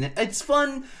like seeing it. It's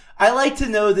fun. I like to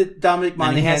know that Dominic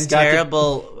Monaghan and he has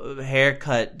terrible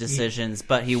haircut decisions,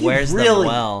 but he wears them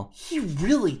well. He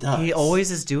really does. He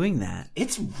always is doing that.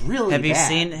 It's really Have you bad.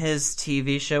 seen his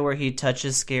TV show where he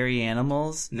touches scary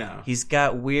animals? No. He's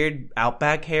got weird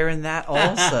outback hair in that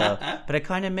also. But it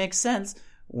kind of makes sense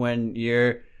when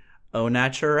you're au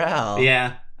naturel.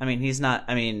 Yeah. I mean, he's not...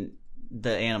 I mean,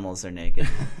 the animals are naked.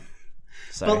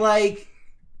 Sorry. But like,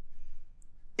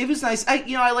 it was nice.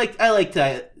 I liked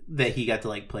that he got to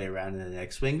like play around in an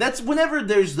X-Wing. That's whenever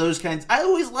there's those kinds. I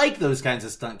always like those kinds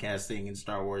of stunt casting in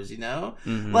Star Wars. You know,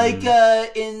 like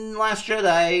in Last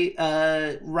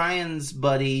Jedi, Ryan's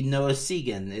buddy Noah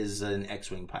Segan is an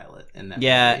X-Wing pilot in that. movie.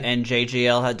 And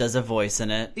JGL does a voice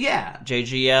in it. Yeah,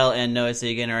 JGL and Noah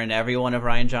Segan are in every one of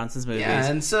Rian Johnson's movies. Yeah,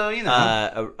 and so you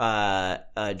know,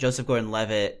 Joseph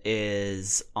Gordon-Levitt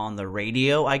is on the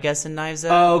radio, I guess, in Knives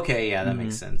Out. Oh, okay, yeah, that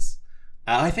makes sense.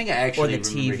 I think I actually or the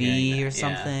TV or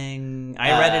something. Yeah.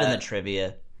 I read it in the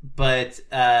trivia. But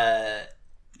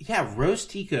yeah, Rose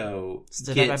Tico.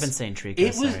 I've been saying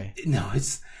Trico. Sorry.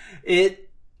 It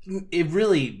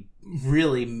really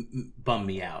bummed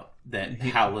me out that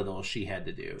how little she had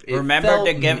to do. Remember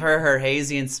to give her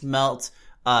hazy and smelt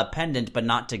pendant, but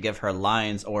not to give her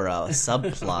lines or a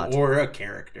subplot or a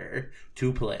character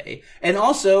to play. And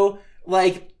also,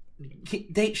 like,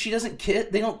 she doesn't kiss.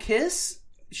 They don't kiss.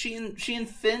 She and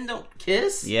Finn don't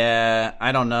kiss? Yeah,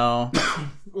 I don't know.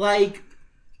 Like,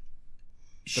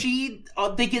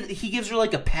 he gives her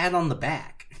like a pat on the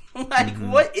back. Like,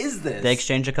 what is this? They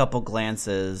exchange a couple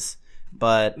glances,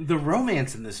 but the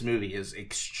romance in this movie is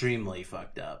extremely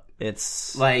fucked up.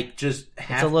 It's like just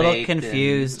it's a little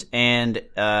confused, and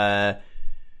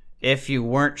if you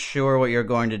weren't sure what you're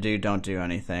going to do, don't do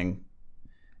anything.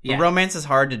 Yeah. Romance is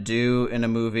hard to do in a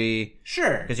movie,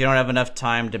 sure, because you don't have enough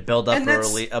time to build up a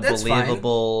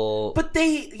believable. Fine. But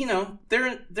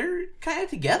they're kind of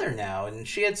together now, and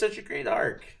she had such a great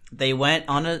arc. They went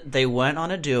on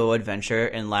a duo adventure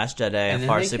in Last Jedi, a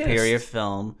far superior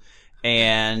film,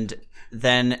 and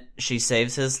then she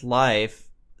saves his life.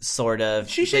 Sort of.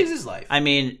 She saves his life. I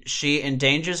mean, she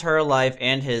endangers her life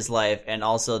and his life, and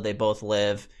also they both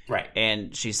live. Right.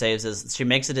 And she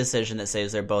makes a decision that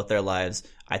saves both their lives.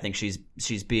 I think she's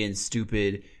being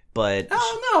stupid, but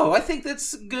no, I think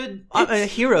that's good. A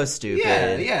hero stupid.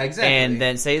 Yeah, exactly. And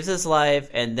then saves his life,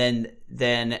 and then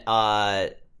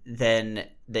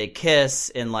they kiss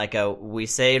in like a "we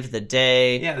saved the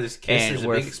day." Yeah, this kiss, and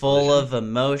we're full of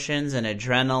emotions and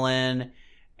adrenaline,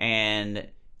 and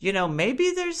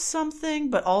maybe there's something,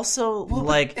 but also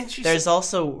there's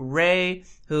also Rey,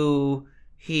 who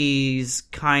he's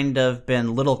kind of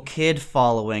been little kid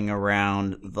following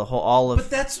around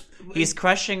he's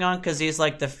crushing on because he's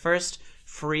like the first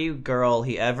free girl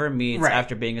he ever meets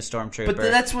after being a stormtrooper.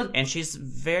 But and she's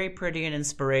very pretty and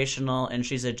inspirational, and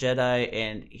she's a Jedi,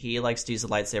 and he likes to use a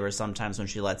lightsaber sometimes when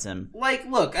she lets him. Like,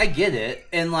 look, I get it,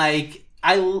 and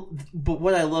but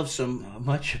what I love so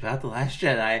much about The Last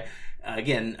Jedi.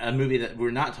 Again, a movie that we're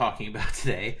not talking about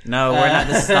today. No, we're not.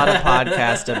 This is not a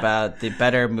podcast about the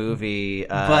better movie.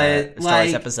 But Star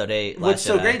Wars Episode 8. What's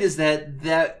so great is that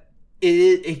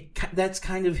that's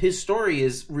kind of his story,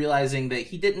 is realizing that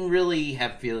he didn't really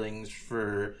have feelings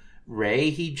for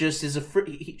Rey. He just is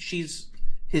she's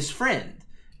his friend,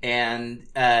 and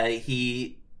Oh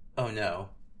no,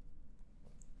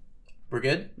 we're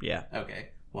good. Yeah. Okay.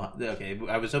 Well, okay.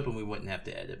 I was hoping we wouldn't have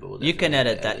to edit, but we'll you can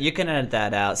edit that. You can edit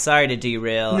that out. Sorry to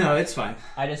derail. No, it's fine.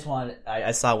 I just wanted.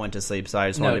 I saw Went to Sleep, so I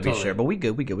just wanted to be sure. But we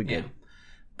good.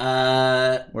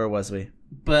 Yeah. Where was we?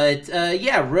 But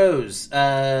Rose.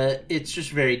 It's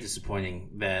just very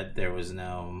disappointing that there was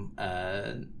no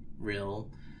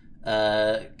real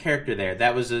character there.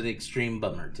 That was an extreme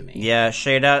bummer to me. Yeah,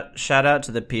 shout out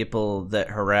to the people that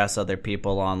harass other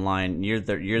people online. You're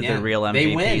the real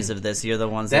MVPs of this. You're the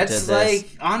ones that did this. That's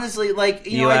honestly,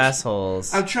 you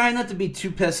assholes. I'm trying not to be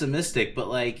too pessimistic, but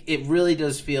it really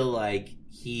does feel like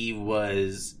he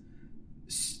was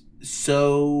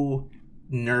so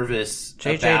nervous.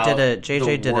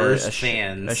 JJ did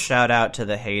a shout out to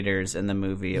the haters in the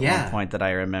movie at one point that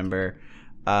I remember,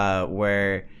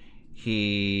 where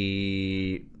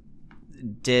they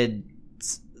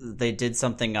did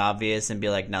something obvious and be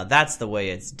like, "Now that's the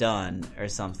way it's done," or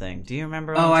something. Do you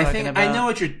remember what I'm talking about? I know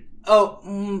what you're.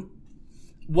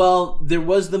 Well, there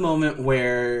was the moment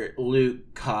where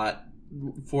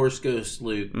Force Ghost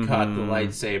Luke caught the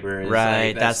lightsaber.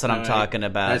 Right, that's what I'm talking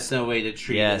about. That's no way to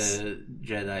treat a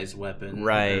Jedi's weapon,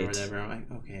 right? Or whatever. I'm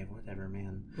like, okay, whatever,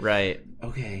 man. Right.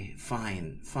 Okay,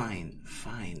 fine.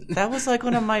 That was like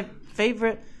one of my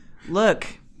favorite. Look,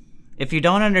 if you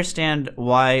don't understand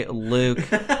why Luke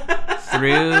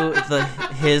threw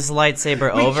his lightsaber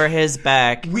over his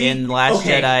back in Last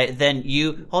Jedi, then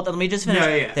hold on. Let me just finish.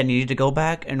 Yeah. Then you need to go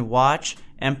back and watch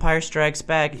Empire Strikes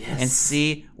Back and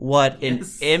see what an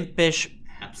impish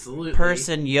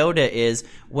person Yoda is.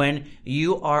 When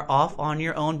you are off on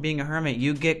your own being a hermit,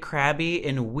 you get crabby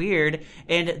and weird.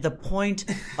 And the point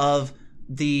of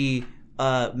the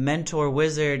mentor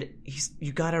wizard,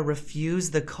 you gotta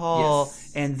refuse the call,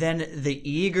 and then the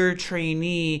eager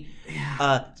trainee,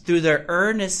 through their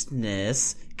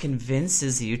earnestness,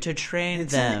 convinces you to train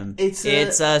them. It's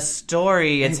a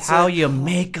story. It's how you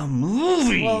make a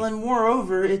movie. Well, and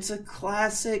moreover, it's a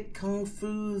classic kung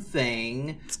fu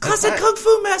thing. It's classic kung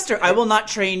fu master. I will not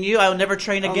train you. I will never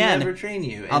train again. I'll never train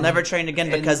you. I'll never train again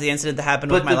because the incident that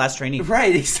happened with my last trainee.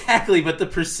 Right, exactly. But the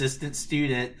persistent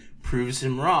student proves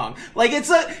him wrong.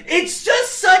 It's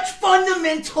just such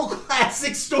fundamental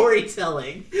classic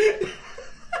storytelling.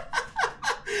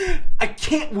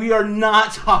 We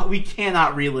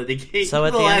cannot relitigate. So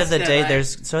at the end of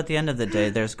the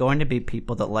day, there's going to be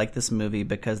people that like this movie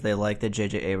because they like the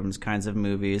J.J. Abrams kinds of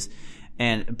movies,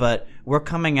 but we're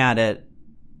coming at it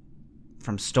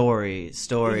from story, and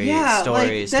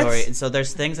so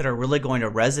there's things that are really going to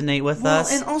resonate with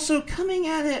us, and also coming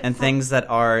at it, and things that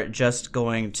are just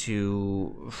going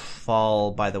to fall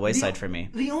by the wayside for me.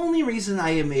 The only reason I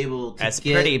am able to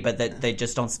pretty, but that they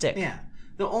just don't stick. Yeah,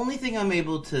 the only reason I'm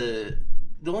able to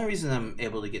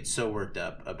get so worked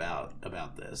up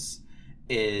about this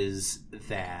is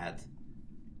that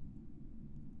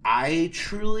I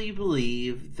truly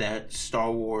believe that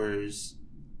Star Wars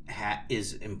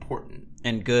is important.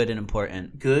 And good and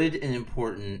important. Good and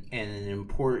important, and an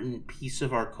important piece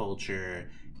of our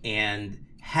culture, and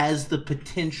has the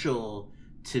potential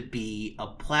to be a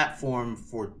platform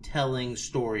for telling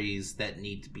stories that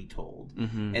need to be told.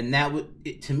 Mm-hmm. And that,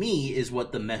 to me, is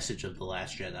what the message of The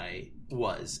Last Jedi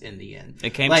was in the end.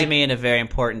 It came to me in a very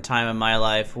important time in my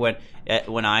life when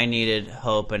I needed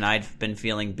hope and I'd been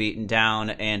feeling beaten down,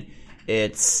 and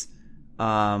it's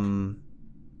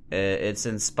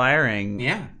inspiring.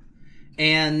 Yeah.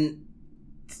 And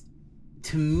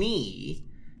to me,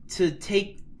 to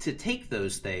take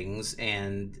those things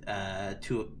and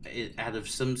to out of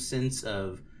some sense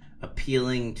of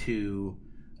appealing to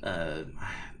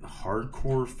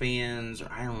hardcore fans, or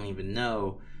I don't even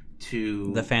know,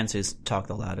 to the fans who talk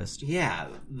the loudest. Yeah,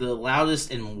 the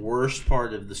loudest and worst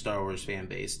part of the Star Wars fan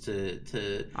base.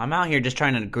 To I'm out here just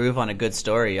trying to groove on a good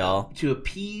story, y'all. To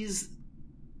appease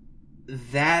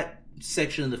that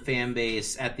section of the fan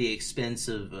base at the expense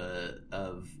of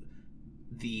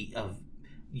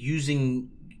using.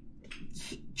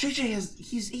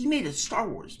 JJ he made a Star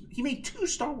Wars. He made 2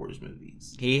 Star Wars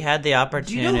movies. He had the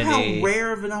opportunity. Do you know how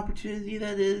rare of an opportunity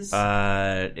that is?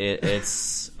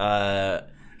 It's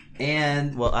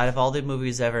and well, out of all the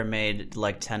movies ever made,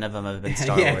 like 10 of them have been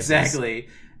Star Wars. Yeah, exactly.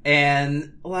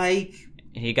 And like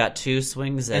he got 2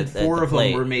 swings at, and 4 at of the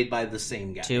plate. them were made by the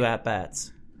same guy. 2 at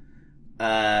bats.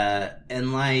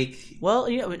 And like, well,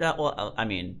 I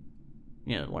mean,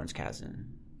 Lawrence Kasdan.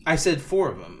 I said 4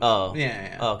 of them. Oh,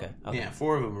 yeah. Oh, okay. Yeah,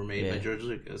 4 of them were made by George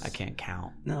Lucas. I can't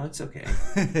count. No, it's okay.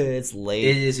 It's late.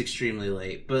 It is extremely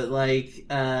late, but like,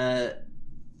 I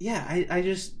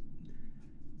just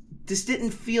this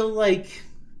didn't feel like.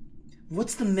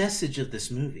 What's the message of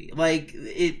this movie? Like,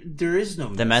 there is no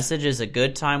message. The message is a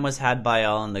good time was had by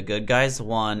all and the good guys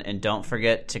won, and don't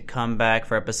forget to come back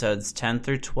for episodes 10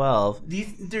 through 12.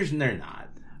 They're not.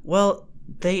 Well,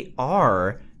 they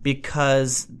are,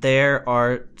 because there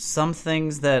are some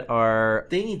things that are...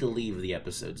 They need to leave the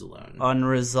episodes alone.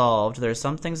 Unresolved. There are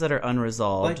some things that are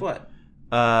unresolved. Like what?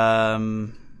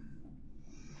 I'm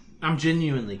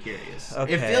genuinely curious.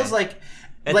 Okay. It feels like...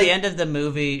 At the end of the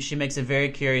movie, she makes a very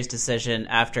curious decision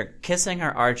after kissing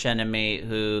her archenemy,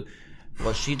 who,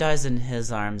 well, she dies in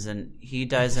his arms and he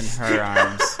dies in her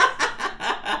arms.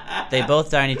 They both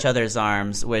die in each other's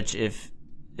arms, which, if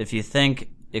you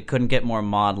think it couldn't get more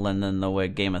maudlin than the way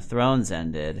Game of Thrones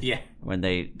ended, when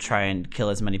they try and kill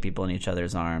as many people in each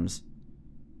other's arms,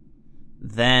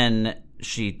 then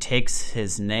she takes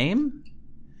his name,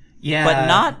 but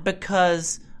not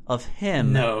because of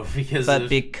him. No, because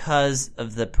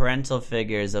of the parental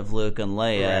figures of Luke and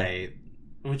Leia. Right.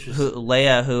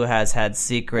 Leia, who has had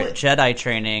secret Jedi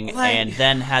training and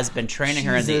then has been training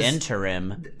her in the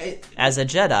interim as a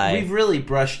Jedi. We've really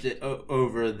brushed it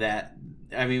over that.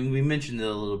 I mean, we mentioned it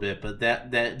a little bit, but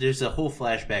that there's a whole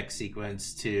flashback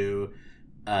sequence to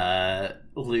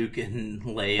Luke and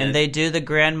Leia, and they do the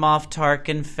Grand Moff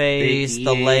Tarkin face,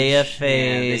 the Leia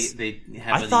face.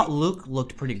 I thought Luke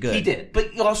looked pretty good. He did,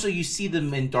 but also you see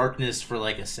them in darkness for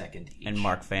like a second each. And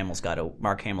Mark Hamill's got a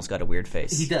weird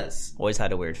face. He does. Always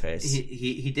had a weird face.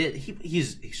 He did.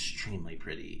 He's extremely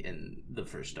pretty in the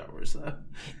first Star Wars, though.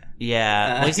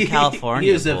 Yeah, well, he's a California boy.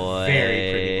 He was a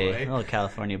very pretty boy. A little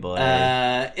California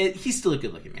boy. He's still a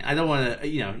good-looking man. I don't want to,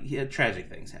 he had tragic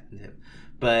things happen to him.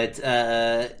 But,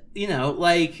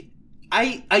 like,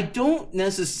 I don't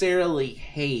necessarily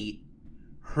hate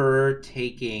her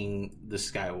taking the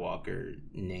Skywalker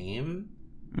name.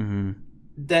 Mm-hmm.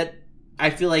 That I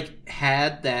feel like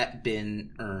had that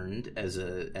been earned as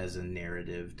a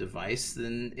narrative device,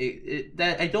 then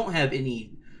that I don't have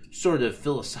any sort of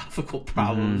philosophical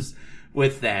problems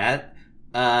with that.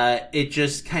 It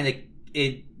just kind of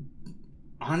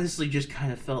honestly just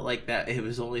kind of felt like that it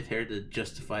was only there to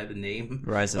justify the name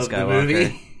Rise of the Skywalker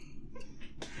movie.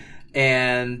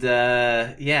 And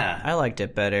I liked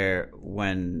it better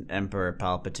when Emperor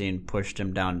Palpatine pushed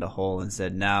him down the hole and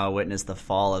said, "Now witness the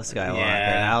fall of Skywalker."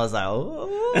 And I was like, "Oh."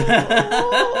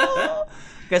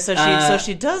 Okay, so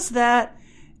she does that,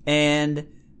 and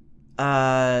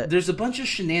there's a bunch of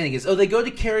shenanigans. Oh, they go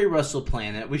to Kerry Russell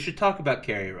Planet. We should talk about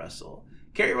Kerry Russell.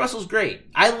 Kerry Russell's great.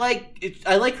 I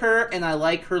like her, and I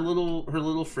like her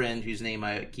little friend whose name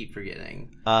I keep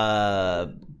forgetting. Buff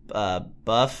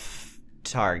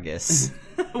Targus.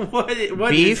 what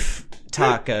beef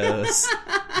tacos.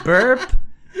 Burp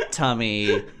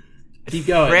tummy. Keep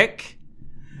going. Frick.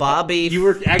 Bobby. You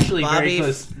were actually very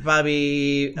close.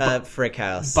 Bobby Frick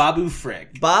House. Babu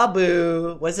Frick.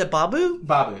 Babu. Was it Babu?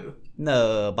 Babu.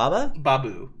 No, Baba?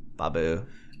 Babu. Babu.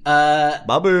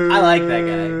 Babu. I like that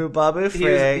guy. Babu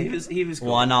Frick. He was cool.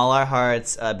 Won all our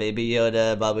hearts. Baby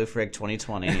Yoda, Babu Frick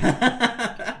 2020.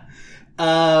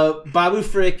 Babu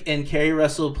Frick and Kerry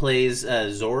Russell plays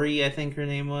Zori, I think her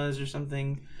name was, or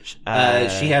something. She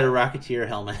had a Rocketeer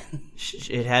helmet.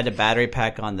 It had a battery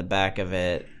pack on the back of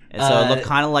it. And so it looked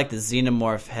kind of like the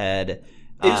Xenomorph head.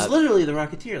 It was literally the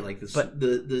Rocketeer, like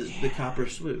the copper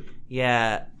swoop.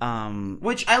 Yeah.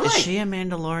 Which I like. Is she a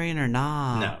Mandalorian or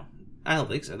not? No. I don't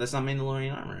think so. That's not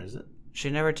Mandalorian armor, is it?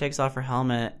 She never takes off her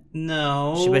helmet.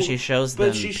 No. But she shows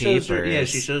them papers.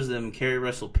 She shows them Kerry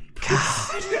Russell papers.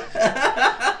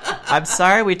 God. I'm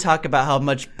sorry we talk about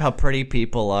how pretty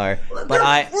people are, but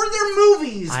they're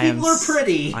movies. People are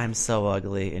pretty. I'm so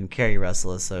ugly, and Kerry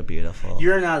Russell is so beautiful.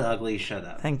 You're not ugly. Shut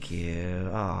up. Thank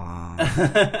you. Aw.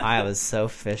 I was so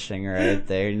fishing right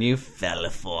there, and you fell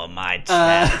for my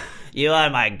trap. You are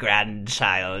my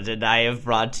grandchild, and I have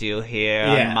brought you here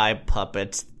on my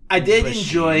puppet. I did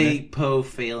enjoy Poe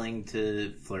failing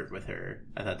to flirt with her.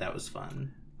 I thought that was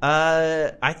fun.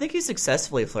 I think he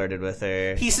successfully flirted with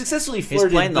her. He successfully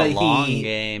flirted. He's playing the long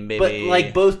game, baby. But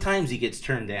like both times, he gets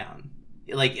turned down.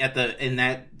 Like in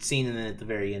that scene, and then at the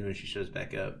very end when she shows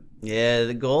back up. Yeah,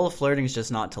 the goal of flirting is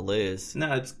just not to lose.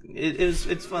 No,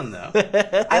 it's fun though.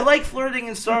 I like flirting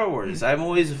in Star Wars. I'm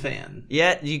always a fan.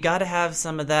 Yeah, you got to have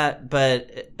some of that,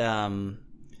 but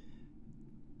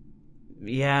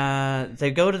yeah,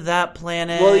 they go to that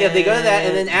planet. Well, yeah, they go to that,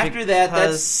 and then after that,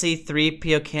 that's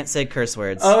C-3PO can't say curse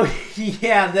words. Oh,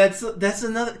 yeah, that's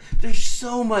another. There's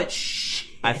so much shit.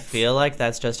 I feel like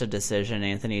that's just a decision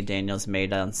Anthony Daniels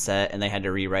made on set, and they had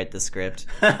to rewrite the script.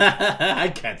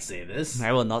 I can't say this.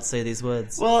 I will not say these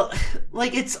words. Well,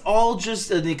 like, it's all just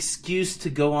an excuse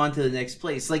to go on to the next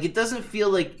place. Like, it doesn't feel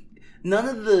like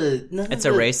it's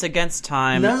a race against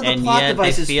time, and yet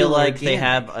they feel like they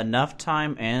have enough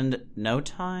time and no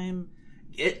time.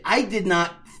 I did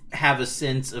not have a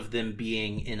sense of them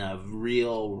being in a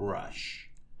real rush.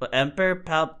 But Emperor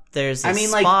there's a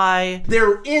spy. Like,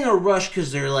 they're in a rush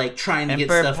because they're like trying to get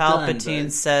stuff done. Emperor Palpatine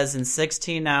says in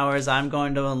 16 hours, I'm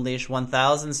going to unleash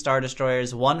 1,000 Star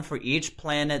Destroyers, one for each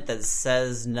planet that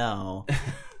says no.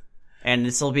 And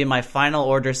this will be my Final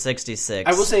Order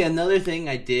 66. I will say another thing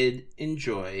I did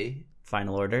enjoy.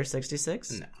 Final Order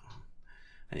 66? No.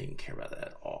 I didn't care about that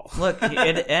at all. Look,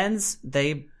 it ends,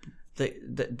 they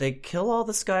kill all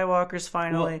the Skywalkers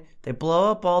finally. Well, they blow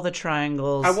up all the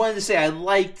triangles. I wanted to say I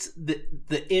liked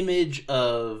the image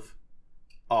of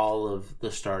all of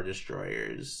the Star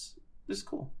Destroyers. It was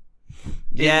cool.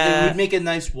 Yeah. It would make a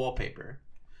nice wallpaper.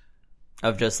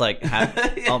 Of just like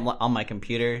on my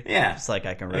computer, yeah, just like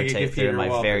I can rotate through my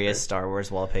various Star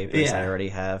Wars wallpapers I already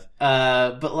have.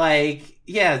 But like,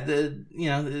 yeah,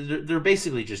 they're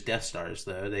basically just Death Stars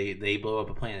though. They blow up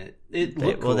a planet.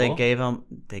 Cool. Well, they gave them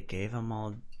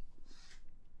all.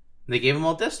 They gave them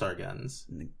all Death Star guns.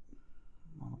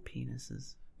 All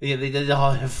penises. Yeah, they did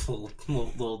all have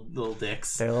little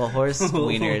dicks. Their little horse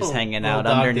wieners hanging out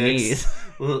underneath.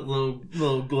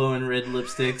 little glowing red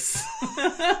lipsticks.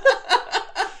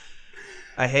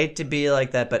 I hate to be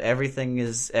like that, but everything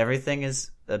is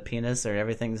a penis or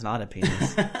everything's not a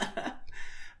penis.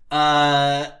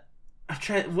 I've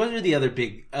tried. What are the other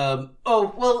big?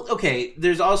 Okay.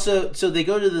 There's also they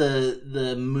go to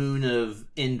the moon of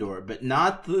Endor, but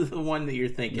not the one that you're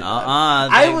thinking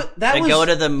of. They go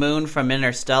to the moon from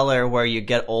Interstellar where you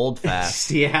get old fast.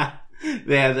 Yeah.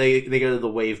 They go to the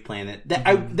wave planet.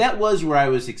 That was where I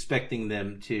was expecting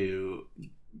them to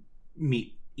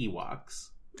meet Ewoks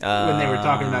when they were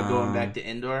talking about going back to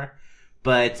Endor.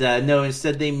 But no,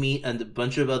 instead they meet a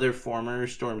bunch of other former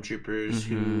stormtroopers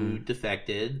who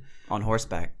defected on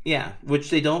horseback. Yeah, which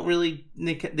they don't really.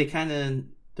 They kind of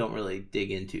don't really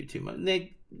dig into too much.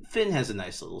 Finn has a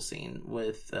nice little scene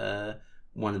with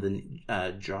one of the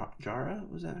Jara,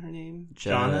 was that her name?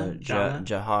 Jafar.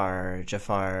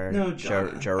 No,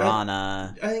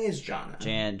 Jarana. I think it's Jana.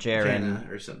 Jaren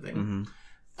or something.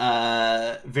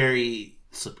 Mm-hmm. Very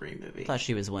slippery movie. Thought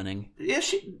she was winning. Yeah,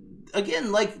 she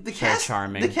again, like the cast.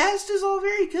 Charming. The cast is all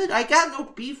very good. I got no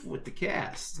beef with the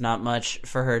cast. Not much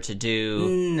for her to do.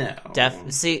 No.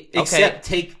 Except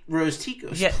take Rose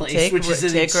Tico's place, which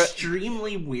is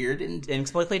extremely weird and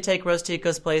inexplicably take Rose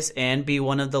Tico's place and be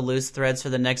one of the loose threads for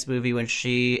the next movie when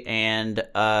she and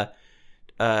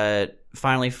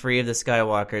finally free of the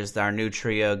Skywalkers, our new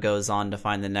trio goes on to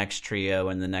find the next trio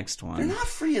and the next one. They're not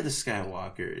free of the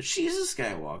Skywalkers. She's a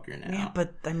Skywalker now. Yeah,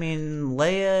 but I mean,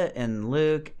 Leia and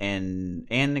Luke and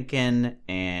Anakin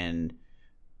and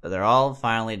they're all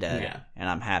finally dead. Yeah. And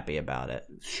I'm happy about it.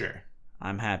 Sure.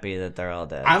 I'm happy that they're all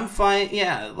dead. I'm fine.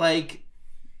 Yeah, like...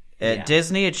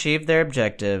 Disney achieved their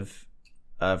objective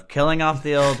of killing off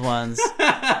the old ones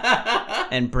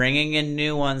and bringing in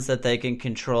new ones that they can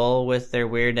control with their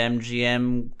weird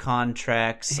MGM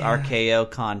contracts, RKO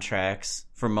contracts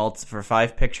for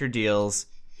 5-picture deals.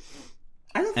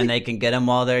 And they can get them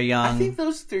while they're young. I think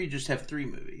those 3 just have 3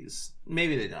 movies.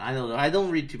 Maybe they don't. I don't know. I don't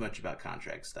read too much about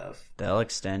contract stuff. They'll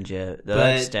extend you.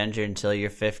 They'll extend you until you're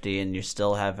 50 and you're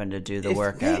still having to do the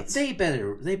workouts. They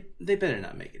better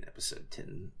not make an episode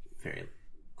 10 very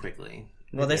quickly.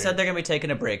 Well, they said they're going to be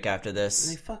taking a break after this.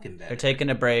 They fucking better. They're taking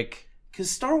a break.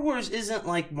 Because Star Wars isn't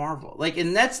like Marvel. Like,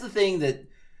 and that's the thing that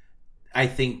I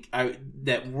think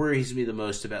that worries me the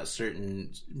most about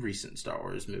certain recent Star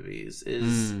Wars movies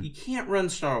is you can't run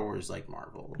Star Wars like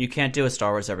Marvel. You can't do a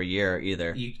Star Wars every year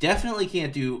either. You definitely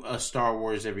can't do a Star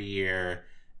Wars every year,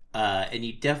 and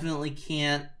you definitely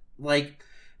can't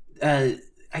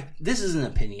this is an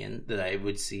opinion that I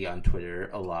would see on Twitter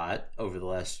a lot over the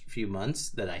last few months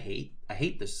that I hate. I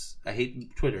hate this. I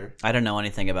hate Twitter. I don't know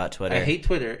anything about Twitter. I hate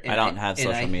Twitter. And I don't have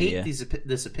social media. I hate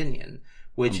this opinion,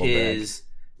 which is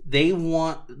they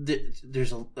want.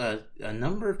 There's a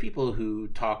number of people who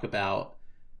talk about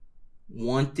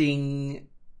wanting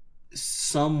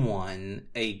someone,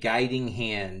 a guiding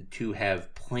hand, to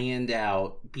have planned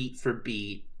out beat for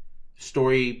beat,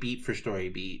 story beat for story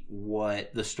beat,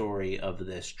 what the story of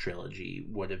this trilogy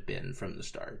would have been from the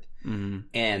start. Mm-hmm.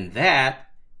 And that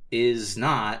is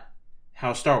not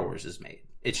how Star Wars is made.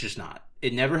 It's just not.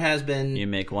 It never has been. You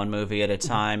make one movie at a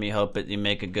time. You hope that you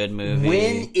make a good movie.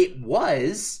 When it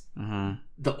was,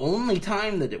 the only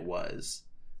time that it was,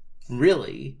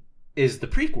 really, is the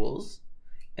prequels.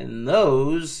 And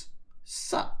those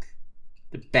suck.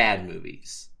 They're bad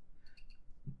movies.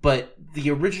 But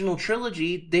the original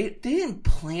trilogy, they didn't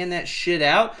plan that shit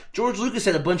out. George Lucas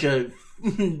had a bunch of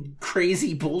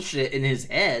crazy bullshit in his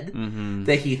head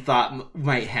that he thought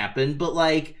might happen. But,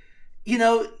 like, you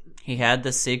know, he had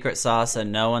the secret sauce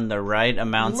and knowing the right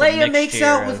amounts of Leia mixture. makes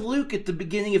out with Luke at the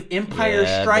beginning of Empire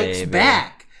Strikes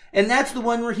Back. And that's the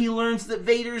one where he learns that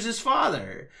Vader's his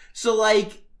father. So,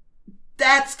 like,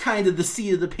 that's kind of the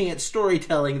seat of the pants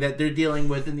storytelling that they're dealing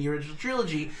with in the original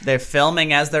trilogy. They're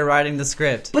filming as they're writing the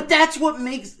script. But that's what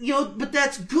makes, but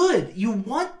that's good. You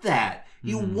want that.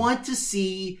 You want to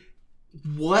see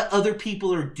what other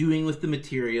people are doing with the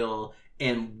material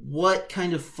and what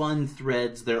kind of fun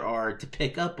threads there are to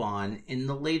pick up on in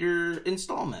the later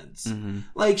installments.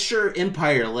 Like, sure,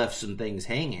 Empire left some things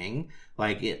hanging,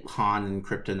 like Han and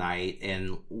Kryptonite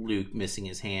and Luke missing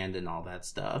his hand and all that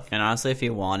stuff. And honestly, if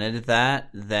you wanted that,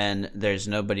 then there's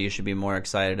nobody you should be more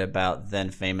excited about than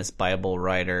famous Bible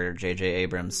writer J.J.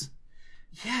 Abrams.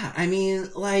 Yeah, I mean,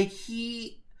 like,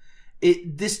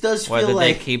 this does feel like... Whether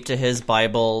they keep to his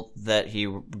Bible that he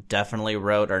definitely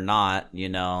wrote or not,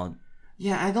 Yeah,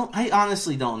 I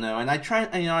honestly don't know, and I try.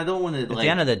 I don't want to. At the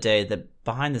end of the day, the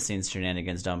behind-the-scenes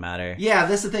shenanigans don't matter. Yeah,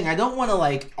 that's the thing. I don't want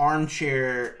to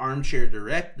armchair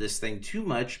direct this thing too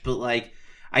much, but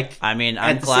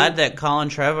I'm glad that Colin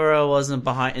Trevorrow wasn't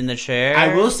behind in the chair.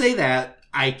 I will say that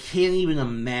I can't even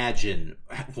imagine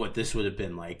what this would have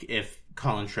been like if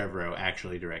Colin Trevorrow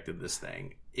actually directed this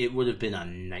thing. It would have been a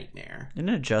nightmare. In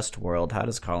a just world, how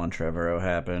does Colin Trevorrow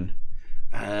happen?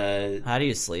 How do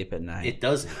you sleep at night? It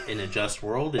doesn't. In a just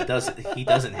world, it doesn't. He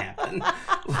doesn't happen.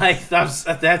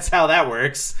 That's how that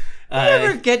works. You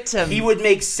ever get to? He would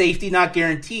make Safety Not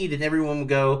Guaranteed, and everyone would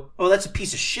go, "Oh, that's a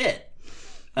piece of shit.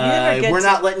 We're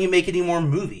not letting you make any more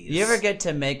movies." You ever get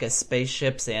to make a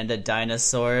spaceships and a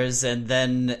dinosaurs, and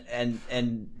then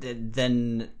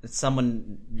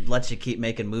someone lets you keep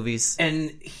making movies? And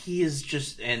he is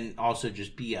also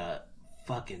be a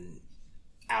fucking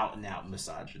out and out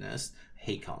misogynist.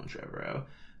 Hate Colin Trevorrow.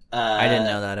 I didn't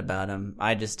know that about him.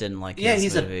 I just didn't like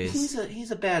his movies.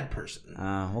 He's a bad person.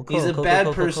 Cool, he's a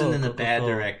bad person and a bad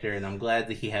director, and I'm glad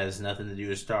that he has nothing to do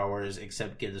with Star Wars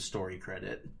except get a story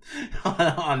credit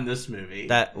on this movie.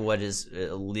 That what is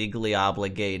legally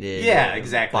obligated. Yeah,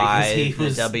 exactly. By the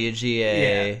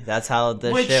WGA. Yeah. That's how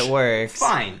this shit works.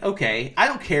 Fine, okay. I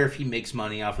don't care if he makes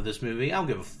money off of this movie. I don't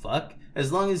give a fuck.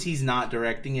 As long as he's not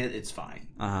directing it, it's fine.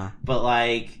 But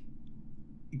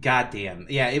goddamn.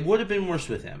 Yeah, it would have been worse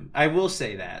with him. I will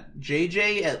say that.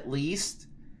 JJ, at least,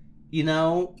 he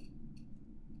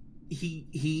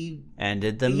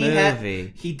ended the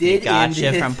movie. He did. He got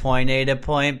you from point A to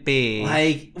point B.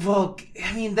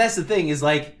 That's the thing is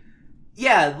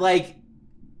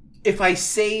if I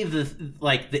say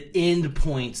the end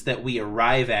points that we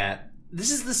arrive at, this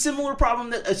is the similar problem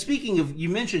that, speaking of, you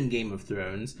mentioned Game of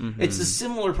Thrones, it's the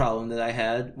similar problem that I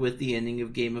had with the ending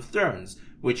of Game of Thrones,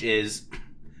 which is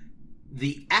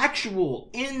the actual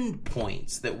end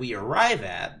points that we arrive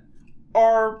at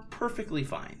are perfectly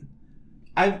fine.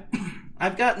 I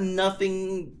I've got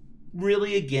nothing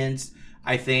really against.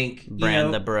 I think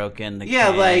Bran the Broken, the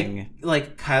King.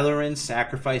 like Kylo Ren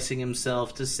sacrificing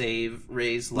himself to save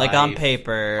Rey's life. Like on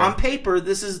paper. On paper,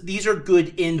 these are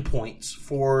good endpoints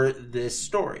for this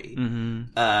story.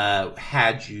 Mm-hmm.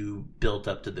 Had you built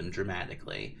up to them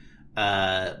dramatically.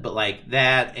 But like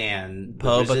that and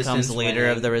Poe becomes leader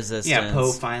of the Resistance. Yeah,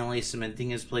 Poe finally cementing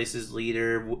his place as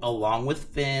leader along with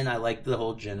Finn. I like the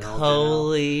whole general.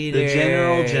 Co-leader.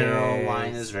 The general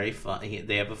line is very fun.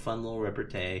 They have a fun little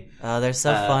repartee. Oh, they're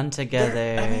so fun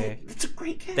together. It's a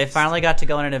great cast. They finally got to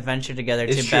go on an adventure together.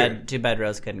 It's Too bad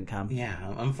Rose couldn't come. Yeah,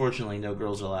 unfortunately, no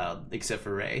girls allowed except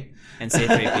for Rey and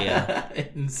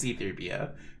C-3PO and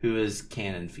C-3PO, who is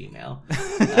canon female.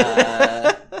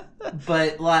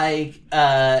 But like,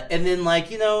 and then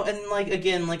like, and like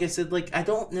again, like I said, like I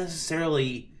don't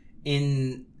necessarily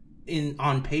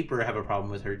on paper have a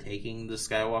problem with her taking the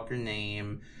Skywalker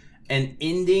name and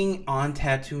ending on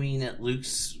Tatooine at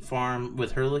Luke's farm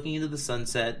with her looking into the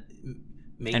sunset.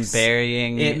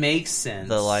 Burying it makes sense.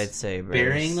 The lightsaber,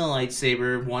 burying the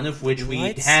lightsaber, one of which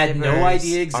we had no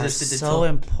idea existed. Are so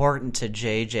important to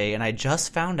JJ, and I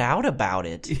just found out about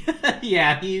it.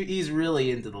 Yeah, he's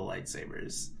really into the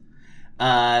lightsabers.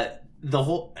 The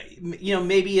whole,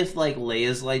 maybe if like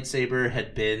Leia's lightsaber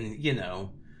had been,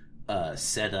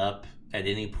 set up at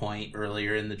any point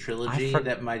earlier in the trilogy,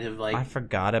 that might have like... I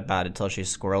forgot about it till she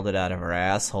squirreled it out of her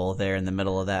asshole there in the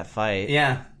middle of that fight.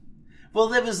 Yeah. Well,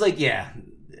 that was like,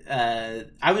 I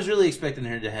was really expecting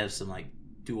her to have some like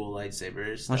dual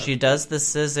lightsabers. Well, she does the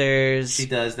scissors. She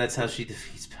does. That's how she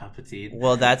defeats Palpatine.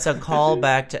 Well, that's a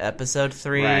callback to Episode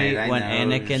 3 when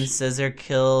Anakin scissor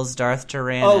kills Darth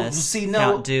Tyrannus.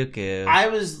 Count Dooku. I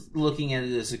was looking at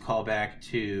it as a callback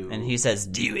to, and he says,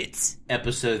 "Do it."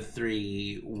 Episode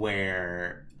 3,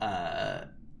 where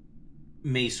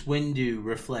Mace Windu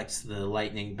reflects the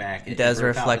lightning back. It does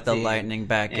reflect the lightning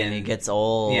back, and he gets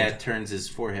old. Yeah, it turns his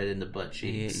forehead into butt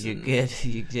cheeks. You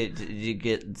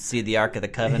get see the Ark of the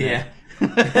Covenant.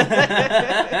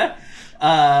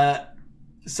 Yeah.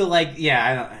 So like,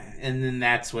 and then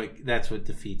that's what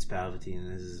defeats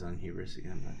Palpatine. This is on hubris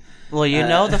again.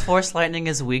 Well, the Force lightning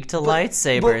is weak to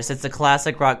lightsabers. It's a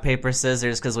classic rock paper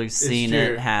scissors because we've seen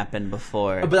it happen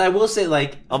before. But I will say,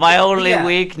 like, my only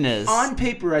weakness on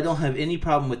paper, I don't have any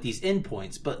problem with these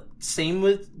endpoints. But same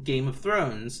with Game of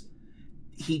Thrones,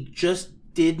 he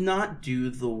just did not do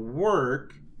the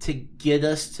work to get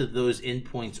us to those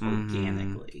endpoints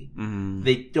organically. Mm-hmm.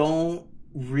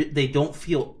 They don't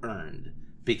feel earned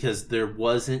because there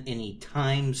wasn't any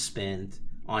time spent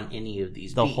on any of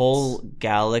these beats. Whole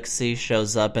galaxy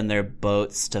shows up in their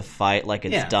boats to fight like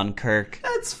it's Dunkirk.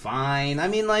 That's fine. I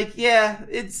mean, like,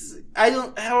 it's... I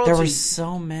don't... How else there were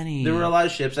so many. There were a lot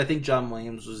of ships. I think John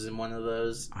Williams was in one of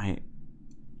those.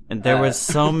 And there was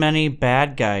so many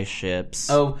bad guy ships.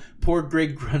 Oh, poor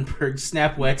Greg Grunberg.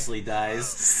 Snap Wexley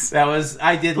dies. That was...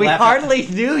 We hardly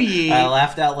knew ye. I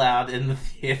laughed out loud in the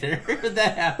theater when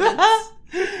that happened.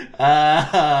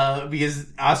 Because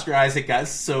Oscar Isaac got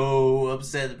so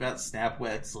upset about Snap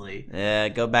Wexley. Yeah,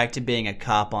 go back to being a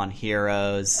cop on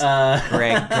Heroes.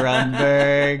 Greg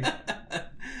Grunberg.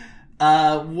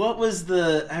 What was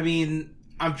the... I mean,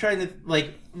 I'm trying to,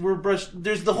 like...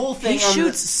 There's the whole thing. He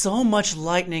shoots so much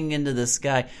lightning into the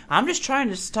sky. I'm just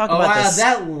trying to talk about the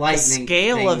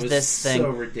scale of this thing.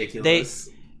 So ridiculous.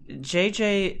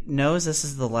 JJ knows this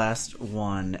is the last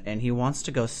one, and he wants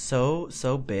to go so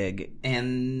big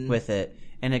with it,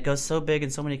 and it goes so big in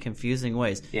so many confusing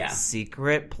ways. Yeah,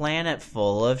 secret planet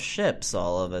full of ships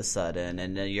all of a sudden,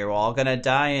 and you're all gonna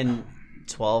die in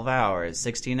 12 hours,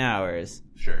 16 hours.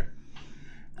 Sure.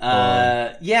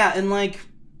 And like.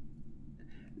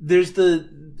 There's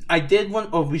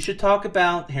we should talk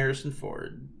about Harrison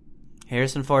Ford.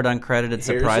 Harrison Ford uncredited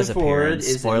surprise appearance.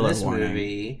 Spoiler is in this warning.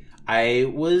 Movie. I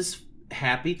was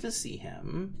happy to see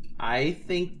him. I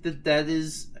think that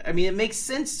is... I mean, it makes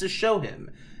sense to show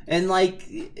him. And like,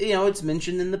 it's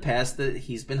mentioned in the past that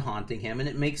he's been haunting him, and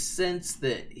it makes sense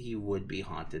that he would be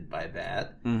haunted by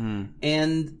that. Mm-hmm.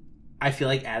 And I feel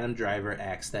like Adam Driver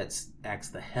acts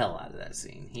the hell out of that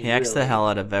scene. He acts the hell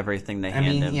out of everything they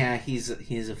hand him. Yeah, he's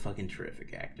a fucking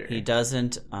terrific actor. He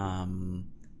doesn't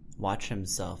watch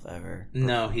himself ever.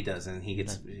 No, he doesn't. He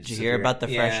gets. Did you hear about the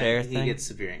fresh air thing? He gets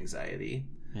severe anxiety.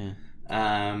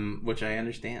 Yeah. Which I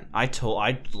understand. I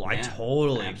totally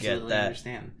get that.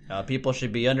 Understand. People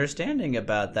should be understanding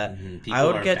about that. Mm-hmm. People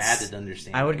are bad at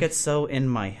understanding. I would get so in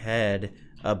my head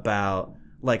about.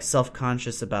 Like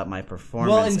self-conscious about my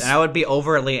performance, and I would be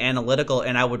overly analytical,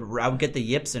 and I would get the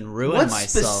yips and ruin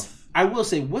myself. I will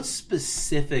say, what's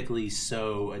specifically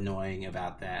so annoying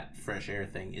about that fresh air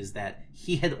thing is that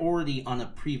he had already, on a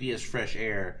previous fresh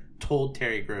air, told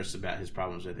Terry Gross about his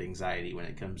problems with anxiety when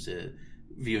it comes to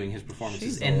viewing his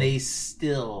performances, and they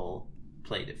still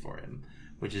played it for him,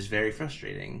 which is very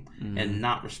frustrating and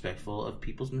not respectful of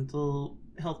people's mental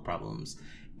health problems.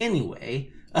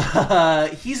 Anyway,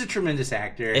 he's a tremendous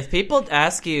actor. If people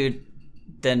ask you,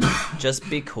 then just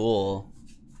be cool.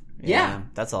 Yeah.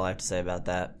 That's all I have to say about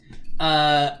that.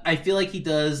 I feel like he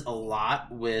does a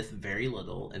lot with very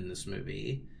little in this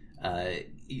movie.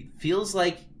 It feels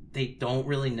like they don't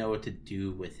really know what to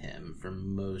do with him for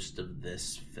most of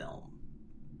this film.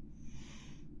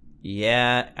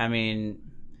 Yeah, I mean,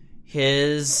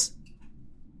 he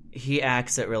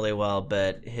acts it really well,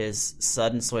 but his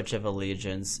sudden switch of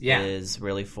allegiance is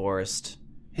really forced.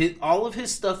 All of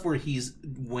his stuff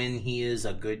when he is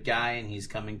a good guy and he's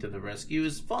coming to the rescue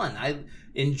is fun. I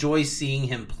enjoy seeing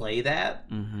him play that.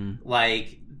 Mm-hmm.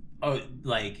 Like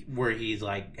where he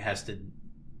has to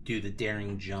do the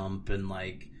daring jump and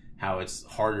how it's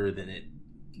harder than it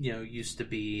used to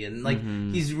be,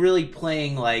 and he's really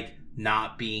playing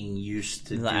not being used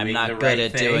to doing I'm not the good right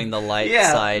at thing. doing the light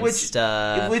side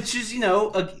stuff. Which is,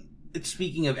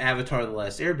 speaking of Avatar: The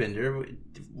Last Airbender,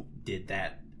 did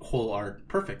that whole arc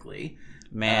perfectly.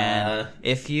 Man,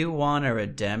 if you want a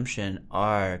redemption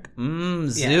arc,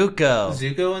 Zuko.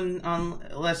 Zuko on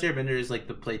Last Airbender is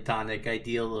the platonic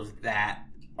ideal of that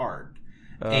arc.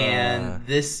 And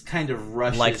this kind of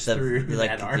rushes through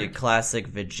that arc. The classic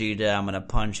Vegeta, I'm gonna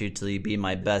punch you till you be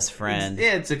my best friend.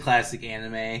 It's a classic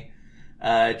anime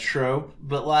trope,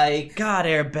 but God,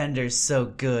 Airbender's so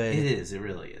good. It is, it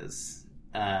really is.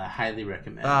 Highly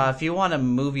recommend. If you want a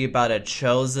movie about a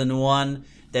chosen one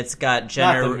that's got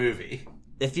not the movie.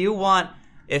 If you want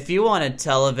a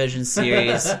television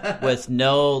series with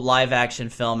no live action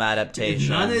film adaptations,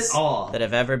 none at all, that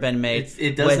have ever been made,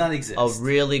 it does not exist. A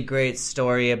really great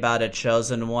story about a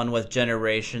chosen one with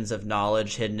generations of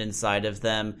knowledge hidden inside of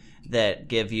them that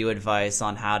give you advice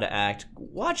on how to act.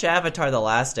 Watch Avatar: The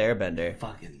Last Airbender.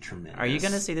 Fucking tremendous. Are you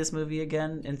going to see this movie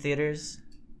again in theaters?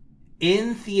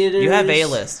 In theaters, you have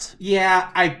A-list.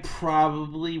 Yeah, I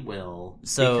probably will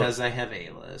because I have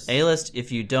A-list. A-list.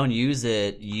 If you don't use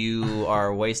it, you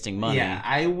are wasting money. Yeah,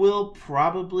 I will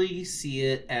probably see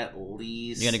it at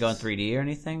least. You gonna go in 3D or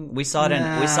anything? We saw it in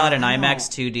IMAX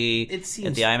 2D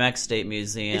at the IMAX State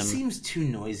Museum. It seems too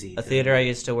noisy. A theater I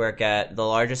used to work at, the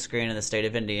largest screen in the state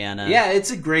of Indiana. Yeah,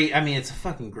 it's a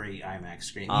fucking great IMAX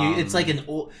screen. It's like an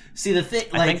old. See the thing.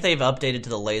 I think they've updated to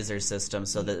the laser system,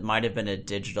 so that it might have been a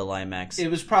digital IMAX.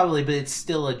 It was probably, but it's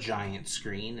still a giant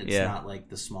screen. It's not like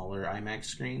the smaller IMAX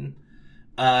screen.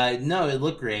 No, it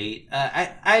looked great.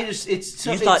 You said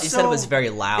it was very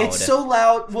loud. It's so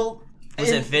loud. Well,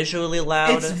 was it visually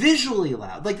loud? It's visually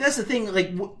loud. That's the thing.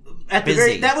 At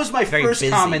the that was my first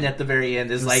comment at the very end.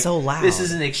 Is so loud. This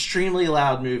is an extremely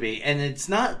loud movie, and it's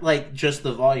not just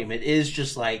the volume. It is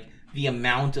just the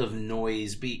amount of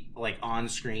noise on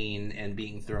screen and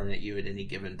being thrown at you at any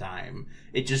given time.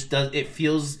 It just does. It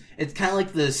feels. It's kind of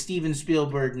like the Steven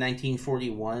Spielberg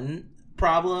 1941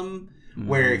 problem,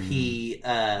 where he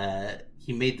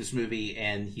made this movie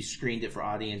and he screened it for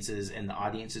audiences, and the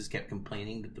audiences kept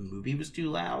complaining that the movie was too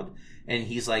loud. And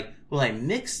he's like, "Well, I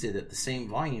mixed it at the same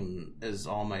volume as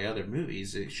all my other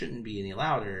movies. It shouldn't be any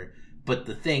louder." But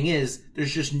the thing is,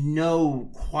 there's just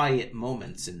no quiet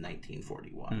moments in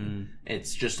 1941.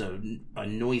 It's just a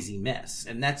noisy mess.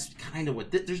 And that's kind of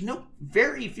what... there's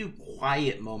very few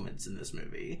quiet moments in this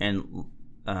movie. And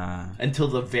until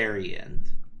the very end.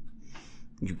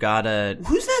 You gotta...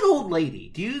 Who's that old lady?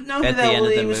 Do you know who that old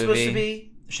lady was supposed to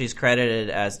be? She's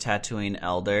credited as Tatooine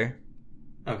Elder.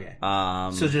 Okay.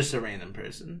 So just a random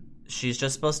person. She's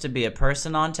just supposed to be a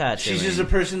person on Tatooine. She's just a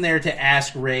person there to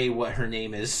ask Rey what her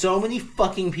name is. So many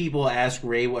fucking people ask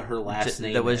Rey what her last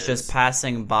name is. That was just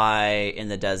passing by in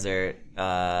the desert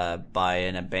by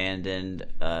an abandoned,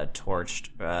 torched,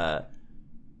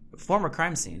 former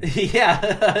crime scene. Yeah,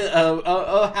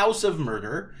 a house of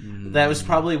murder. That was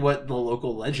probably what the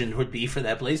local legend would be for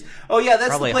that place. Oh yeah, that's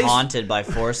probably the place haunted by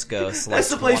Force ghosts. That's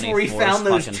the place where we found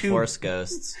those two Force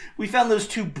ghosts. We found those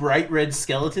two bright red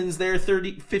skeletons there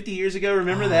 50 years ago.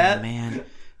 Remember that? Man,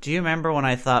 do you remember when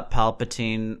I thought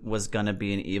Palpatine was gonna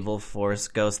be an evil Force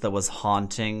ghost that was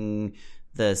haunting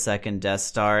the second Death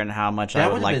Star, and how much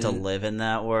I would like to live in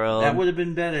that world? That would have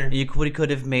been better. You could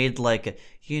have made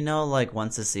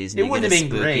once a season you get a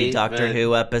spooky Doctor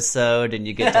Who episode and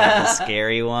you get to have the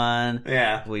scary one.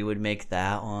 Yeah. We would make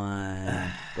that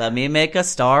one. Let me make a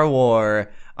Star Wars.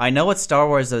 I know what Star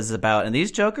Wars is about, and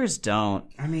these jokers don't.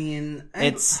 I mean...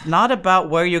 It's not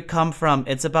about where you come from.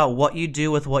 It's about what you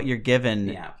do with what you're given.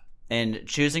 Yeah. And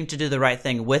choosing to do the right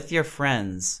thing with your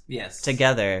friends. Yes.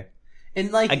 Together.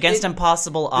 And like against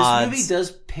impossible odds. This movie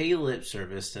does pay lip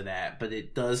service to that, but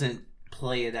it doesn't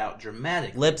play it out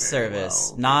dramatically. Lip service.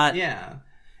 Well. Not... Yeah.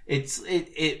 It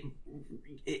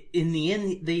in the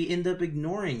end, they end up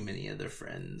ignoring many of their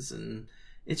friends, and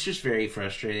it's just very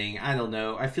frustrating. I don't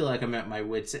know. I feel like I'm at my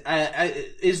wits.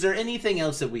 Is there anything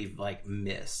else that we've like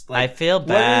missed? Like, I feel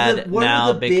bad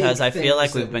now because I feel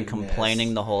like we've been missed?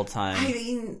 complaining the whole time. I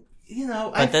mean, you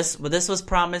know, but this was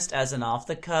promised as an off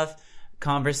the cuff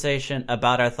conversation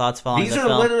about our thoughts following the film.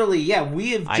 These are literally,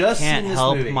 we have just seen this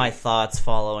help movie. my thoughts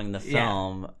following the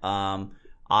film. Yeah.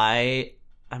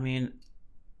 I mean,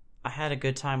 I had a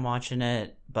good time watching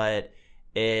it, but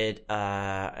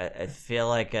I feel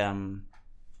like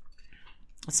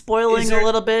spoiling a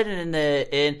little bit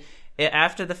in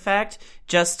after the fact,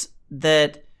 just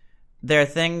that there are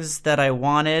things that I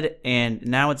wanted and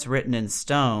now it's written in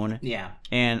stone. Yeah.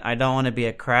 And I don't want to be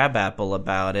a crabapple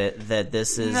about it that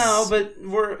this is... No, but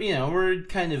we're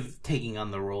kind of taking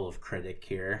on the role of critic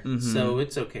here. Mm-hmm. So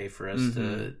it's okay for us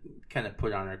to kind of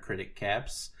put on our critic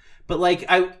caps. But like,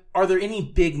 are there any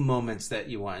big moments that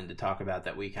you wanted to talk about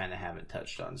that we kind of haven't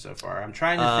touched on so far? I'm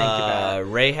trying to think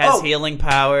about... Rey has healing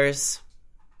powers.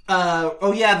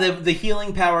 The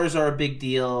healing powers are a big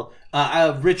deal.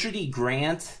 Richard E.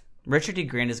 Grant... Richard E.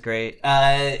 Grant is great.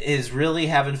 Is really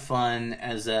having fun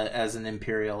as an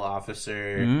Imperial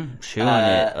officer. Chewing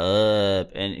it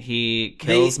up. And he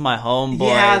kills my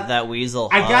homeboy, that Weasel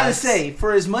Hux. I gotta say,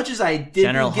 for as much as I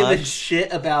didn't give a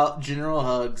shit about General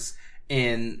Hux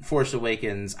in Force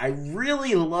Awakens, I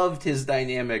really loved his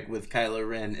dynamic with Kylo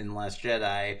Ren in Last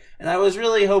Jedi, and I was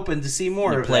really hoping to see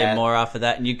more of that. Play more off of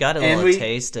that, and you got a little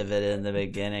taste of it in the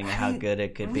beginning of how good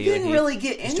it could be. We didn't really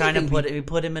get anything. He's trying to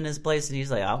put him in his place, and he's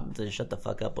like, "I'll just shut the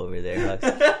fuck up over there, Hux.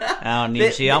 I don't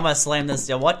need you. I'm gonna slam this.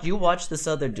 You watch this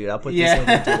other dude. I'll put this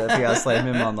other dude up here. I'll slam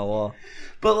him on the wall."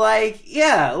 But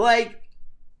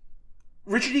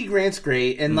Richard E. Grant's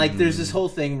great, and there's this whole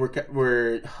thing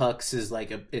where Hux is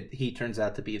he turns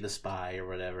out to be the spy or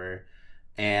whatever,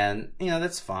 and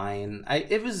that's fine. I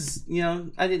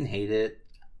didn't hate it,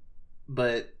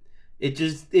 but it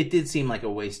did seem like a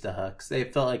waste of Hux. They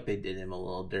felt like they did him a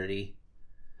little dirty.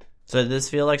 So did this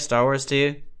feel like Star Wars to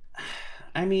you?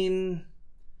 I mean,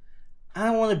 I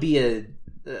don't want to be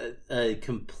a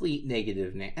complete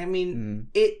negative. I mean,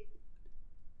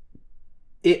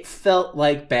 It felt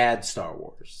like bad Star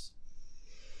Wars.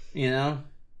 Yeah,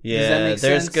 does that make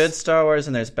there's sense? good Star Wars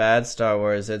and there's bad Star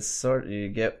Wars. It's sort of, you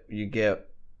get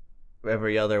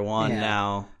every other one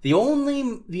now. The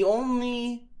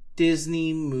only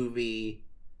Disney movie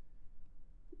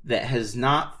that has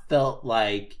not felt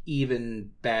like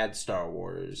even bad Star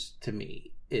Wars to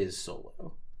me is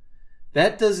Solo.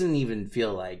 That doesn't even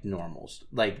feel like normal.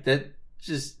 Like that.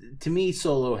 Just to me,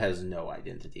 Solo has no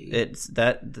identity. It's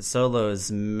that the Solo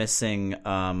is missing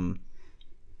a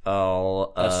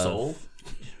soul.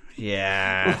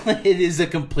 Yeah, it is a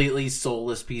completely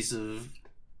soulless piece of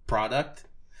product.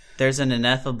 There's an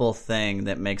ineffable thing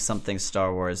that makes something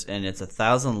Star Wars, and it's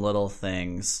 1,000 little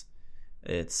things.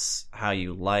 It's how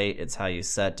you light. It's how you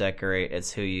set decorate.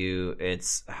 It's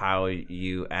how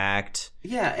you act.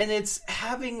 Yeah, and it's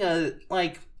having an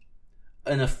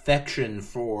affection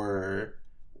for.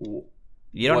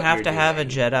 You don't have to have a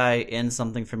Jedi in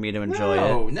something for me to enjoy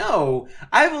it. No.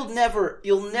 You'll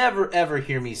never ever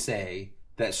hear me say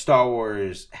that Star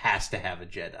Wars has to have a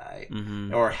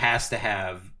Jedi or has to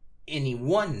have any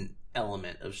one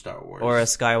element of Star Wars. Or a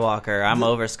Skywalker. I'm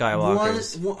over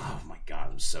Skywalkers. Oh my god,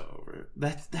 I'm so over it.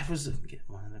 That was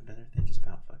one of the better things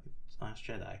about fucking Last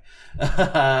Jedi.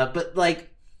 But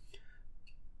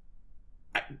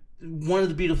one of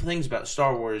the beautiful things about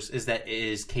Star Wars is that it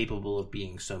is capable of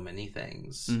being so many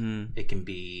things. Mm-hmm. It can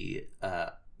be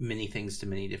many things to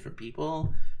many different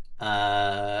people.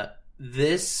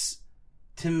 This,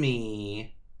 to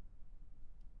me,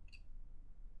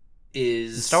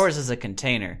 is... Star Wars is a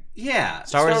container. Yeah.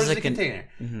 Star Wars is a container.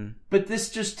 Mm-hmm. But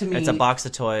this just, to me... It's a box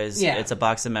of toys. Yeah. It's a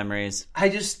box of memories.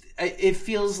 It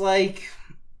feels like...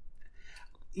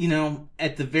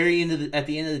 at the end of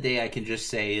the day, I can just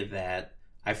say that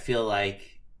I feel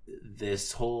like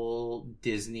this whole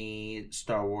Disney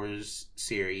Star Wars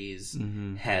series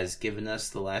has given us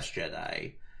The Last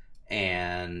Jedi,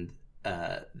 and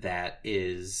that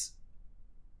is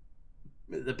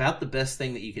about the best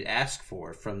thing that you could ask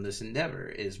for from this endeavor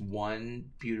is one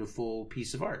beautiful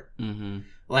piece of art. Mm-hmm.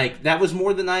 That was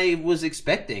more than I was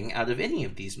expecting out of any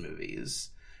of these movies.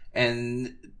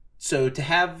 And so to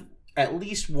have at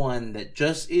least one that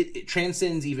just it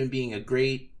transcends even being a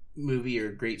great movie or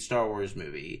a great Star Wars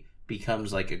movie,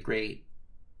 becomes like a great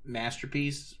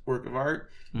masterpiece, work of art,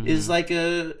 is like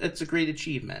it's a great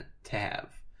achievement to have,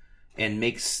 and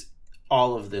makes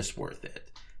all of this worth it.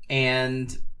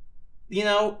 And you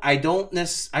know, I don't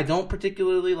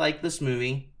particularly like this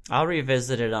movie. I'll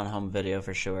revisit it on home video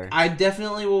for sure. I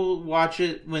definitely will watch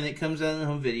it when it comes out on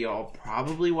home video. I'll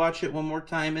probably watch it one more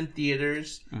time in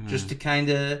theaters just to kind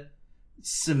of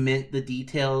cement the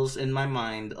details in my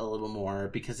mind a little more,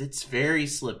 because it's very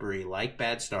slippery, like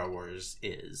bad Star Wars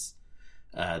is.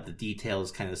 The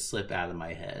details kind of slip out of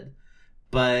my head.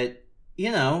 But,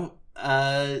 you know,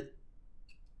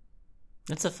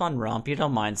 it's a fun romp. You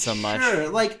don't mind so much. Sure,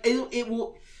 like it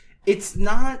will. It's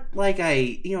not like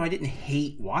I didn't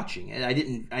hate watching it. I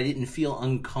didn't feel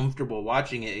uncomfortable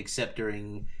watching it, except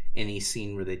during any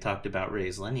scene where they talked about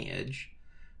Rey's lineage.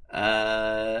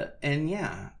 And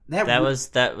yeah, that was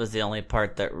the only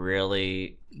part that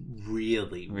really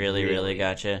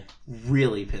got you.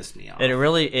 Really pissed me off. It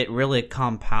really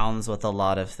compounds with a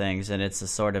lot of things, and it's a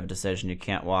sort of decision you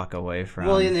can't walk away from.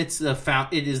 Well, and it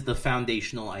is the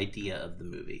foundational idea of the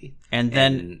movie. And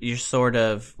then you're sort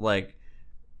of like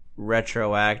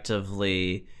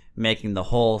retroactively making the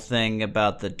whole thing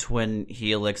about the twin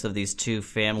helix of these two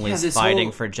families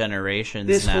fighting for generations.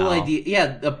 This now. whole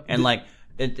idea, and like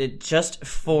it just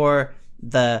for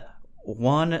the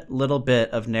one little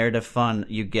bit of narrative fun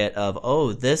you get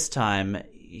of, this time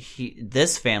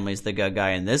this family's the good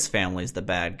guy and this family's the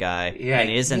bad guy. Yeah, and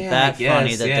isn't that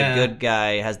funny that the good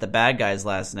guy has the bad guy's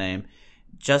last name?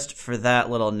 Just for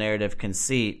that little narrative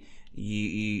conceit,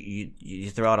 you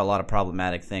throw out a lot of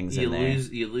problematic things in there.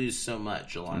 You lose so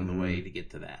much along the way to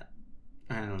get to that.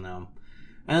 I don't know.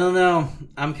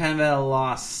 I'm kind of at a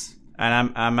loss.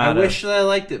 And I wish that I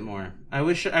liked it more.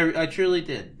 I truly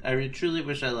did. I truly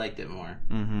wish I liked it more.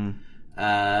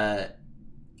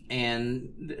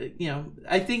 And you know,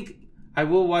 I think I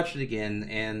will watch it again.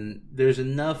 And there's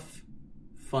enough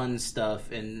fun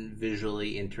stuff and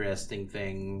visually interesting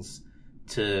things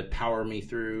to power me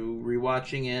through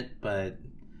rewatching it. But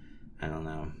I don't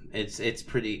know. It's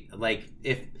pretty, like,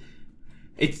 if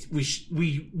it's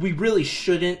we really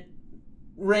shouldn't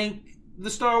rank the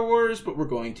Star Wars, but we're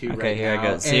going to. Okay, right here now.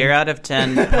 I go. 0 out of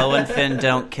 10. Poe and Finn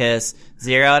don't kiss.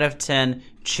 0 out of 10.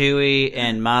 Chewie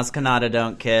and Maz Kanata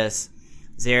don't kiss.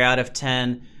 0 out of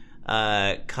 10.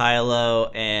 Kylo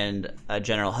and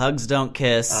General Hux don't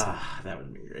kiss. That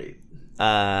would be great.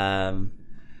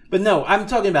 But no, I'm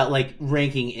talking about like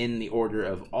ranking in the order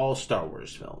of all Star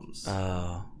Wars films.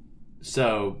 Oh.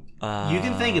 So you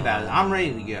can think about it. I'm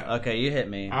ready to go. Okay, you hit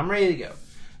me. I'm ready to go.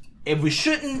 If we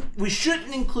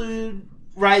shouldn't include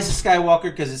Rise of Skywalker,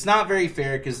 because it's not very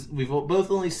fair, because we've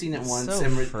both only seen it once. So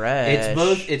and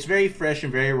fresh. It's very fresh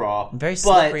and very raw. Very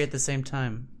slippery at the same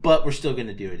time. But we're still going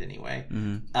to do it anyway.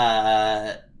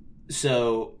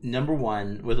 So, number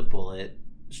 1 with a bullet,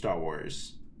 Star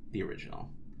Wars, the original.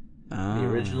 The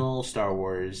original Star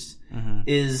Wars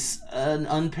is an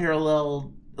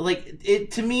unparalleled, like,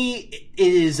 it to me,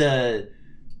 it is a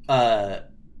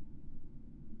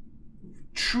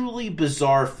truly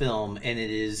bizarre film, and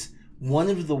it is one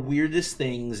of the weirdest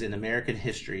things in American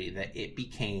history that it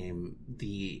became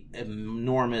the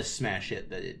enormous smash hit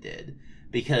that it did.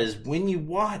 Because when you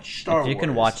watch Star Wars, if you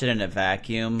can watch it in a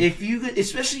vacuum,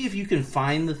 especially if you can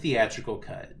find the theatrical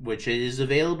cut, which is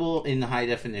available in high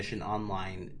definition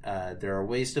online, there are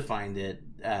ways to find it.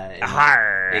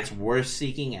 It's worth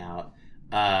seeking out.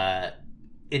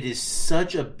 It is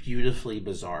such a beautifully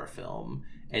bizarre film,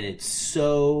 and it's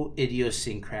so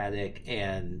idiosyncratic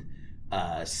and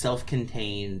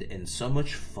self-contained, and so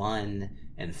much fun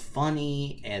and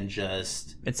funny, and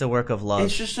just... It's a work of love.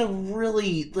 It's just a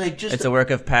really, like, just... It's a work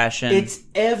of passion. It's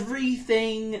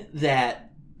everything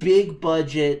that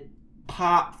big-budget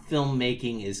pop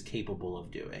filmmaking is capable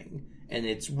of doing. And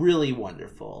it's really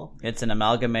wonderful. It's an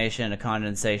amalgamation, a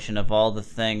condensation of all the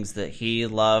things that he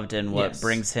loved and what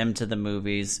brings him to the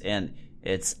movies, and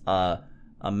it's a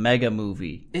mega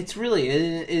movie. It's really...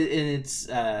 it's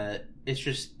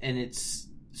just... And it's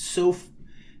so...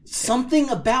 Something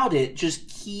about it just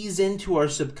keys into our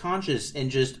subconscious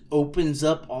and just opens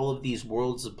up all of these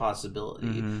worlds of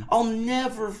possibility. I'll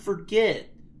never forget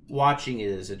watching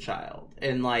it as a child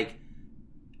and, like,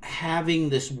 having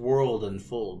this world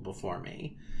unfold before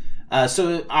me.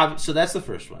 So that's the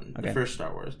first one, the first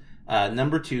Star Wars.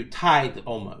 Number 2, tied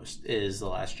almost, is The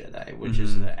Last Jedi, which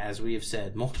is, as we have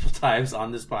said multiple times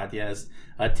on this podcast,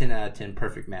 a 10 out of 10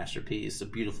 perfect masterpiece, a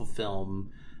beautiful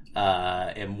film.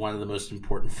 and one of the most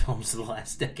important films of the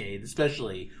last decade,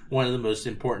 especially one of the most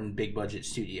important big-budget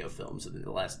studio films of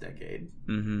the last decade.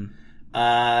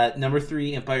 Mm-hmm. Number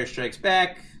 3, Empire Strikes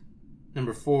Back.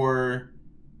 Number 4,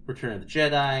 Return of the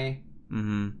Jedi.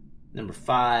 Mm-hmm. Number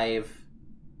 5,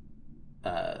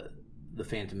 The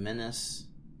Phantom Menace.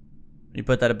 You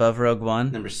put that above Rogue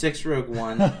One? Number 6, Rogue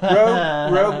One.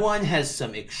 Rogue One has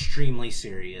some extremely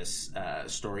serious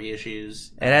story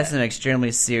issues. It has some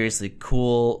extremely seriously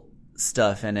cool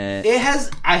stuff in it. It has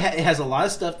a lot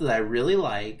of stuff that I really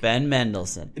like. Ben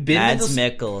Mendelsohn. Mads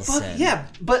Mikkelsen. Yeah,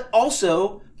 but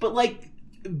like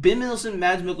Ben Mendelsohn,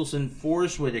 Mads Mikkelsen,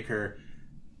 Forrest Whitaker.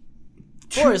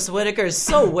 Forrest Whitaker is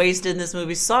so wasted in this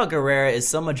movie. Saw Gerrera is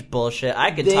so much bullshit.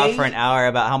 I could talk for an hour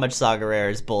about how much Saw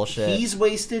Gerrera is bullshit. He's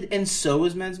wasted, and so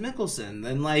is Mads Mikkelsen.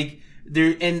 And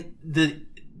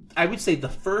I would say the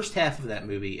first half of that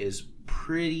movie is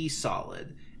pretty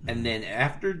solid, and then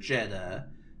after Jeddah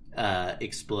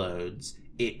explodes,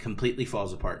 it completely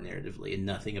falls apart narratively, and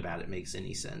nothing about it makes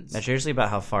any sense. That's usually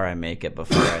about how far I make it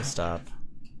before I stop.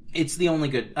 It's the only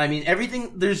good. I mean,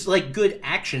 everything. There's like good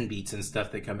action beats and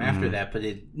stuff that come after that, but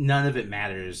none of it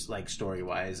matters like story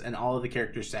wise, and all of the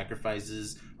characters'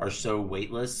 sacrifices are so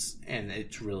weightless, and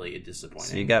it's really a disappointing.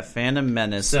 So you got Phantom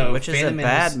Menace, which is a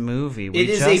bad movie. We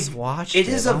watched it. It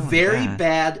is a very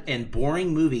bad and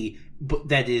boring movie, but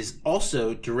that is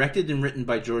also directed and written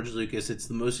by George Lucas. It's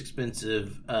the most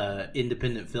expensive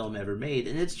independent film ever made,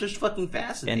 and it's just fucking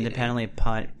fascinating. Independently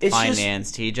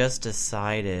financed. He just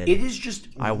decided. It is just.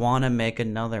 I want to make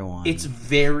another one. It's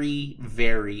very,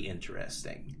 very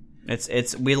interesting. It's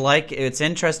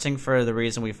interesting for the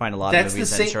reason we find a lot of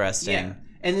movies interesting. Yeah.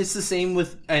 And it's the same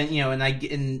with, and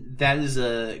that is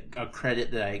a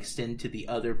credit that I extend to the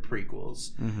other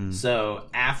prequels. Mm-hmm. So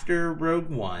after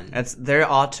Rogue One,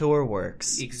 their auteur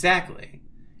works. Exactly.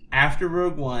 After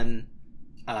Rogue One,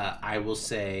 I will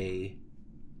say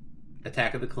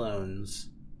Attack of the Clones,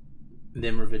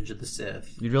 then Revenge of the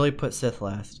Sith. You'd really put Sith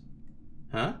last,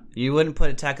 huh? You wouldn't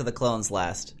put Attack of the Clones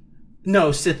last.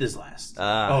 No, Sith is last.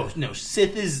 Oh no,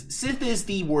 Sith is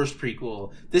the worst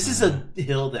prequel. This is a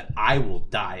hill that I will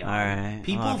die on. All right,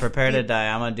 people prepare to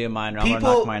die. I'm gonna do mine. I'm gonna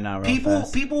knock mine out real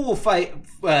fast. People will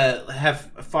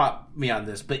have fought me on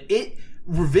this, but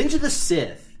Revenge of the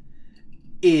Sith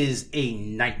is a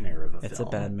nightmare of a film. It's a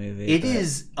bad movie. It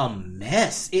is a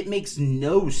mess. It makes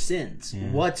no sense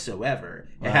whatsoever.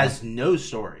 Wow. It has no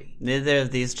story. Neither of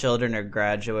these children are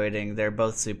graduating. They're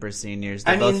both super seniors.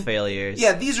 They're both failures.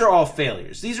 Yeah, these are all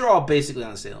failures. These are all basically on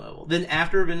the same level. Then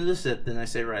after Revenge of the Sith, then I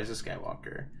say Rise of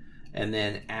Skywalker. And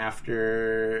then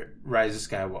after Rise of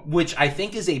Skywalker, which I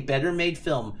think is a better made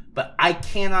film, but I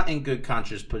cannot in good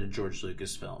conscience put a George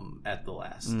Lucas film at the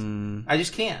last. I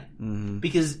just can't.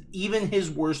 Because even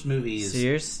his worst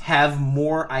movies have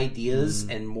more ideas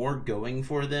and more going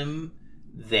for them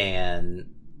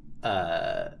than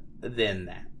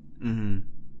that.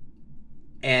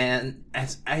 And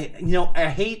as I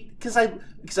hate because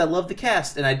I love the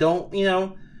cast, and I don't,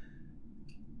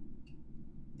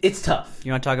 it's tough.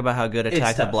 You want to talk about how good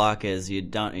Attack the Block is,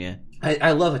 don't you?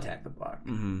 I love Attack the Block.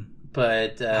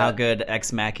 But how good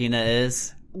Ex Machina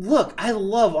is? Look, I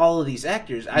love all of these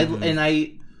actors. I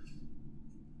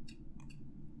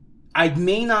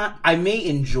may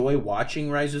enjoy watching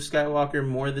Rise of Skywalker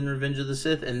more than Revenge of the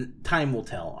Sith, and time will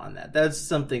tell on that. That's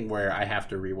something where I have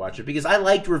to rewatch it, because I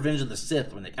liked Revenge of the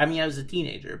Sith I was a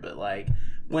teenager, but like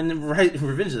when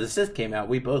Revenge of the Sith came out,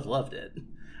 we both loved it.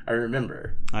 I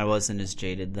remember. I wasn't as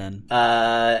jaded then.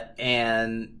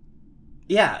 And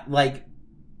yeah, like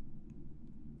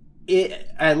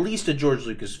at least a George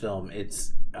Lucas film,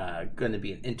 it's going to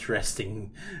be an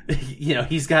interesting,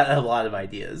 he's got a lot of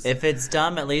ideas. If it's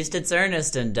dumb, at least it's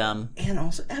earnest and dumb. And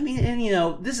also,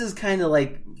 this is kind of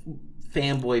like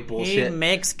fanboy bullshit. He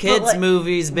makes kids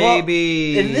movies,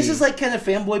 baby. And this is like kind of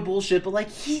fanboy bullshit, but like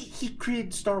he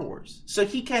created Star Wars, so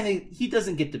he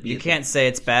doesn't get to be. You can't say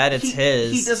it's bad. It's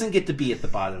his. He doesn't get to be at the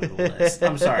bottom of the list.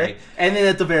 I'm sorry. And then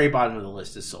at the very bottom of the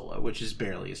list is Solo, which is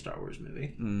barely a Star Wars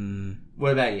movie.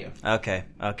 What about you? Okay.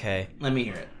 Let me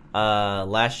hear it.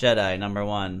 Last Jedi, number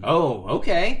 1. Oh,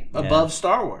 okay. Above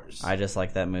Star Wars. I just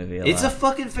like that movie a lot. It's a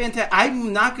fucking fantastic...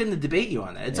 I'm not going to debate you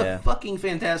on that. It's a fucking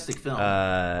fantastic film.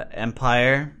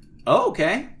 Empire. Oh,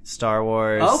 okay. Star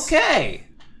Wars. Okay.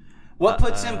 What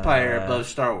puts Empire above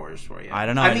Star Wars for you? I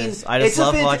don't know. I just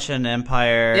love watching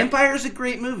Empire. Empire is a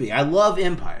great movie. I love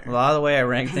Empire. A lot of the way I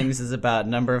rank things is about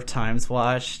number of times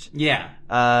watched. Yeah.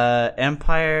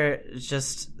 Empire is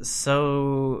just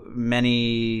so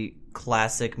many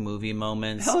classic movie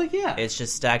moments. Hell yeah. It's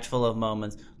just stacked full of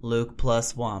moments. Luke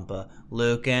plus Wampa,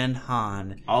 Luke and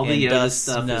Han. All the and Yoda Dust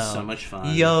stuff Snow. is so much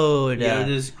fun. Yoda.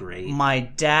 Yoda's great. My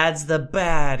dad's the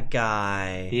bad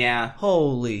guy. Yeah.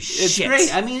 Holy shit. It's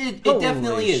great. I mean, it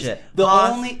definitely is. Shit. The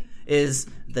Hoth only... is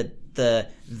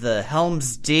the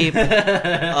Helm's Deep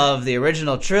of the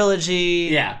original trilogy.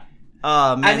 Yeah.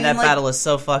 Oh man, I mean, that like, battle is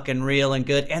so fucking real and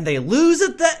good, and they lose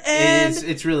at the end.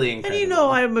 It's really incredible. And you know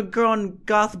I'm a grown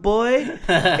goth boy,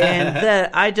 and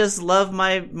that I just love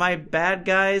my bad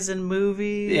guys in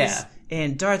movies. Yeah.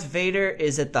 And Darth Vader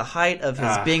is at the height of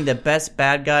his being the best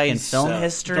bad guy in film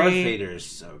history. Darth Vader is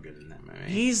so good in that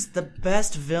movie. He's the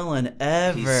best villain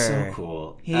ever. He's so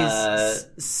cool. He's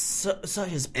so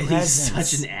his presence.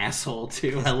 He's such an asshole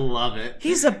too. I love it.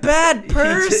 He's a bad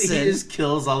person. He just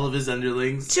kills all of his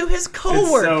underlings. To his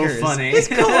coworkers. It's so funny. His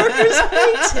coworkers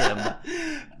hate him.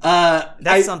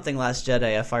 That's something Last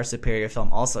Jedi, a far superior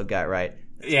film, also got right.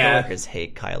 His coworkers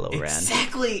hate Kylo Ren.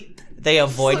 Exactly. They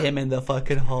avoid him in the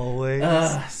fucking hallways.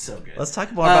 So good. Let's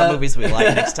talk more about movies we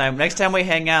like next time. Next time we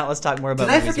hang out, let's talk more about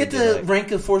movies Did I forget to rank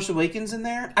The Force Awakens in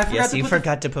there? Yes, you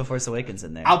forgot to put Force Awakens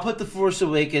in there. I'll put The Force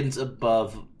Awakens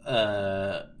above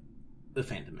The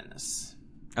Phantom Menace.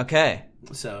 Okay.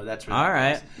 So that's really all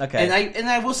right. nice. Okay. And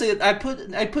I will say that I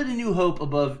put A New Hope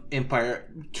above Empire.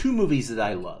 Two movies that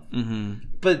I love. Mm-hmm.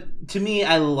 But to me,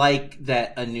 I like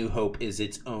that A New Hope is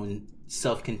its own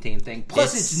self-contained thing.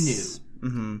 Plus, it's new.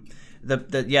 Mm-hmm.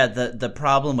 The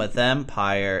problem with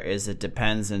Empire is it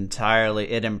depends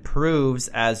entirely. It improves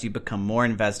as you become more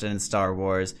invested in Star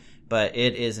Wars, but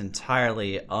it is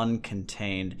entirely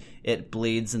uncontained. It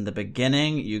bleeds in the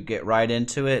beginning. You get right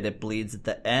into it. It bleeds at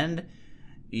the end.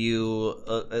 You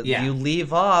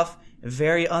leave off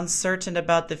very uncertain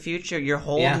about the future. You're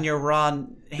holding your raw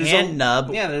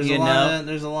nub. Yeah, there's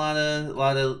a lot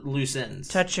of loose ends.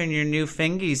 Touching your new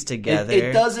fingies together.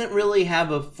 It doesn't really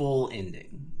have a full ending.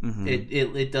 Mm-hmm.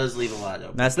 It does leave a lot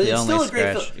open. That's the only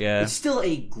stretch. Yeah, it's still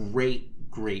a great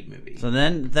movie. So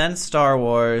then Star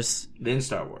Wars. Then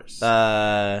Star Wars.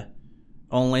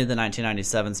 Only the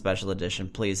 1997 special edition,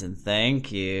 please and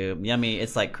thank you. Yummy.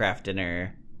 It's like Kraft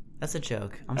Dinner. That's a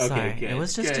joke. I'm sorry. Good, it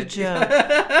was just a joke.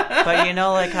 But you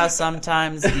know, like how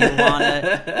sometimes you want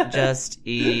to just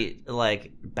eat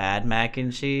like bad mac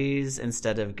and cheese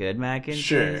instead of good mac and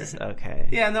cheese? Okay.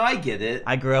 Yeah, no, I get it.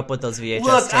 I grew up with those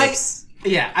VHS tapes.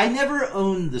 I never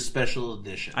owned the special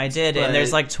edition. I did, and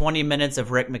there's like 20 minutes of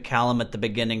Rick McCallum at the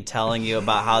beginning telling you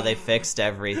about how they fixed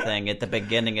everything at the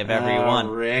beginning of every one.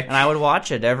 Rick. And I would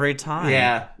watch it every time.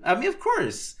 Yeah, I mean, of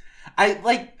course.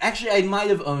 I might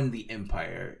have owned the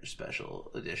Empire special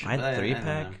edition. I had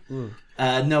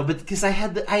 3-pack. No, but because I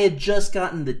had just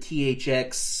gotten the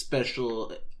THX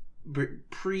special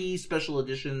pre-special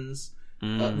editions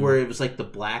where it was like the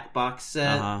black box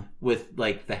set with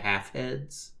like the half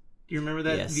heads. Do you remember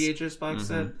that VHS box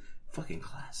set? Fucking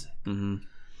classic. Mm-hmm.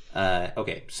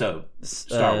 Okay, so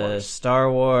Star Wars.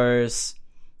 Star Wars.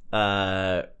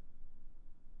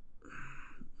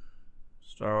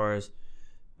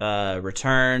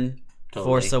 Return. Totally.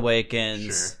 Force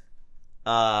Awakens.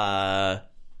 Sure.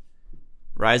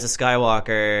 Rise of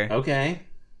Skywalker. Okay.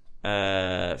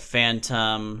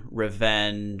 Phantom.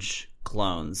 Revenge.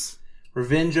 Clones.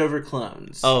 Revenge over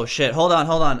Clones. Oh shit! Hold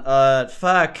on.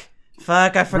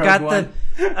 Fuck, I forgot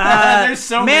there's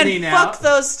so many now. Fuck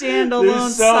those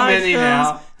standalone side films.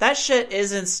 Now. That shit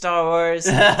isn't Star Wars.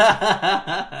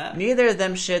 Neither of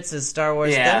them shits is Star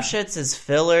Wars. Yeah. Them shits is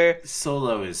filler.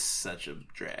 Solo is such a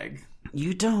drag.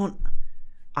 You don't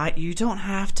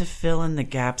have to fill in the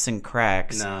gaps and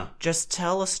cracks. No. Just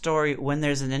tell a story when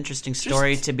there's an interesting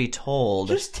story to be told.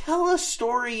 Just tell a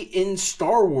story in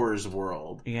Star Wars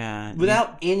world. Yeah.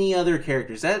 Without any other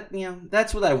characters.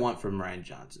 That's what I want from Rian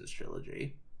Johnson's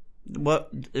trilogy. What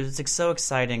is so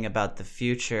exciting about the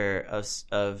future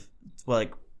of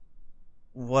like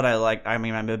what I like. I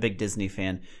mean, I'm a big Disney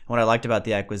fan. What I liked about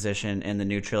the acquisition and the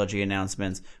new trilogy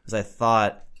announcements was I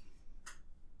thought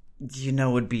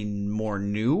would be more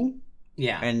new.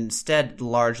 Yeah. And instead,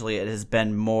 largely, it has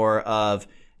been more of,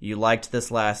 you liked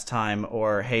this last time,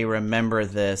 or, hey, remember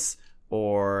this,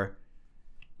 or,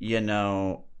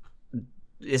 isn't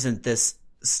this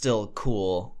still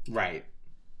cool? Right.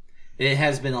 It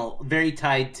has been very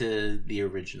tied to the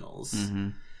originals. Mm-hmm.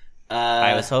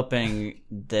 I was hoping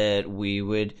that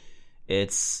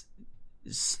it's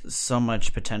so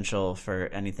much potential for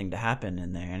anything to happen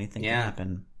in there. Anything can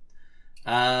happen.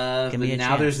 But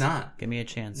now there's not. Give me a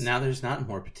chance. Now there's not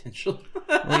more potential.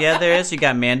 Well, yeah, there is. You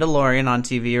got Mandalorian on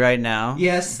TV right now.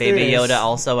 Yes, Baby there Yoda is.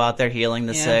 also out there healing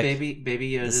the sick.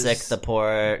 Baby Yoda. The sick, the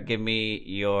poor. Give me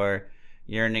your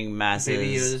yearning masses.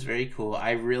 Baby Yoda is very cool.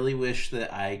 I really wish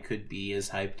that I could be as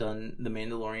hyped on The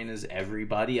Mandalorian as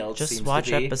everybody else Just seems watch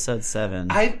to be. episode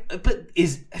 7. I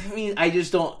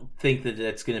just don't think that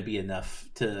that's going to be enough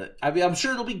to... I mean, I'm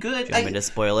sure it'll be good. You want me to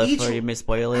spoil it for you? You may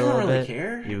spoil it a I little don't really bit.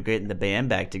 care. You're getting the band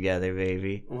back together,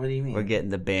 baby. What do you mean? We're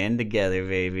getting the band together,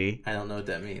 baby. I don't know what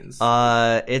that means.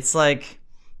 It's like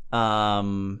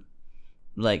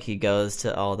he goes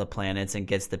to all the planets and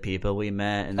gets the people we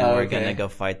met, and then we're gonna go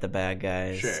fight the bad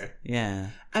guys. Sure. Yeah.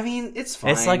 I mean, it's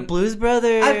fine. It's like Blues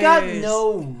Brothers. I've got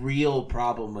no real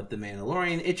problem with The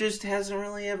Mandalorian. It just hasn't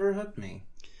really ever hooked me.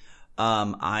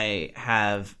 I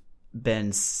have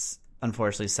been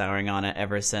unfortunately souring on it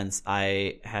ever since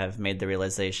I have made the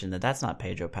realization that that's not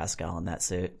Pedro Pascal in that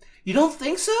suit. You don't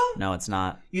think so? No, it's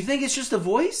not. You think it's just a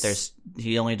voice?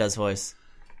 He only does voice.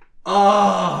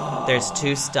 Oh. There's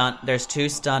two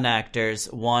stunt actors,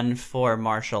 one for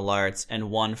martial arts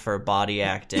and one for body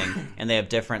acting, and they have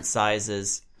different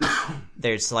sizes.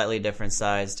 They're slightly different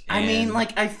sized. I mean,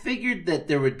 like, I figured that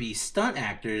there would be stunt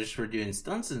actors for doing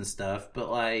stunts and stuff,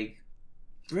 but, like,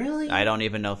 really? I don't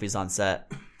even know if he's on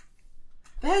set.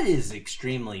 That is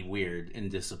extremely weird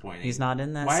and disappointing. He's not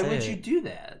in that Why suit. would you do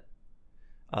that?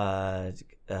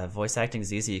 Voice acting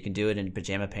is easy. You can do it in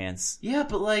pajama pants. Yeah,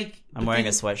 but like... I'm wearing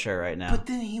a sweatshirt right now. But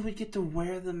then he would get to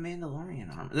wear the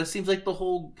Mandalorian armor. That seems like the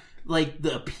whole... Like,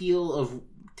 the appeal of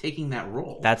taking that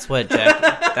role. That's what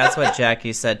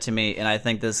Jackie said to me, and I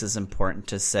think this is important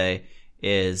to say,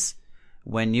 is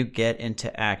when you get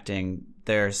into acting,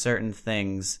 there are certain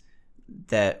things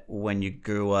that when you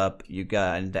grew up, you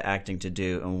got into acting to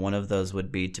do, and one of those would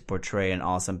be to portray an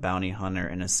awesome bounty hunter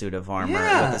in a suit of armor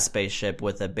with a spaceship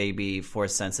with a baby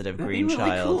force-sensitive green That'd be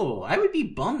really child. Cool. I would be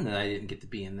bummed that I didn't get to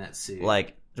be in that suit.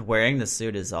 Like, wearing the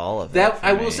suit is all of that. it.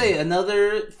 I will say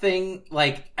another thing.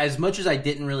 Like, as much as I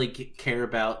didn't really care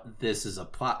about this as a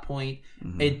plot point,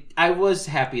 I was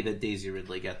happy that Daisy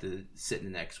Ridley got to sit in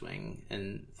an X-wing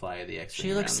and fly the X-wing.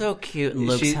 She looked around. so cute in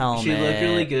Luke's helmet. She looked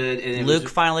really good. And Luke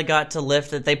finally got to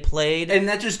lift it. They played, and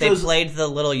that just they played the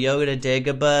little Yoda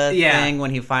Dagobah thing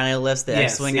when he finally lifts the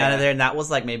X-wing out of there, and that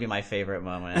was like maybe my favorite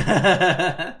moment.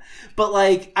 But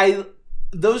like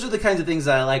those are the kinds of things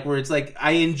that I like, where it's like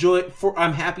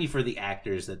I'm happy for the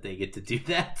actors that they get to do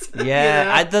that.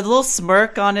 Yeah, you know? the little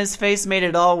smirk on his face made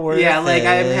it all worth it. Yeah, like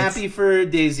I'm happy for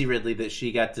Daisy Ridley that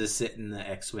she got to sit in the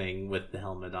X-wing with the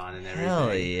helmet on and everything.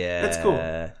 Hell yeah, that's cool.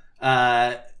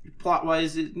 Plot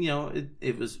wise,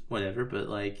 it was whatever, but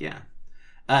like The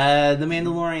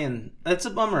Mandalorian, that's a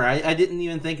bummer. I didn't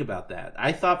even think about that.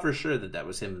 I thought for sure that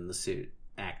was him in the suit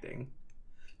acting.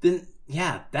 Then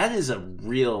that is a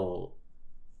real.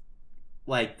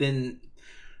 Like, then,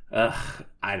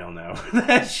 I don't know.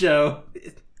 That show,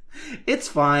 it's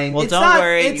fine. Well, don't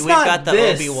worry. We've got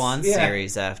the Obi-Wan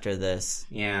series after this.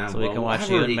 Yeah. So we can watch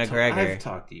Ewan McGregor. I've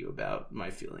talked to you about my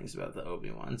feelings about the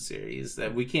Obi-Wan series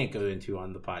that we can't go into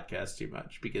on the podcast too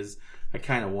much because I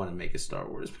kind of want to make a Star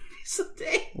Wars movie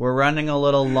someday. We're running a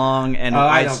little long, and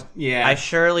I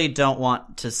surely don't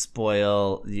want to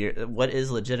spoil what is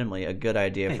legitimately a good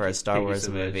idea for a Star Wars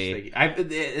movie.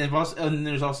 And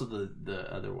there's also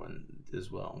the other one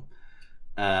as well.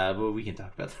 But we can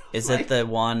talk about that. Is it the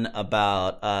one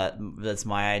about that's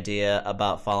my idea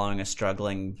about following a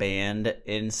struggling band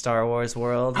in Star Wars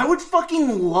world? I would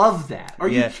fucking love that. Are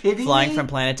you kidding me? Flying from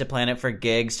planet to planet for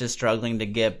gigs, just struggling to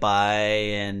get by,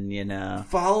 and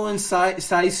following Cy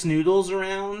Snoodles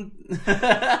around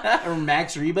or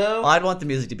Max Rebo. Well, I'd want the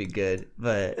music to be good,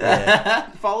 but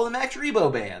follow the Max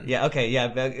Rebo band. Yeah, okay,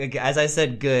 yeah. As I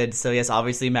said, good. So yes,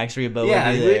 obviously Max Rebo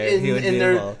would be there. He would be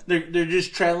involved. They're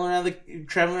just traveling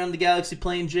around the galaxy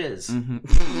playing jizz.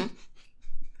 Mm-hmm.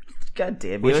 God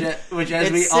damn it! Which as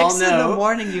we all know, 6 in the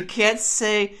morning. You can't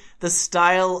say the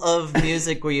style of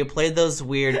music where you play those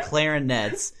weird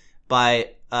clarinets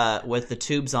with the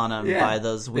tubes on them by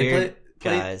those weird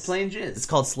guys playing jizz. It's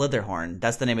called Slitherhorn.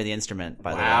 That's the name of the instrument.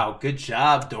 By the way. Wow, good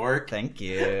job, dork. Thank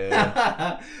you.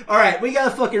 All right, we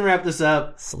gotta fucking wrap this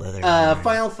up. Slitherhorn.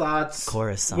 Final thoughts.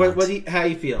 Coruscant. How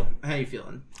you feel? How you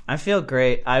feeling? I feel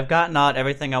great. I've gotten out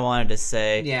everything I wanted to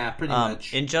say. Yeah, pretty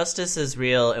much. Injustice is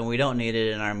real, and we don't need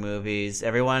it in our movies.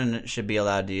 Everyone should be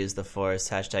allowed to use the Force.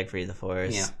 # free the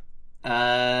Force.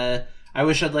 Yeah. I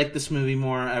wish I'd liked this movie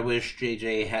more. I wish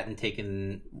JJ hadn't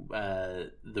taken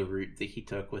the route that he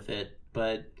took with it.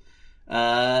 But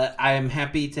I am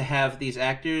happy to have these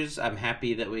actors. I'm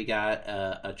happy that we got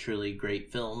a truly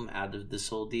great film out of this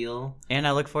whole deal. And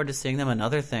I look forward to seeing them in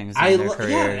other things in their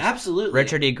careers. Yeah, absolutely.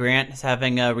 Richard E. Grant is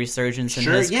having a resurgence in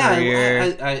his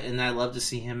career. And I love to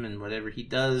see him in whatever he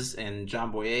does. And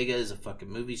John Boyega is a fucking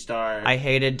movie star. I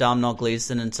hated Domhnall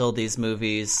Gleeson until these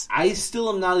movies. I still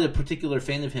am not a particular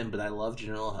fan of him, but I love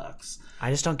General Hux. I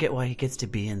just don't get why he gets to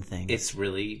be in things. It's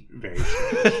really very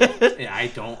strange.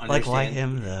 I don't understand. Like, why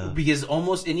him, though? Because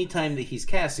almost any time that he's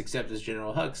cast, except as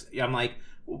General Hux, I'm like,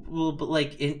 well, but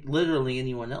like, literally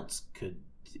anyone else could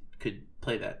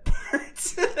play that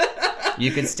part.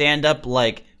 You could stand up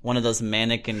like one of those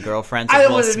mannequin girlfriends of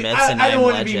Will Smith's and I'm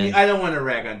Legend. I don't want to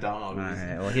rag on Donald. All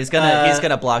right, well, he's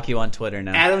gonna block you on Twitter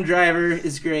now. Adam Driver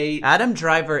is great. Adam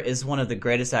Driver is one of the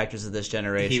greatest actors of this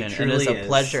generation, and it's a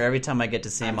pleasure every time I get to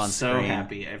see him on screen. I'm so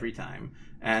happy every time.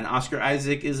 And Oscar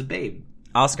Isaac is a babe.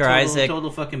 Isaac,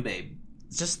 total fucking babe.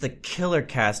 Just the killer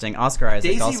casting. Oscar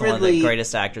Isaac, Daisy also Ridley, one of the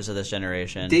greatest actors of this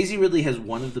generation. Daisy Ridley has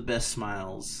one of the best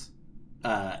smiles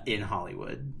in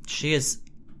Hollywood. She is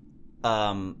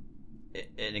an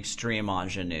extreme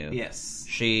ingenue. Yes.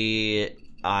 A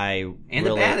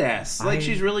badass. Like,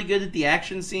 she's really good at the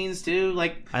action scenes too.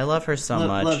 Like, I love her so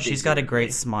much. She's got a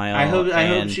great smile. I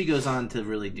hope she goes on to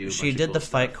really do. She did the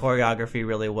fight choreography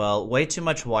really well. Way too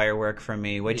much wire work for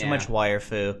me. Way too much wire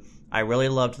fu. I really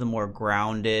loved the more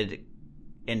grounded,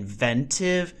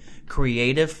 inventive,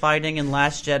 creative fighting in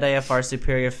Last Jedi, a far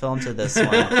superior film to this one.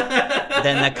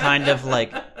 Than the kind of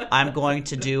like, I'm going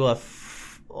to do a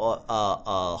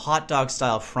hot dog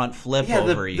style front flip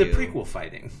over you. The prequel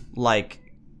fighting. Like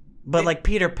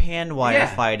Peter Pan wire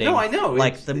fighting. No, I know.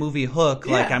 Like the movie Hook.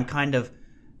 Yeah. Like I'm kind of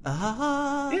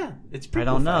it's prequel I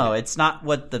don't know. fighting. It's not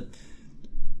what the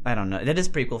I don't know. It is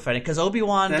prequel fighting because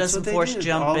Obi-Wan does some force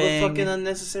jumping. All the fucking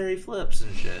unnecessary flips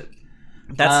and shit.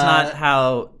 That's not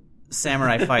how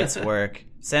samurai fights work.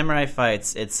 Samurai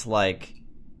fights, it's like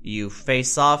you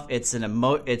face off. It's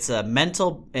a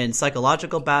mental and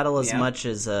psychological battle as much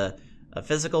as a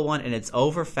physical one, and it's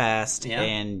over fast. Yeah.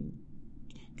 And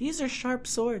these are sharp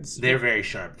swords. They're very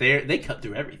sharp. They cut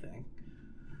through everything.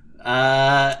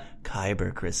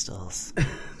 Kyber crystals.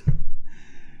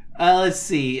 Let's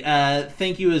see.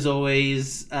 Thank you as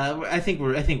always. I think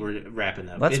we're wrapping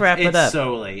up. Let's wrap it up. It's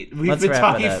so late. We've been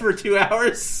talking for 2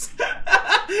 hours,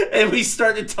 and we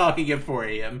started talking at 4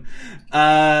 a.m.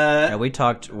 Yeah, we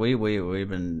talked. We've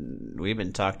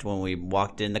been talked when we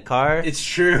walked in the car. It's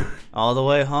true. All the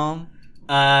way home.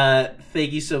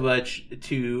 Thank you so much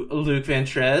to Luke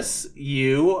Ventress,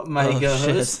 my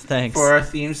co-host, thanks for our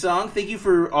theme song. Thank you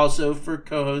for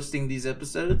co-hosting these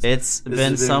episodes. It's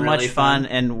been so much fun,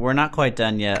 and we're not quite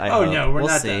done yet. No, we're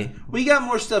not see. done. We got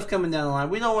more stuff coming down the line.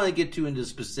 We don't want to get too into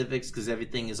specifics because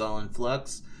everything is all in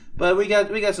flux. But we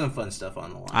got some fun stuff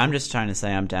on the line. I'm just trying to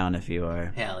say I'm down if you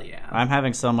are. Hell yeah. I'm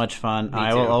having so much fun. Me I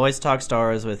too. will always talk Star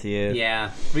Wars with you.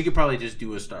 Yeah, we could probably just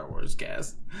do a Star Wars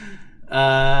cast.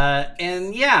 Did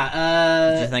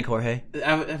you thank Jorge?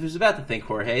 I was about to thank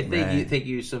Jorge. Thank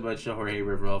you so much to Jorge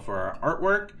Rivero for our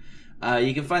artwork.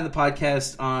 You can find the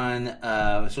podcast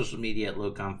on social media at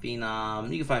Locom Phenom.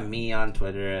 You can find me on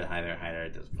Twitter at Hi there.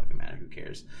 It doesn't fucking matter. Who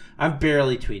cares? I'm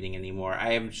barely tweeting anymore.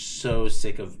 I am so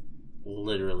sick of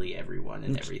literally everyone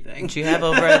and everything. You have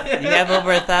over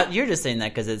a thousand. You're just saying that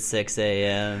because it's 6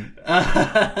 a.m.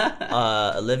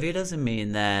 Olivia doesn't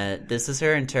mean that. This is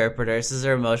her interpreter. This is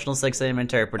her emotional 6 a.m.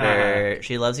 interpreter.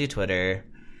 She loves you, Twitter.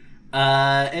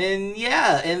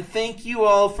 And thank you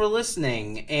all for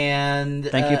listening. And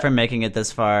thank you for making it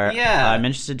this far. Yeah, I'm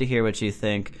interested to hear what you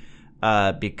think,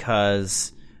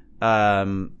 because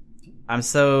I'm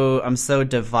so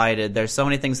divided. There's so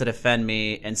many things that offend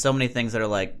me, and so many things that are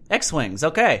like X-Wings.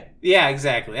 Okay. Yeah,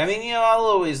 exactly. I mean, I'll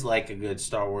always like a good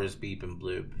Star Wars beep and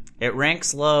bloop. It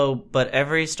ranks low, but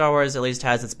every Star Wars at least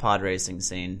has its pod racing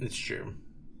scene. It's true.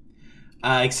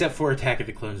 Except for Attack of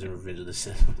the Clones and Revenge of the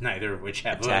Sith, neither of which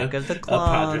have Attack of the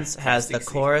Clones has the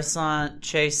Coruscant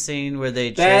chase scene where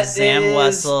they chase Zam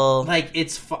Wessel. Like,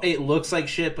 it looks like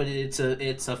shit, but it's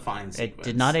a fine sequence. It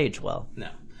did not age well. No.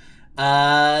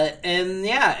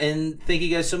 And thank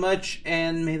you guys so much,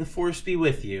 and may the Force be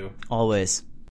with you. Always.